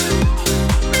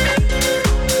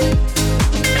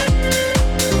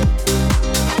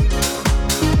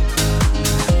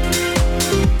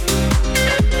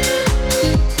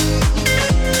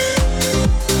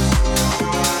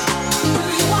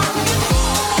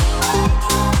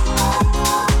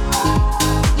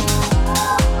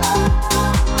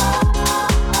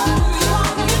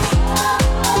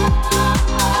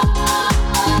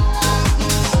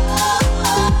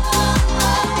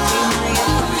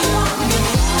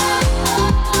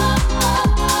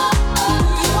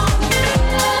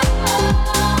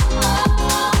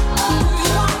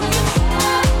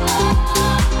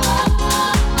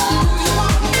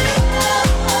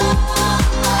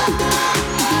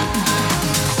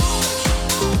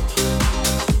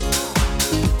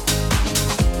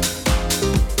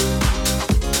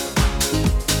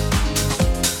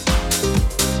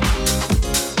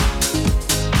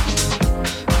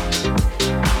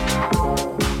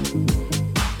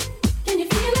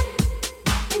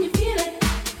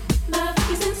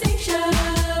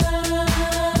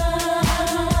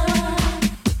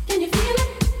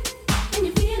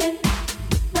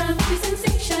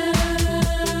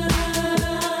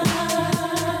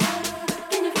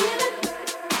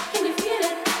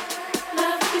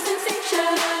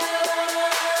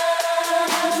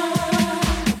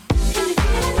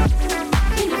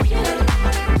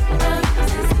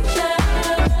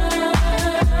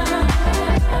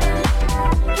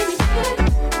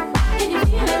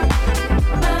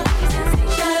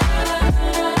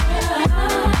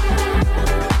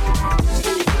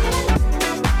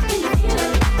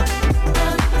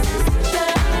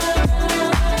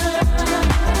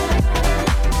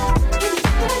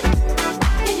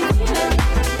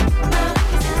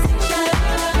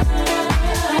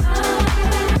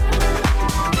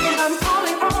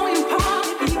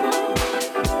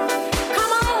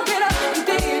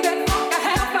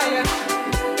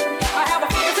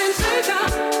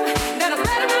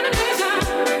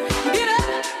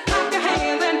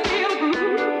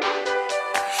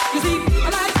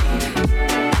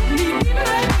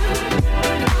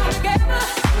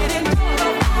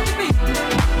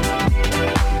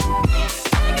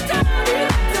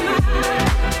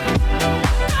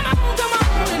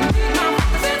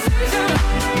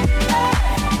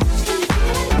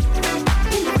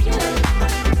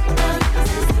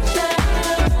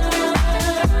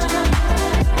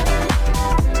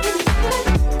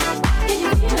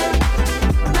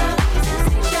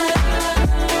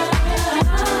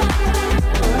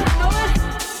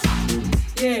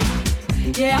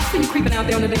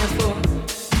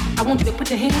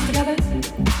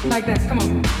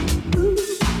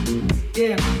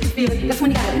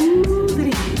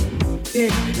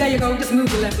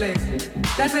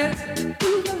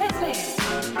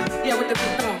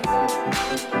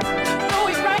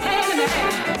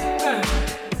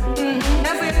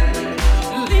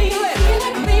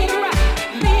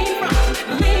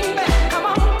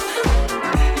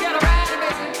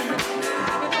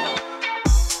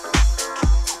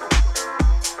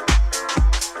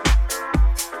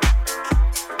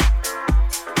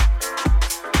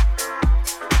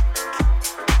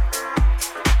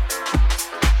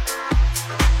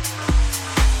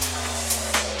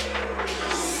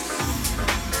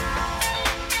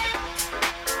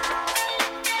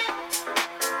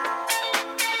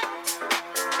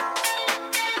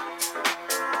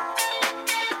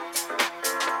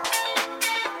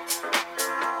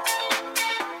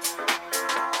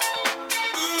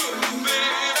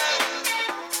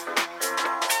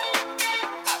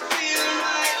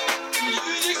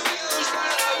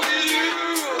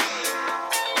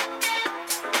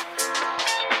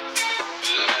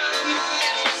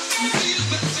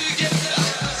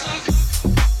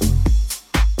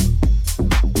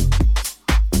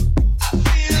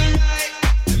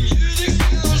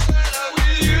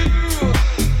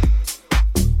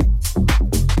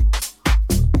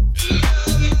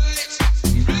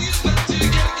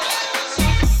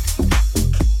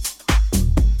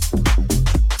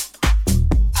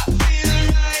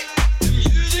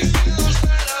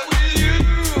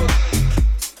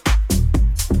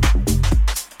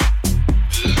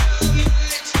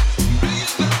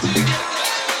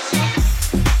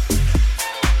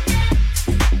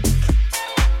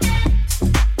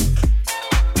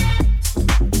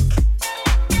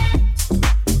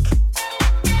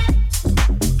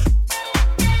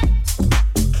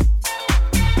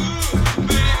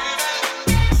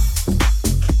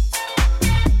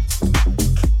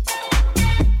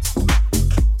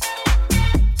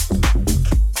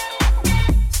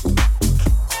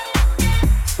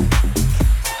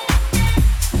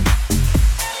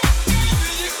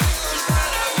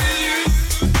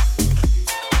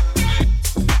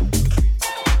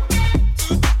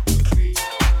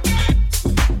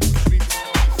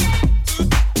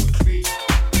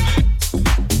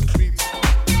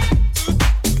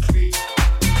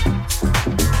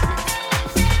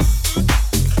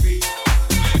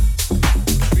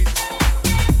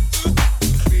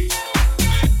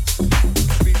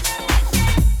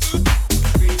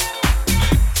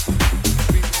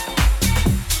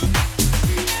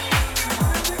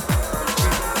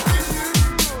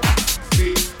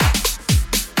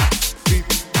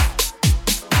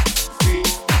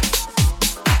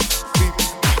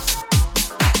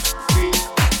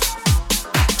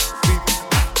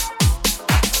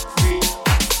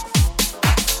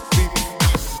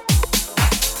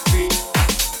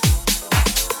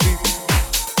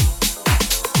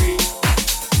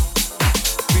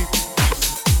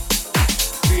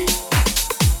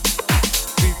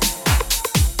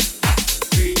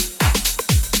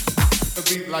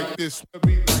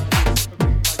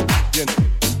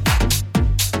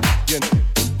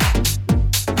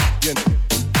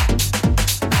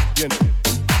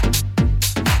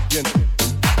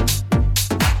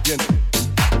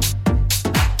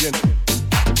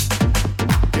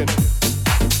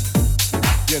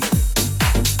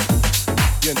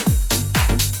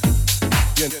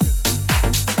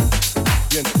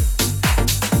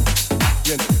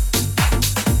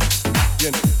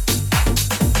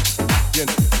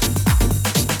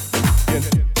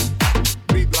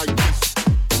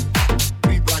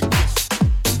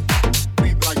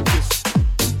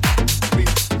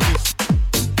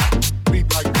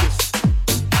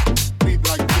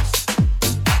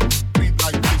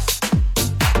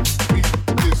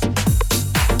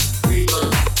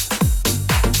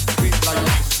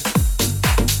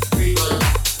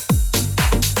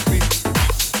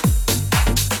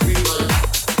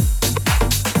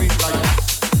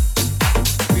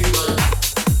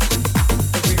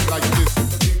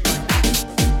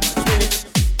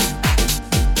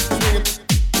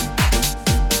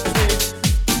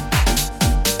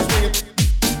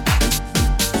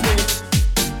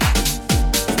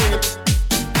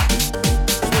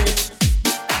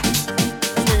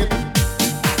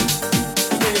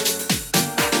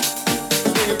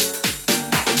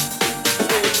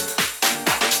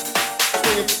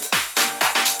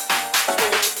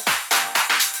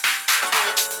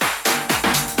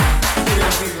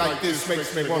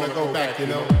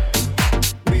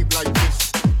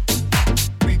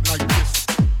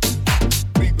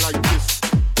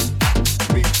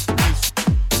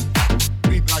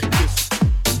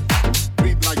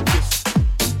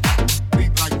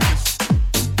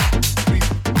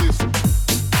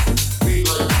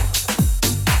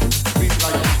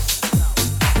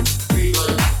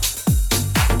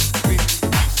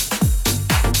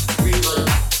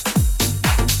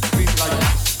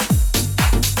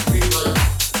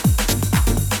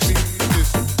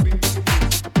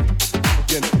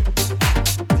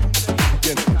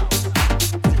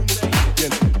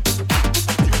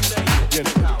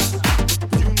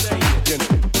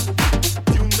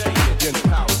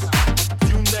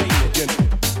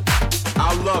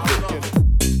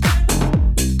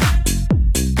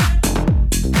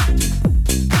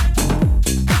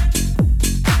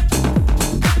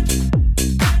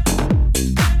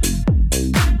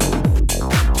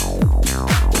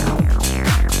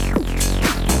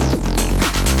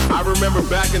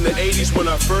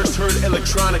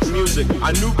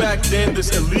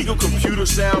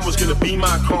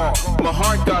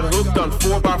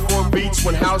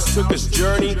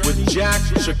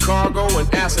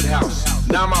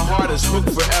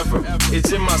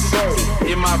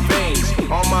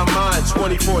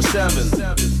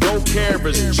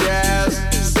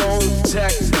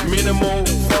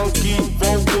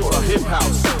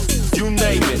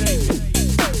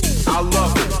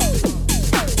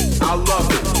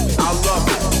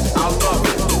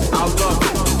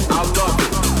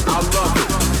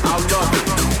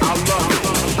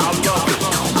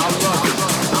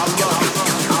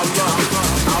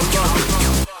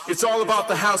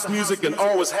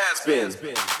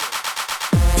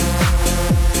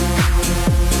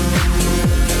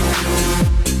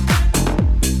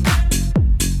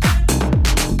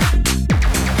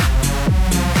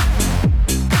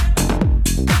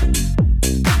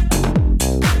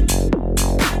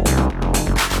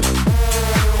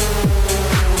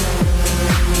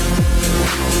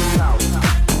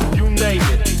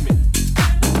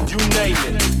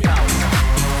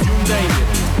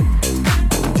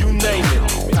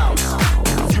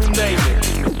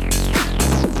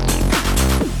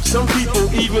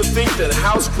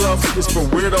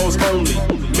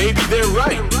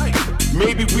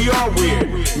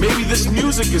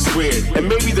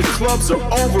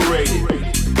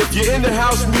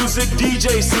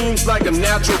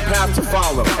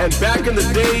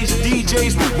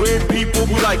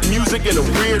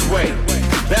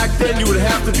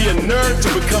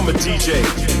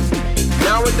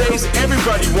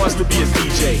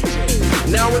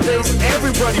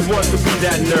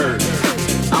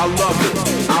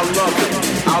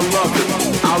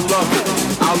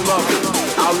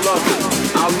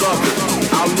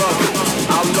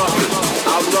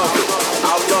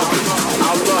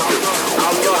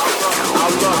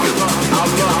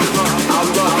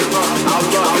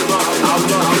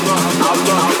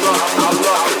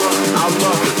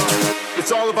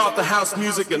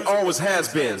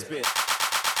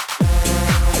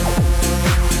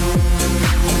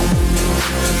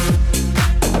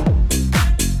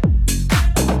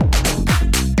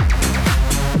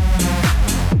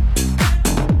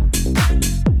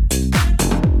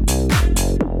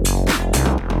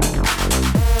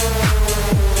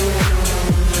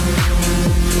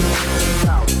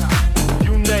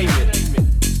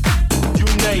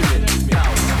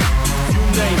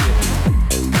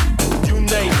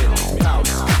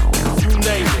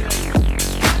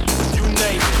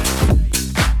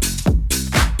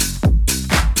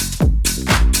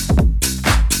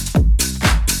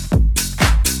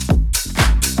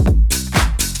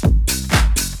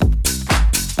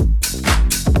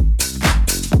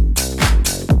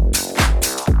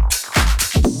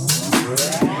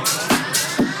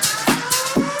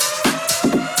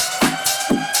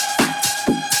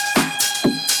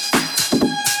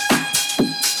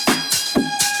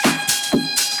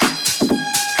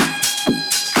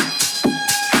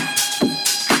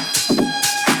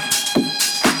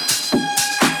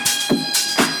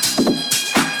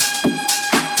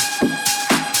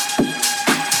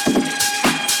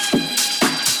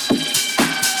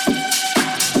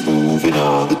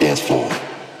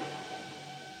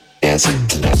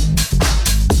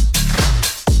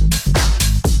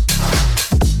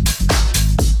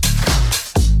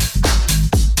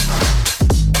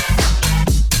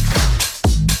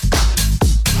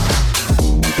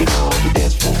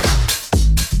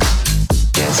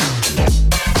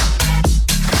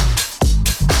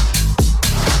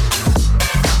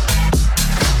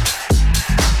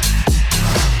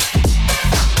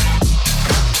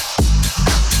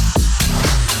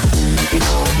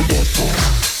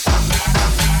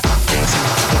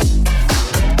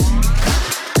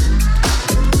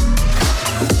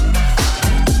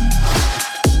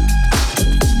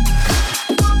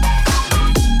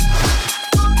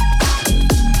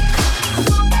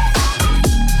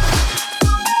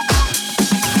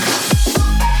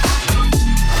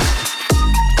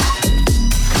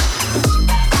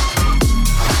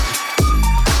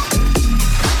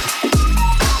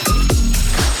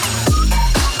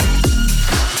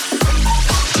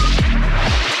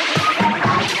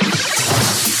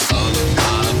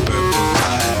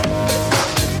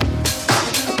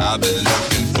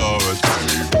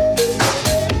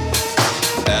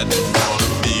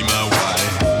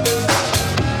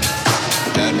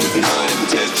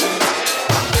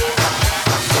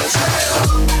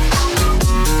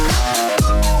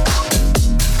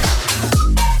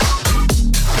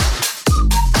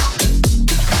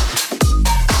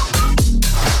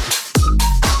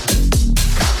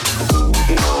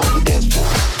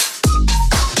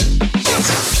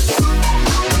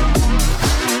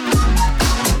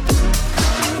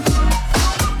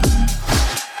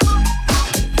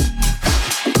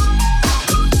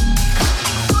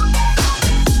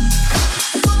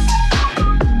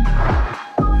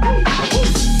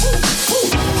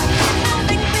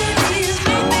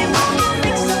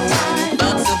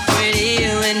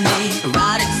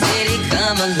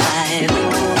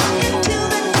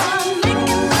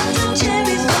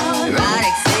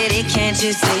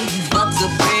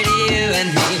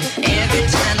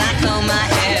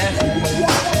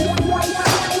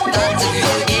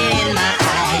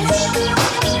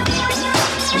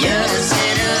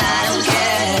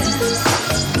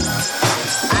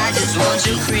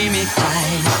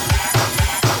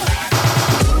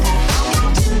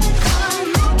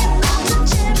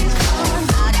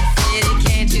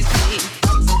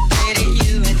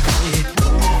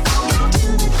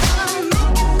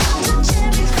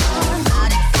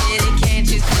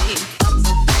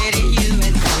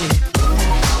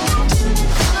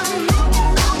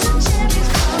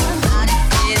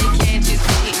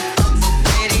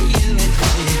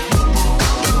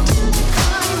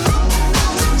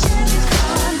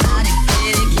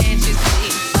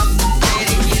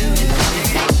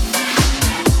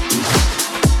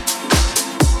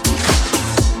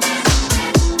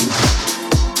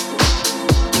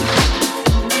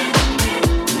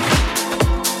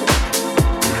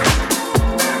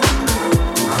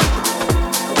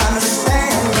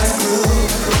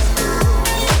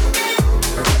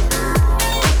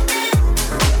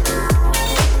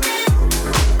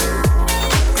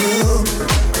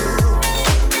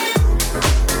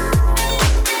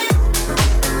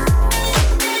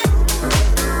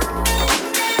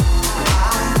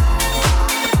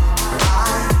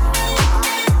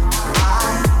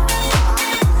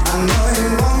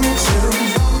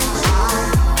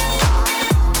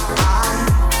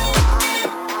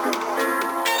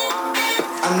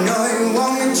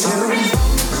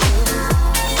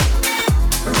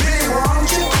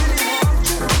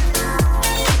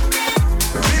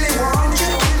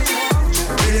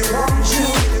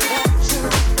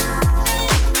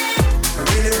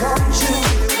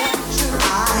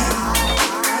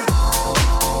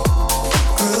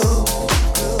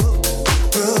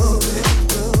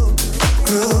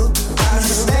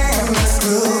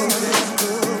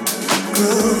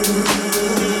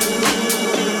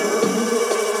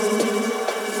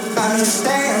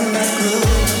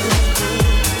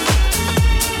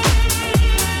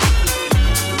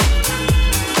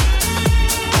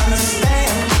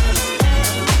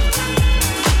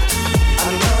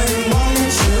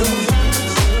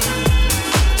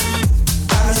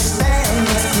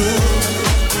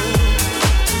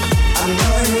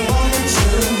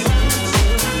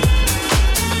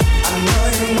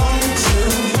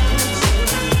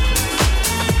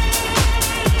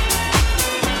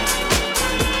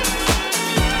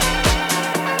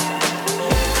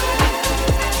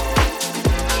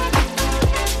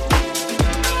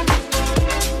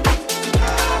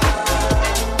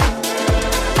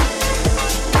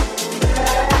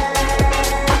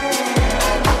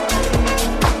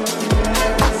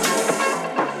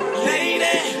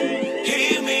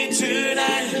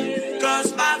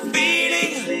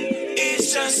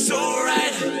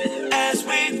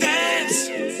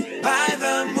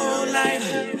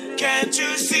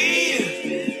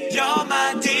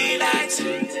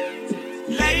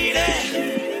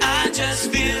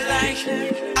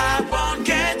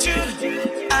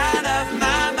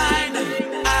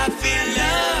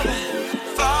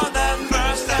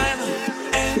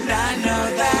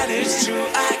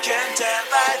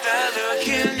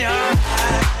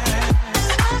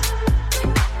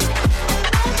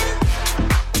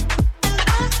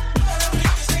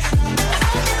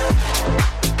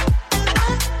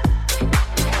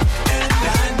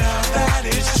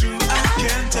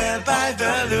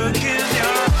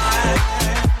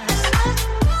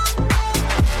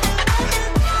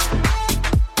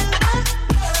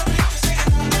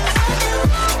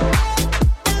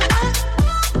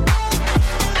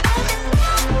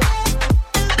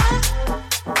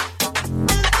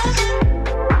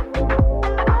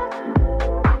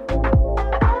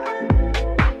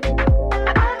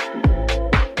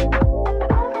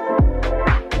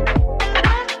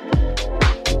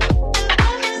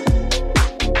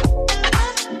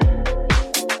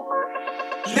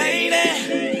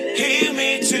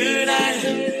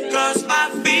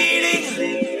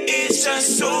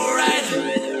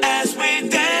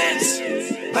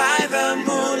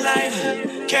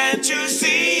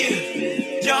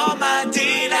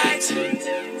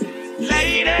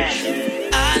 lady.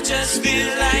 I just feel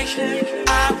like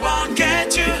I won't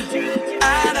get you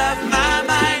out of my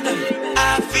mind.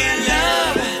 I feel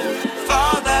love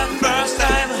for the first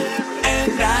time,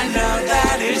 and I know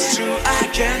that it's true. I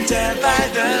can tell by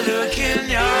the look in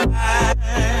your eyes.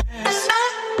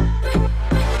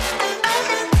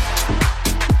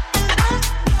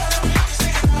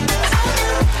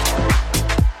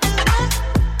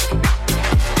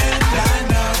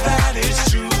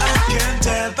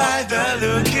 By the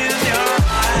look in your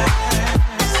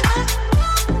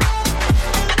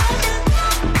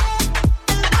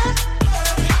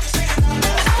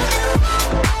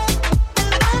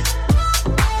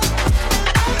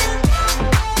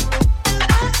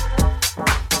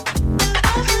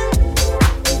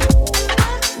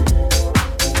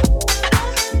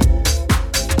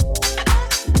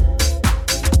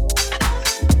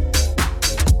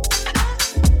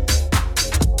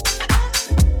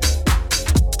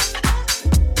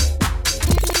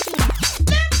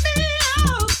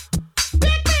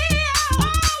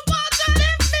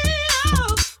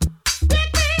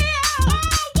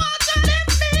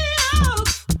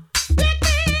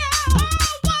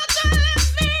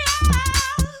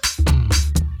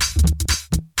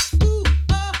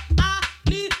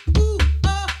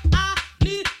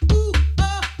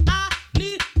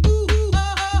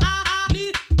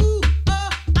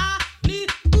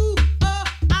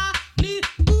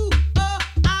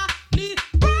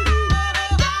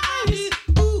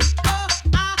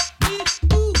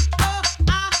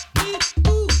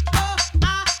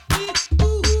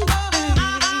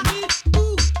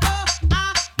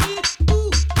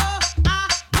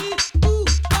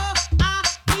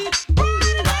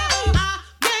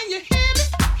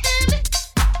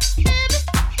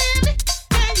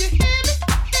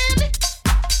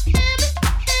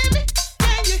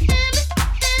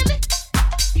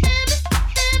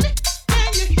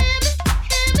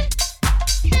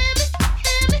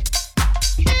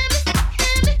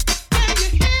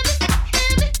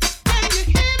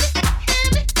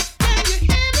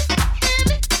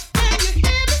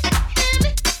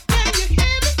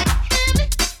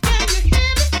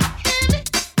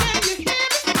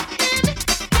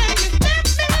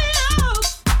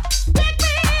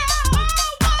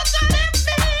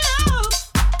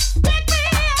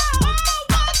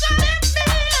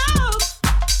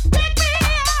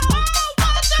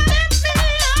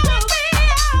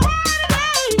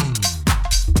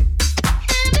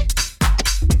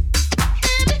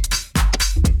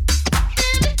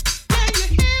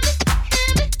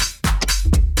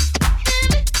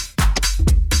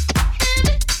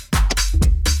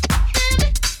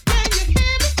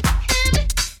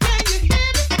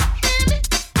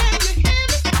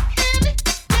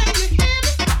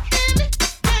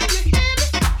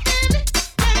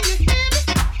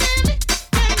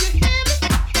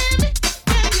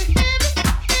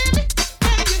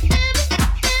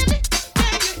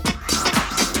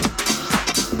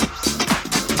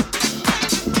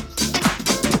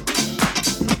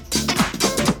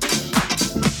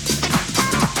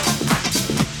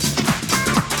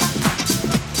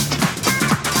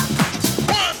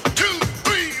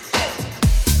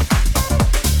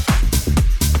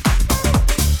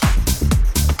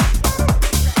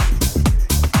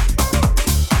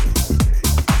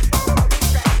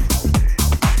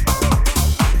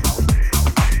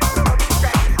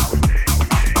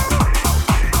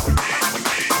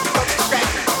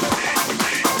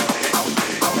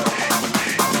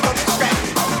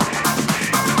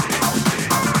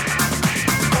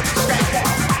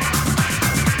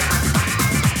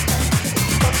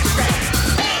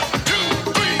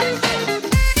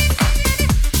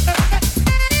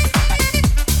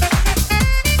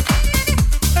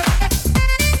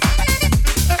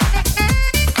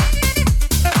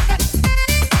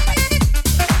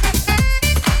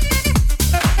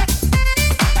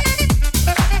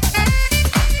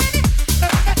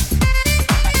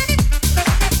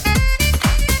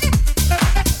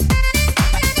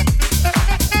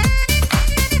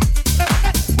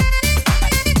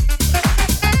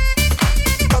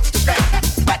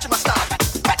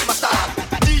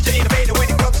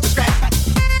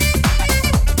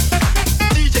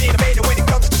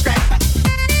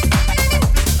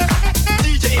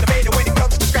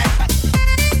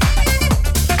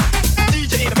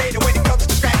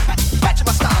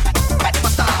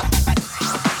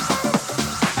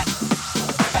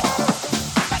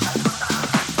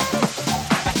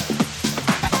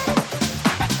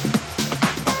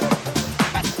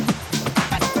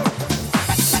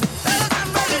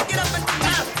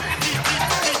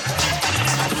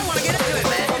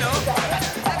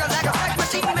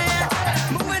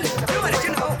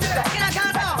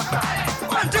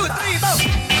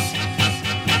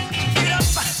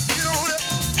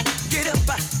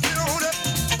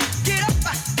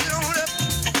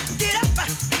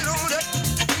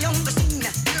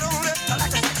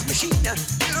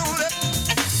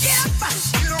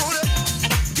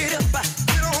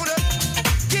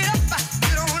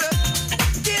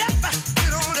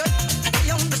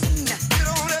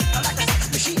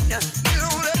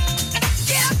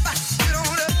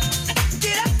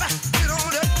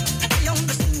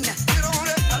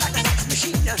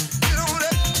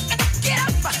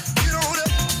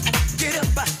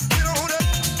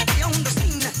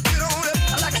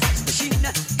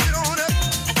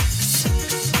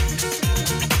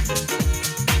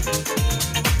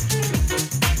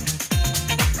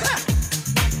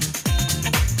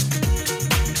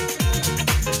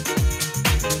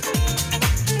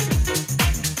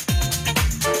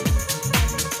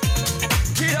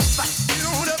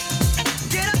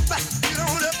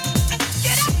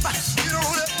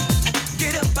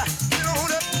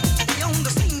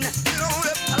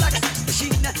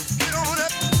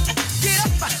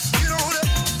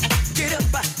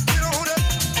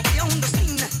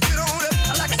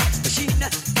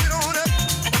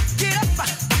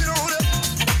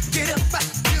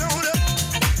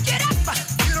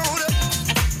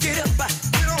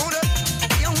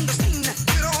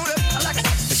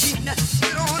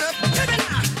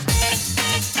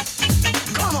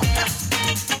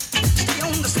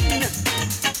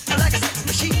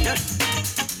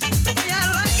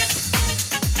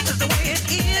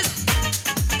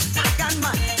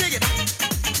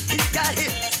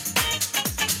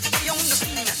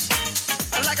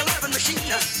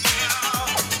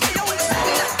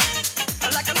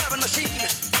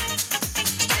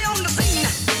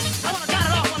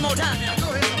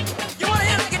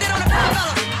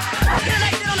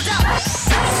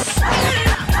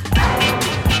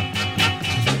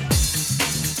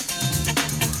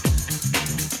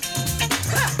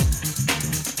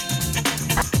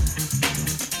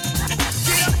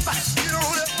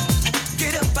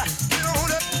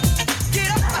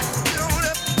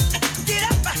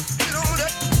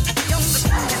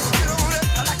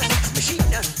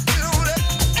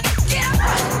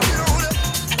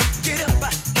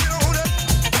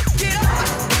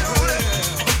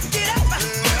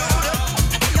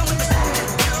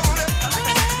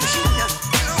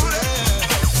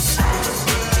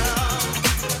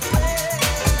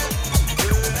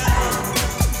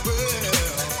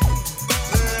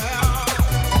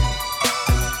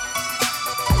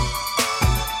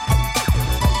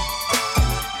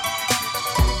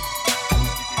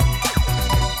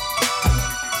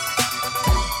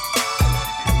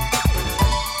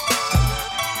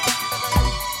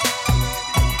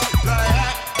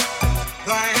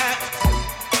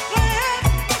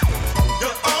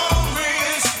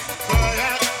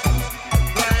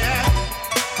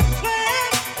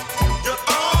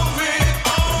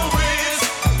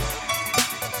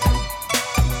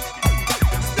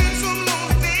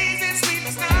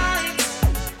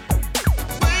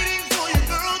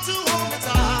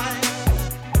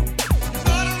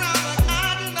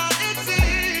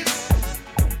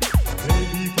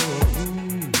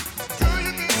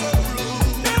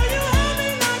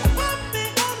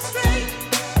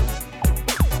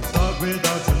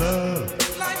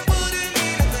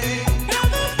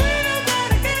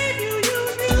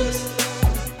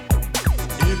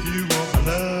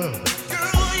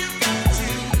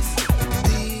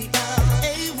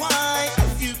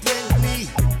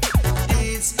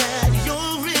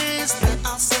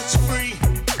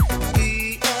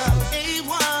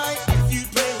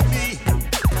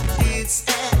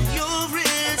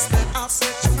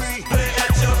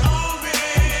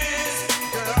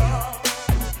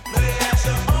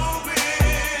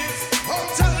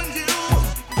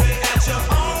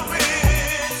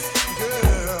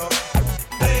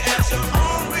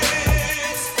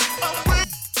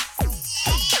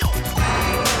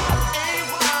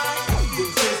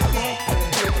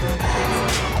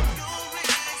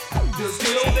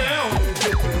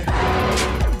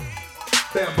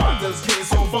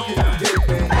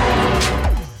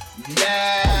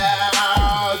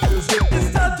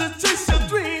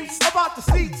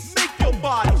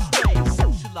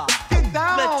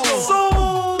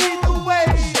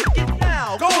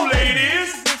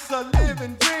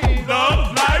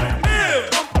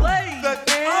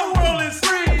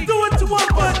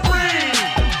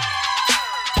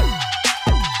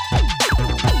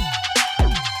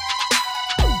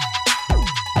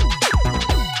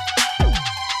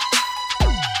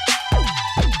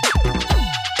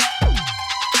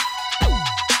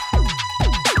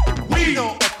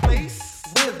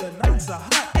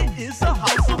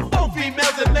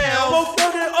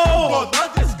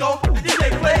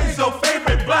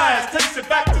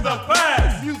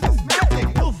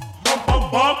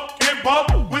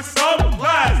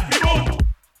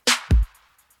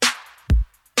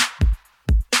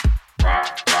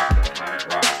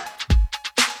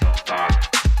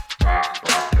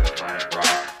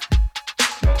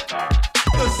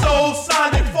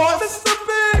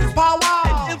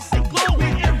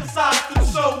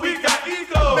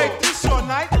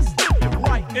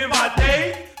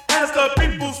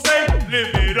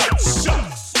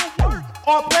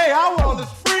or play. Our world is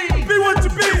free. Be what you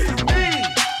be. Me.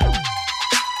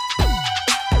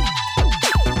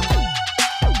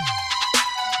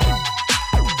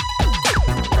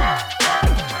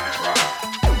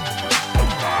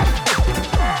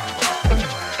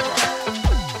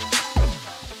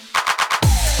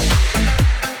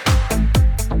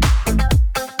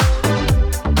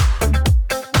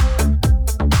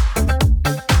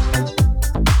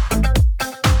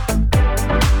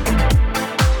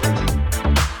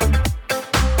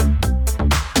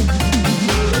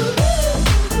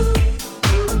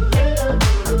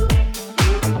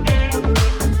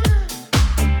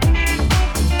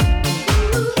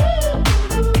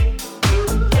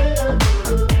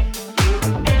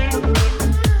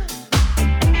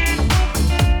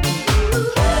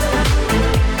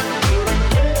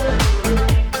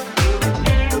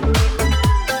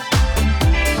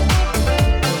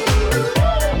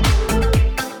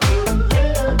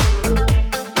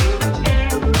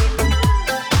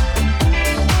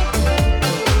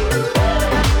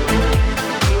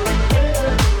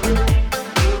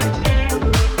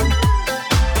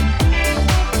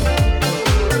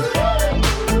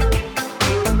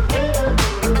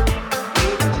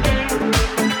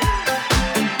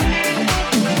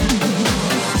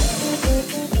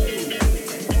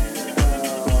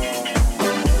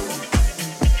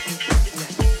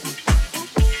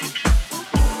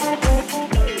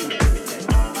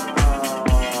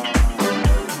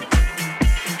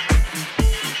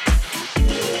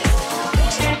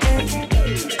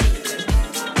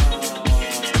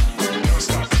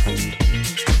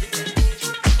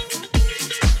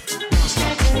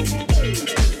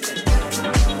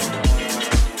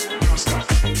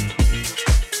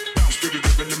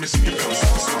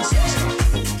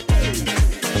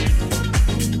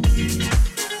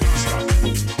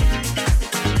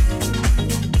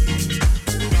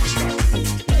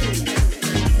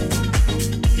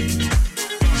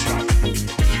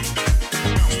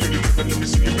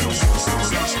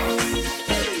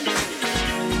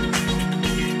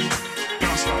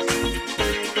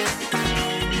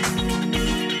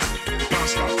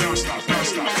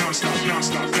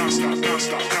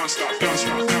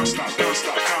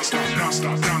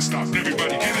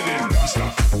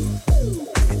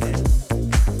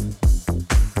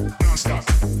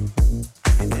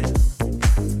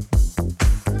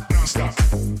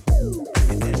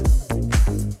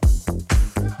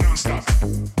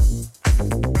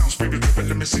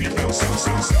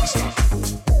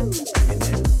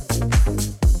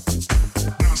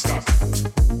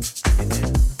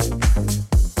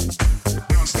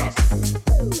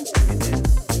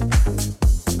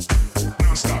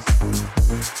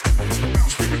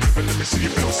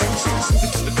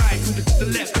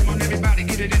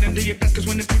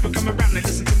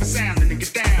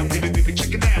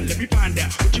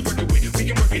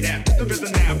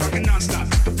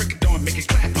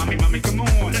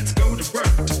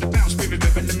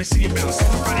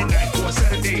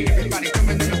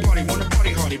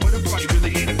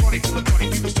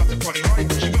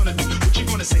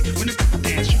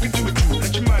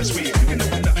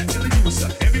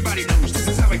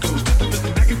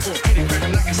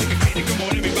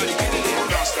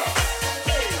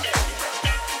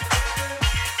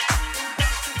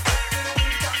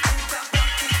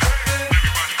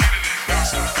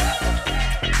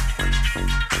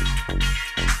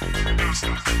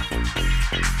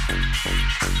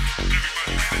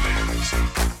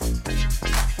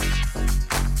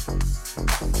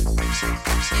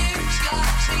 Stop.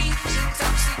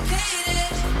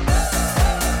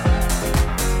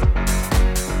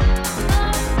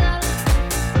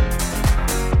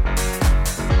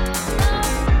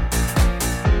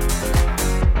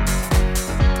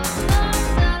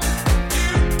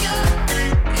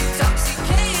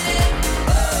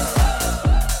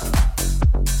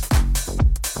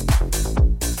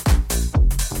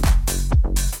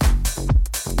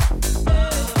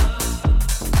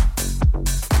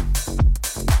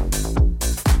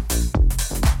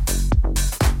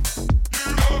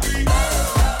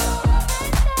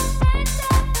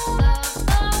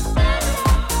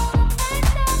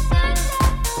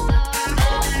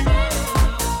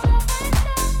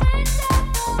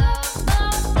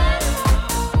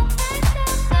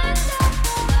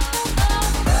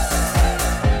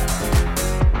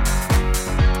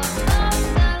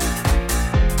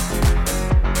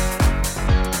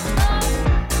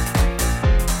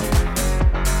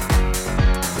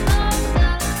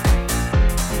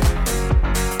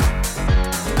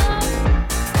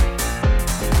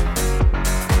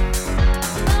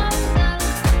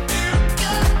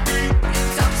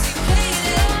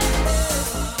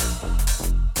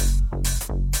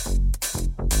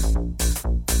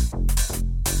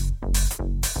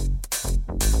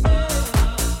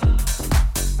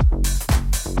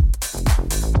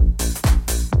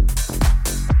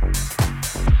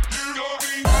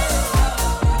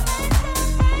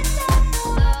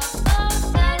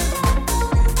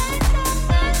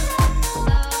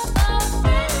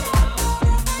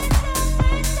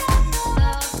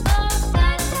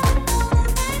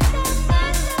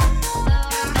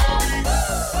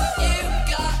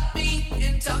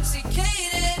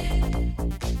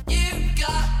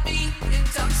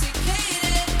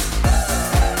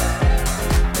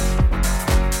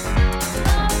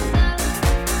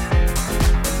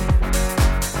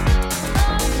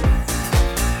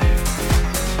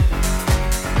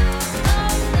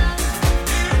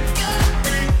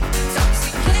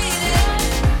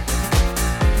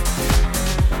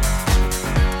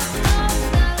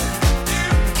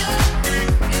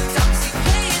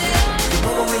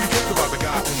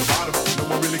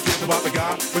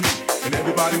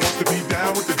 everybody wants to be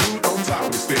down with the dude on top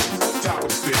of the stairs, top of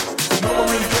the stairs. No one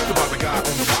really cares about the guy on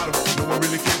the bottom. No one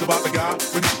really cares about the guy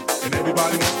beneath. And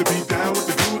everybody wants to be down with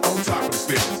the dude on top of the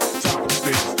stairs, top of the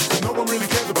stairs. No one really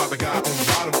cares about the guy on the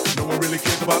bottom. No one really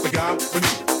cares about the guy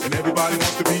beneath. And everybody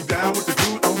wants to be down with the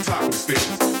dude on top of the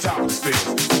stairs, top of the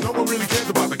stairs. No one really cares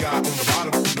about the guy on the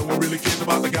bottom. No one really cares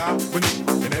about the guy beneath.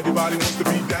 And everybody wants to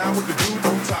be down with the dude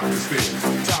on top of the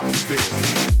stairs, top of the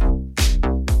stairs.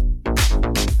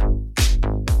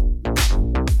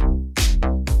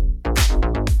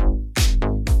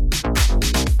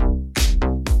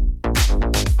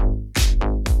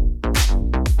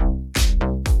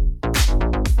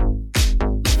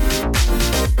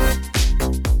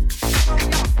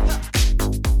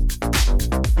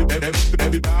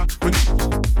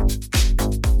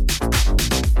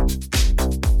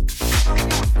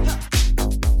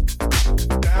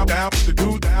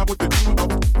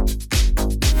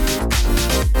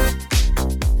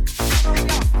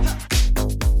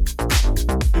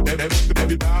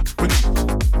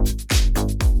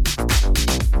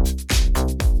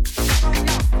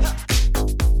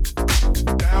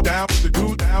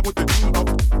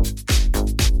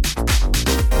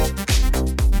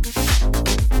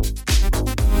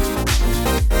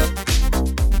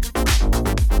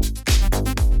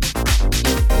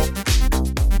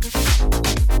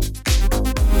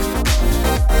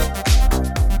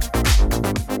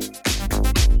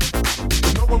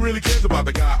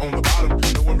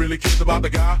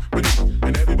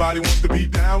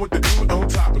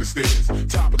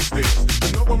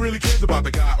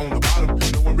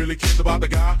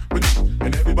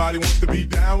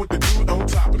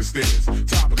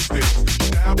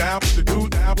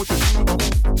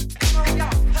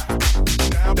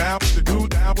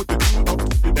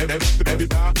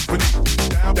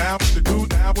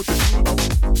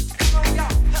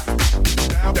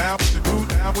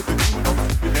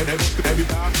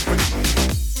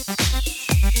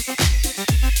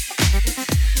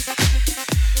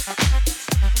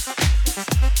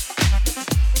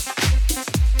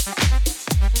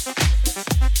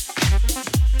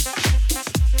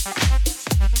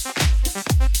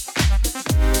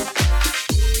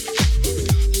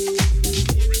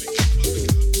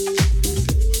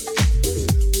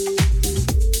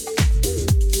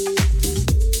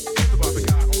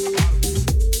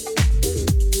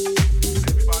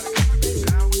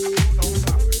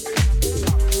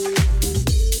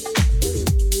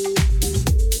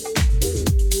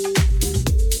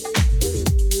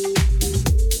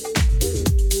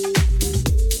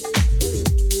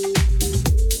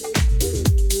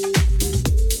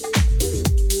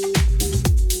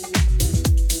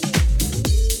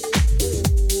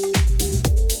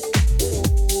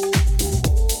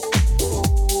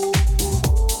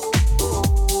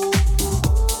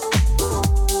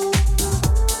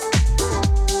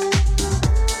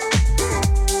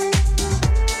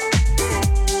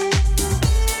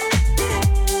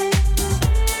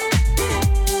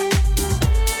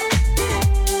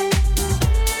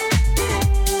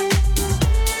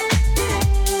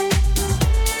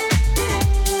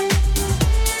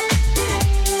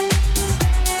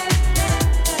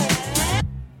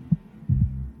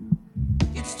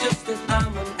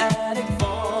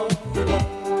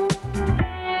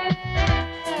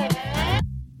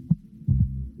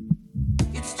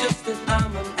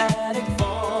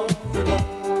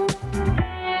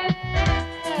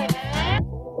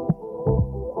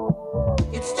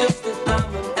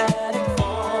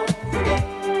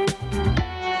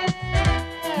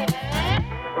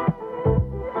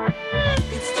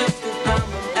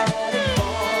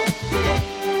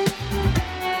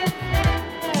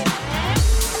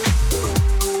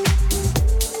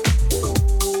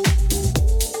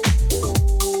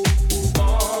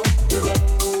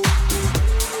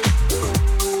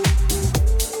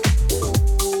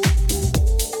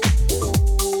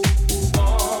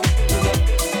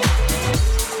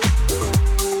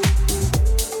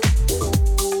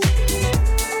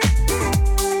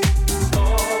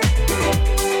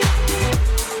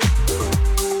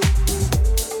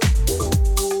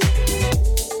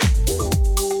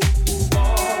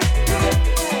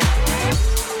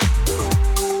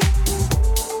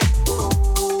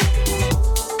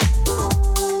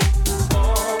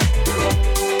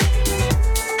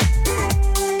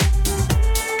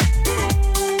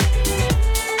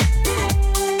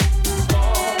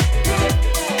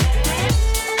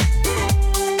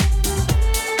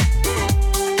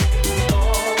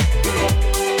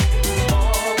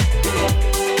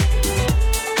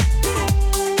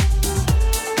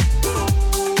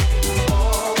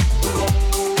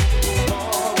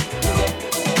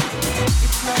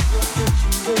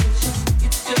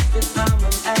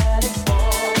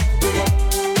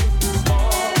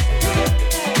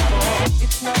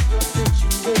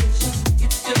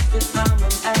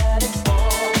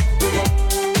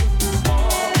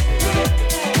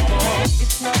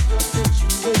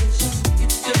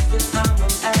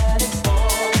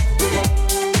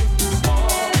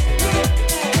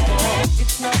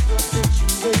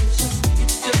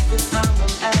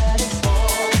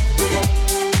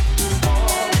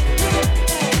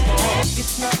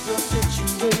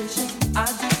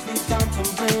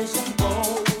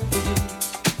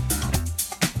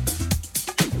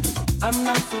 I'm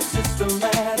not so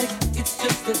systematic. It's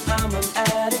just that I'm an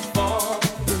addict for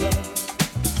your love.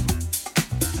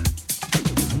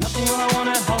 Nothing I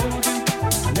wanna hold you.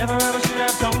 I never ever should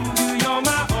have told you you're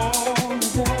my only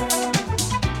girl.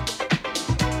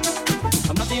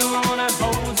 I'm not the only one that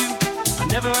holds you. I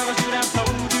never ever should have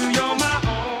told you you're my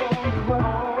only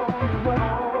one.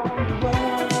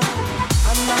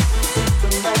 I'm not so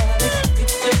systematic.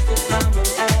 It's just that I'm an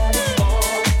addict for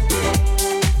you.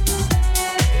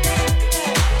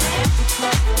 It's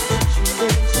not the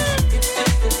situation. It's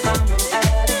just that I'm an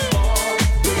addict for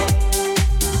you.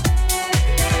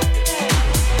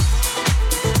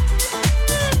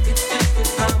 It's just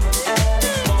that I'm an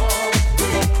addict for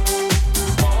you.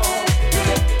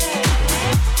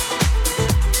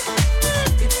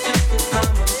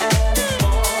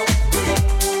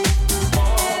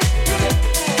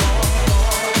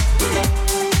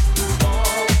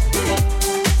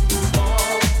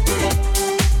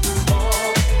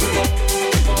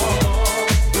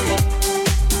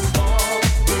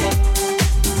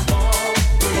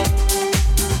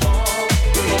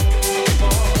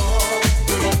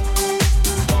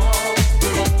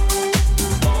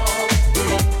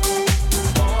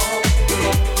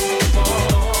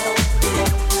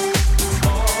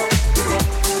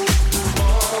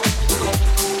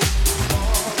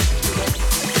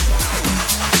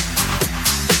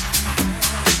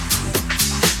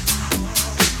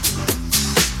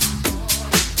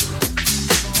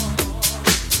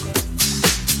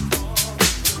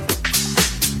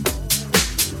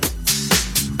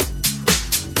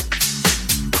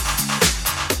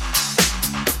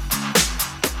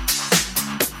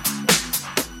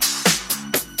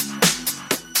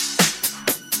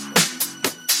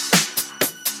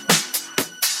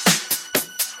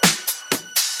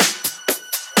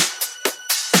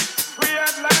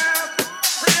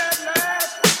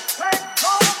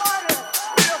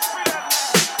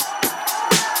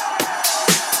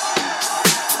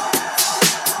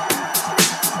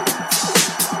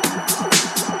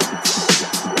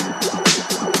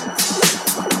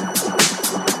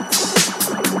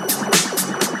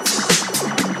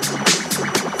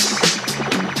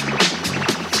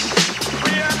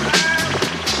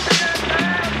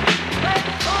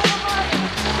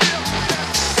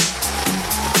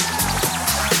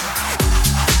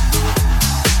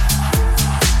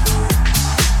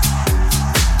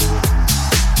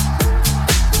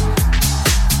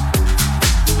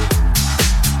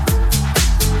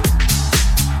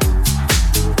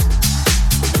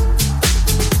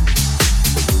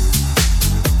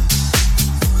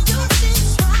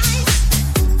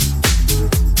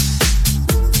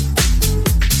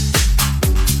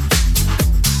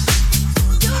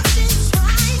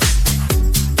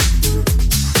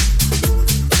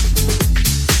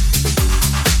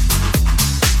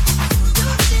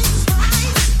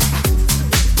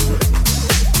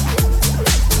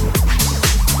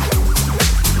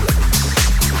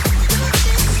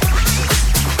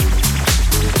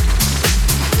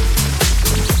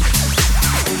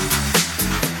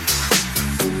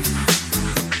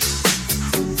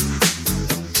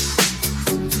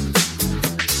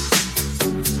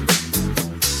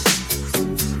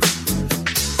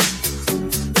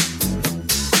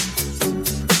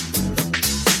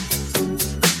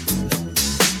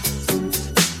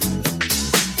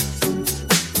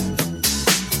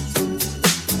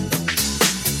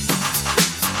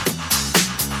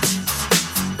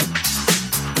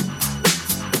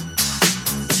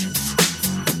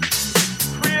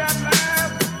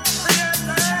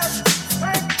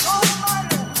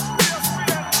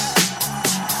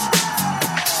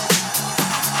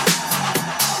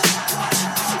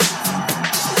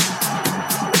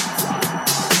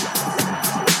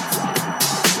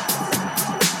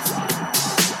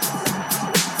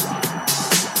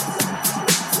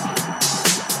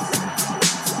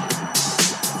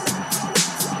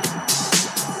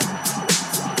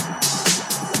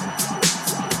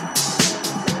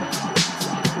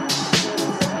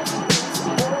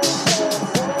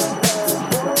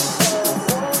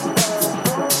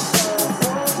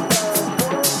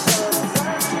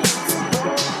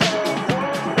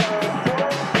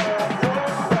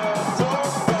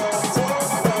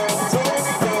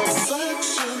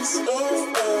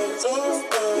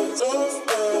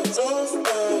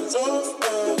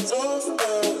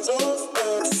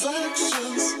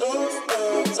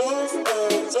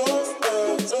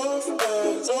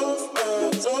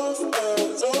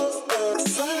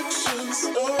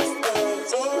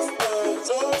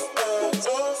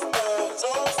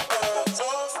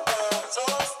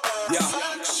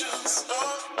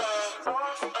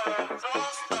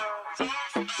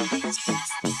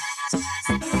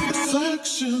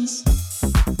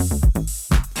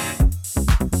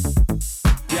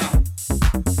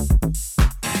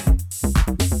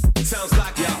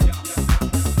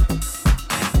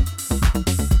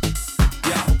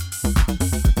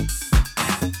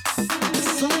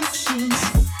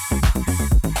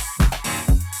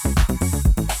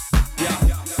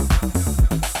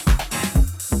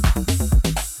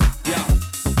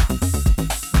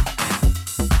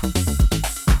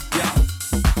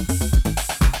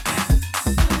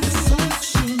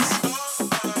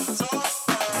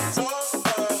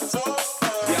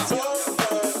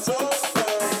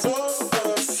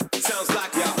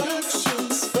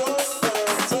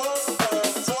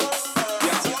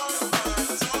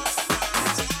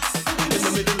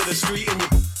 degree in your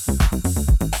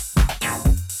yeah.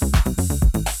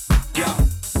 Yeah.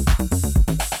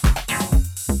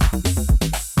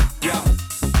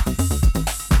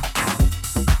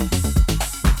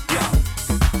 Yeah.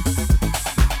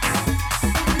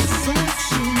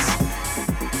 Reflections.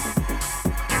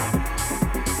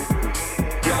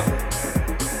 Yeah.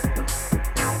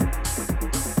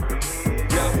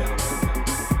 Yeah.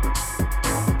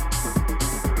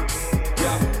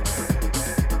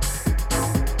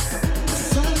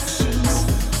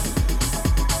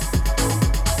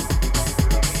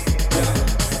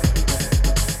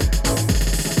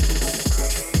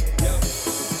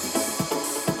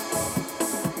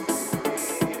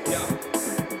 Yeah.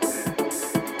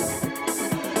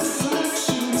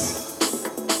 Reflections.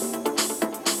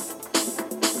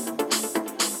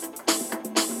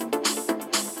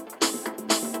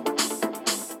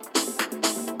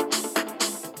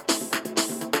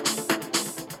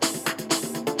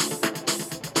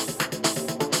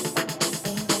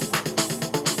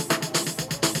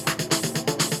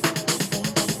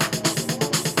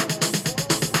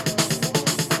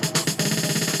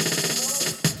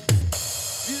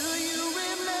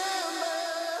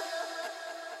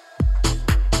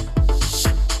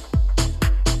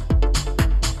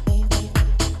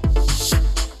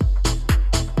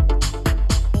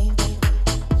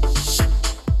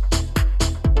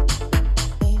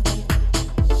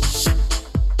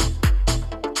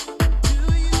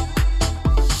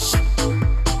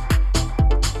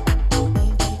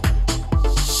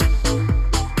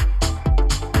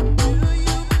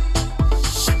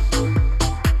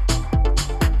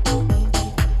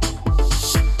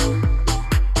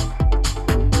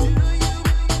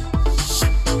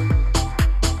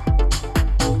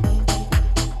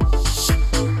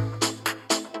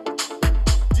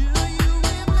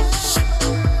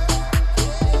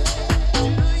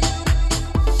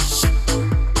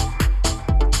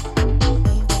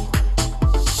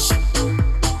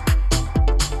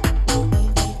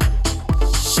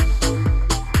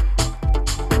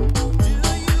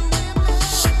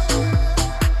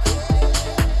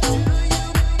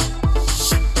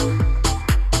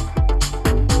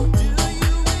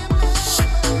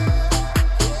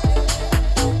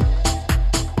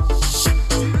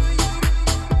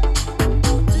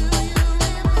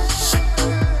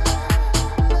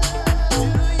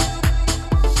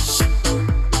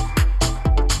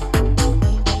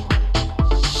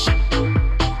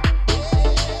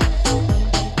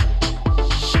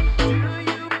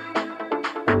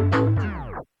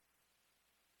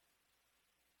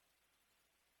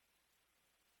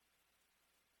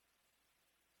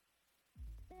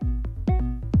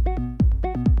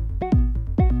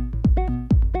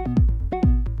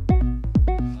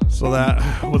 So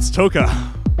that was Toka.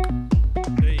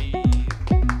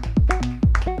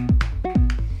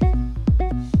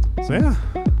 So yeah,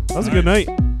 that was a good night.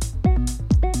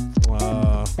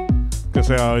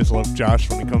 Guess I always love Josh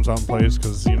when he comes out and plays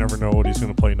because you never know what he's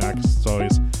going to play next. It's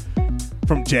always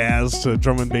from jazz to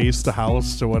drum and bass to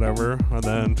house to whatever. And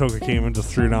then Toka came and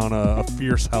just threw down a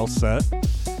fierce house set.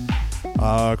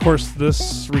 Of course,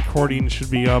 this recording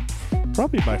should be up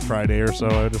probably by Friday or so,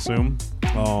 I'd assume.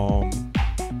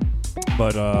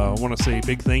 But I want to say a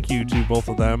big thank you to both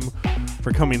of them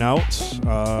for coming out.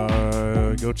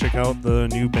 Go check out the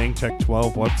new Bangtech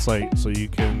 12 website so you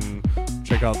can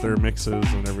check out their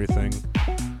mixes and everything.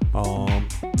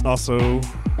 Also,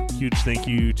 huge thank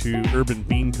you to Urban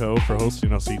Bean Co. for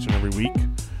hosting us each and every week.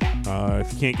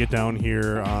 If you can't get down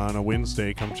here on a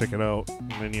Wednesday, come check it out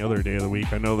any other day of the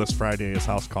week. I know this Friday is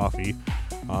House Coffee,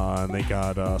 and they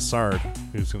got Sard,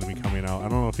 who's going to be coming out. I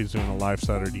don't know if he's doing a live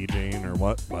set or DJing or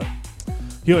what, but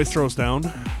he always throws down,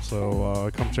 so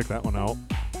come check that one out.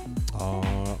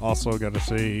 Also, got to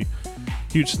say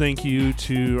huge thank you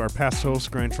to our past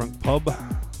host, Grand Trunk Pub.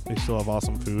 They still have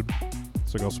awesome food,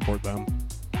 so go support them.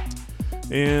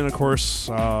 And, of course,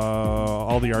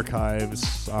 all the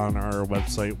archives on our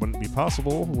website wouldn't be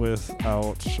possible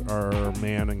without our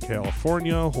man in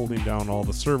California holding down all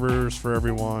the servers for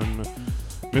everyone,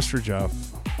 Mr. Jeff.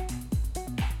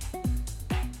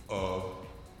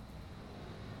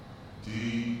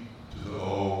 D to the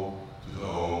O to the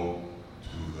O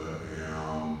to the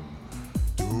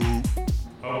M.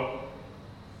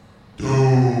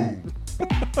 Doom.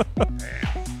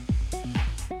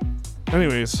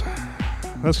 Anyways,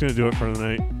 that's going to do it for the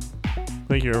night.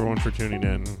 Thank you, everyone, for tuning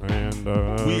in. And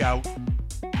we out.